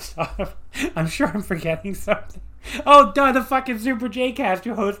trying to list off. I'm sure I'm forgetting something. Oh, duh, the fucking Super J-Cast,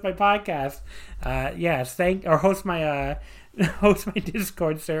 who hosts my podcast. Yes, host my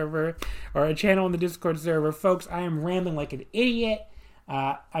Discord server, or a channel on the Discord server. Folks, I am rambling like an idiot.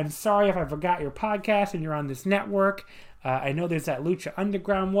 I'm sorry if I forgot your podcast and you're on this network. I know there's that Lucha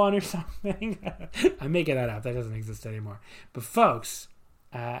Underground one or something. I'm making that up. That doesn't exist anymore. But folks,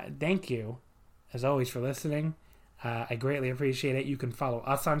 thank you, as always, for listening. I greatly appreciate it. You can follow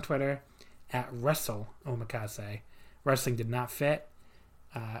us on Twitter at WrestleOmakase. Wrestling did not fit.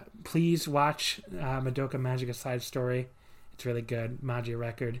 Please watch Madoka Magica Side Story. It's really good. Magia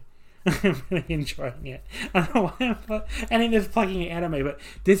record. I'm really enjoying it. I don't know why any of this plugging anime, but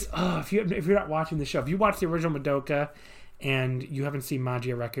this, if you're not watching the show, if you watch the original Madoka and you haven't seen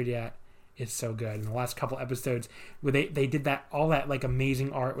Magia record yet, it's so good. In the last couple episodes, where they did all that like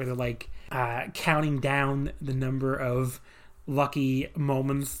amazing art where they're like counting down the number of lucky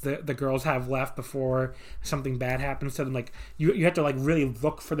moments that the girls have left before something bad happens to them. Like you have to like really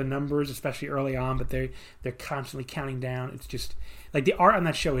look for the numbers, especially early on, but they're constantly counting down. It's just like the art on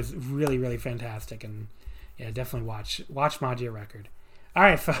that show is really, really fantastic. And yeah, definitely watch Magia record. All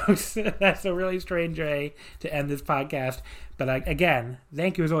right, folks, that's a really strange way to end this podcast. But again,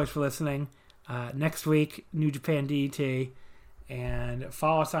 thank you as always for listening. Next week, New Japan DDT. And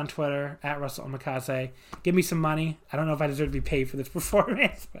follow us on Twitter at WrestleOmakase. Give me some money. I don't know if I deserve to be paid for this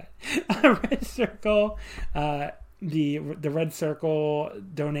performance, but Red Circle, the Red Circle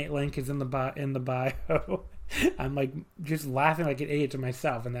donate link is in the bio. I'm like just laughing like an idiot to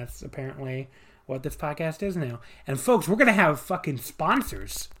myself, and that's apparently what this podcast is now. And folks, we're gonna have fucking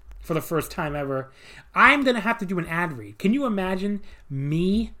sponsors for the first time ever. I'm gonna have to do an ad read. Can you imagine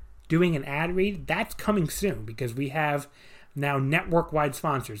me doing an ad read? That's coming soon because we have now network-wide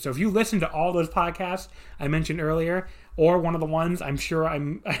sponsors. So if you listen to all those podcasts I mentioned earlier, or one of the ones I'm sure I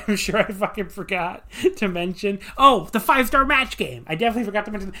fucking forgot to mention. Oh, the 5-star match game. I definitely forgot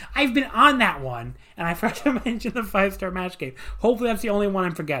to mention. I've been on that one, and I forgot to mention the 5-star match game. Hopefully that's the only one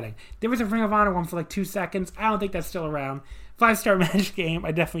I'm forgetting. There was a Ring of Honor one for like 2 seconds. I don't think that's still around. 5-star match game.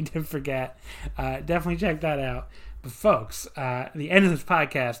 I definitely did forget. Definitely check that out. But folks, the end of this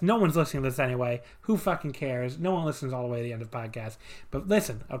podcast, no one's listening to this anyway. Who fucking cares? No one listens all the way to the end of the podcast. But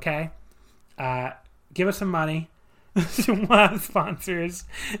listen, okay? Give us some money. We'll have sponsors.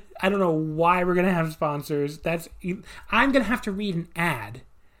 I don't know why we're going to have sponsors. I'm going to have to read an ad,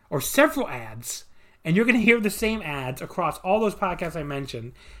 or several ads, and you're going to hear the same ads across all those podcasts I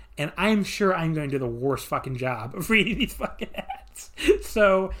mentioned, and I'm sure I'm going to do the worst fucking job of reading these fucking ads.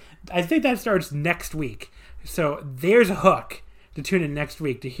 So I think that starts next week. So there's a hook to tune in next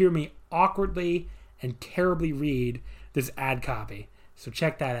week to hear me awkwardly and terribly read this ad copy. So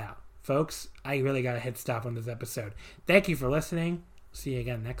check that out. Folks, I really got to hit stop on this episode. Thank you for listening. See you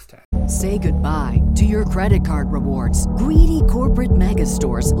again next time. Say goodbye to your credit card rewards. Greedy corporate mega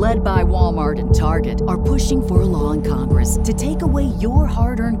stores, led by Walmart and Target, are pushing for a law in Congress to take away your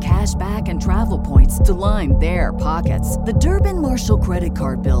hard-earned cash back and travel points to line their pockets. The Durbin-Marshall credit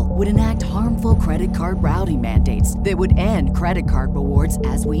card bill would enact harmful credit card routing mandates that would end credit card rewards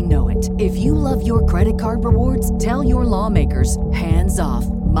as we know it. If you love your credit card rewards, tell your lawmakers, hands off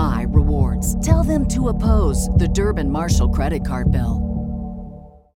my rewards. Tell them to oppose the Durbin-Marshall credit card bill.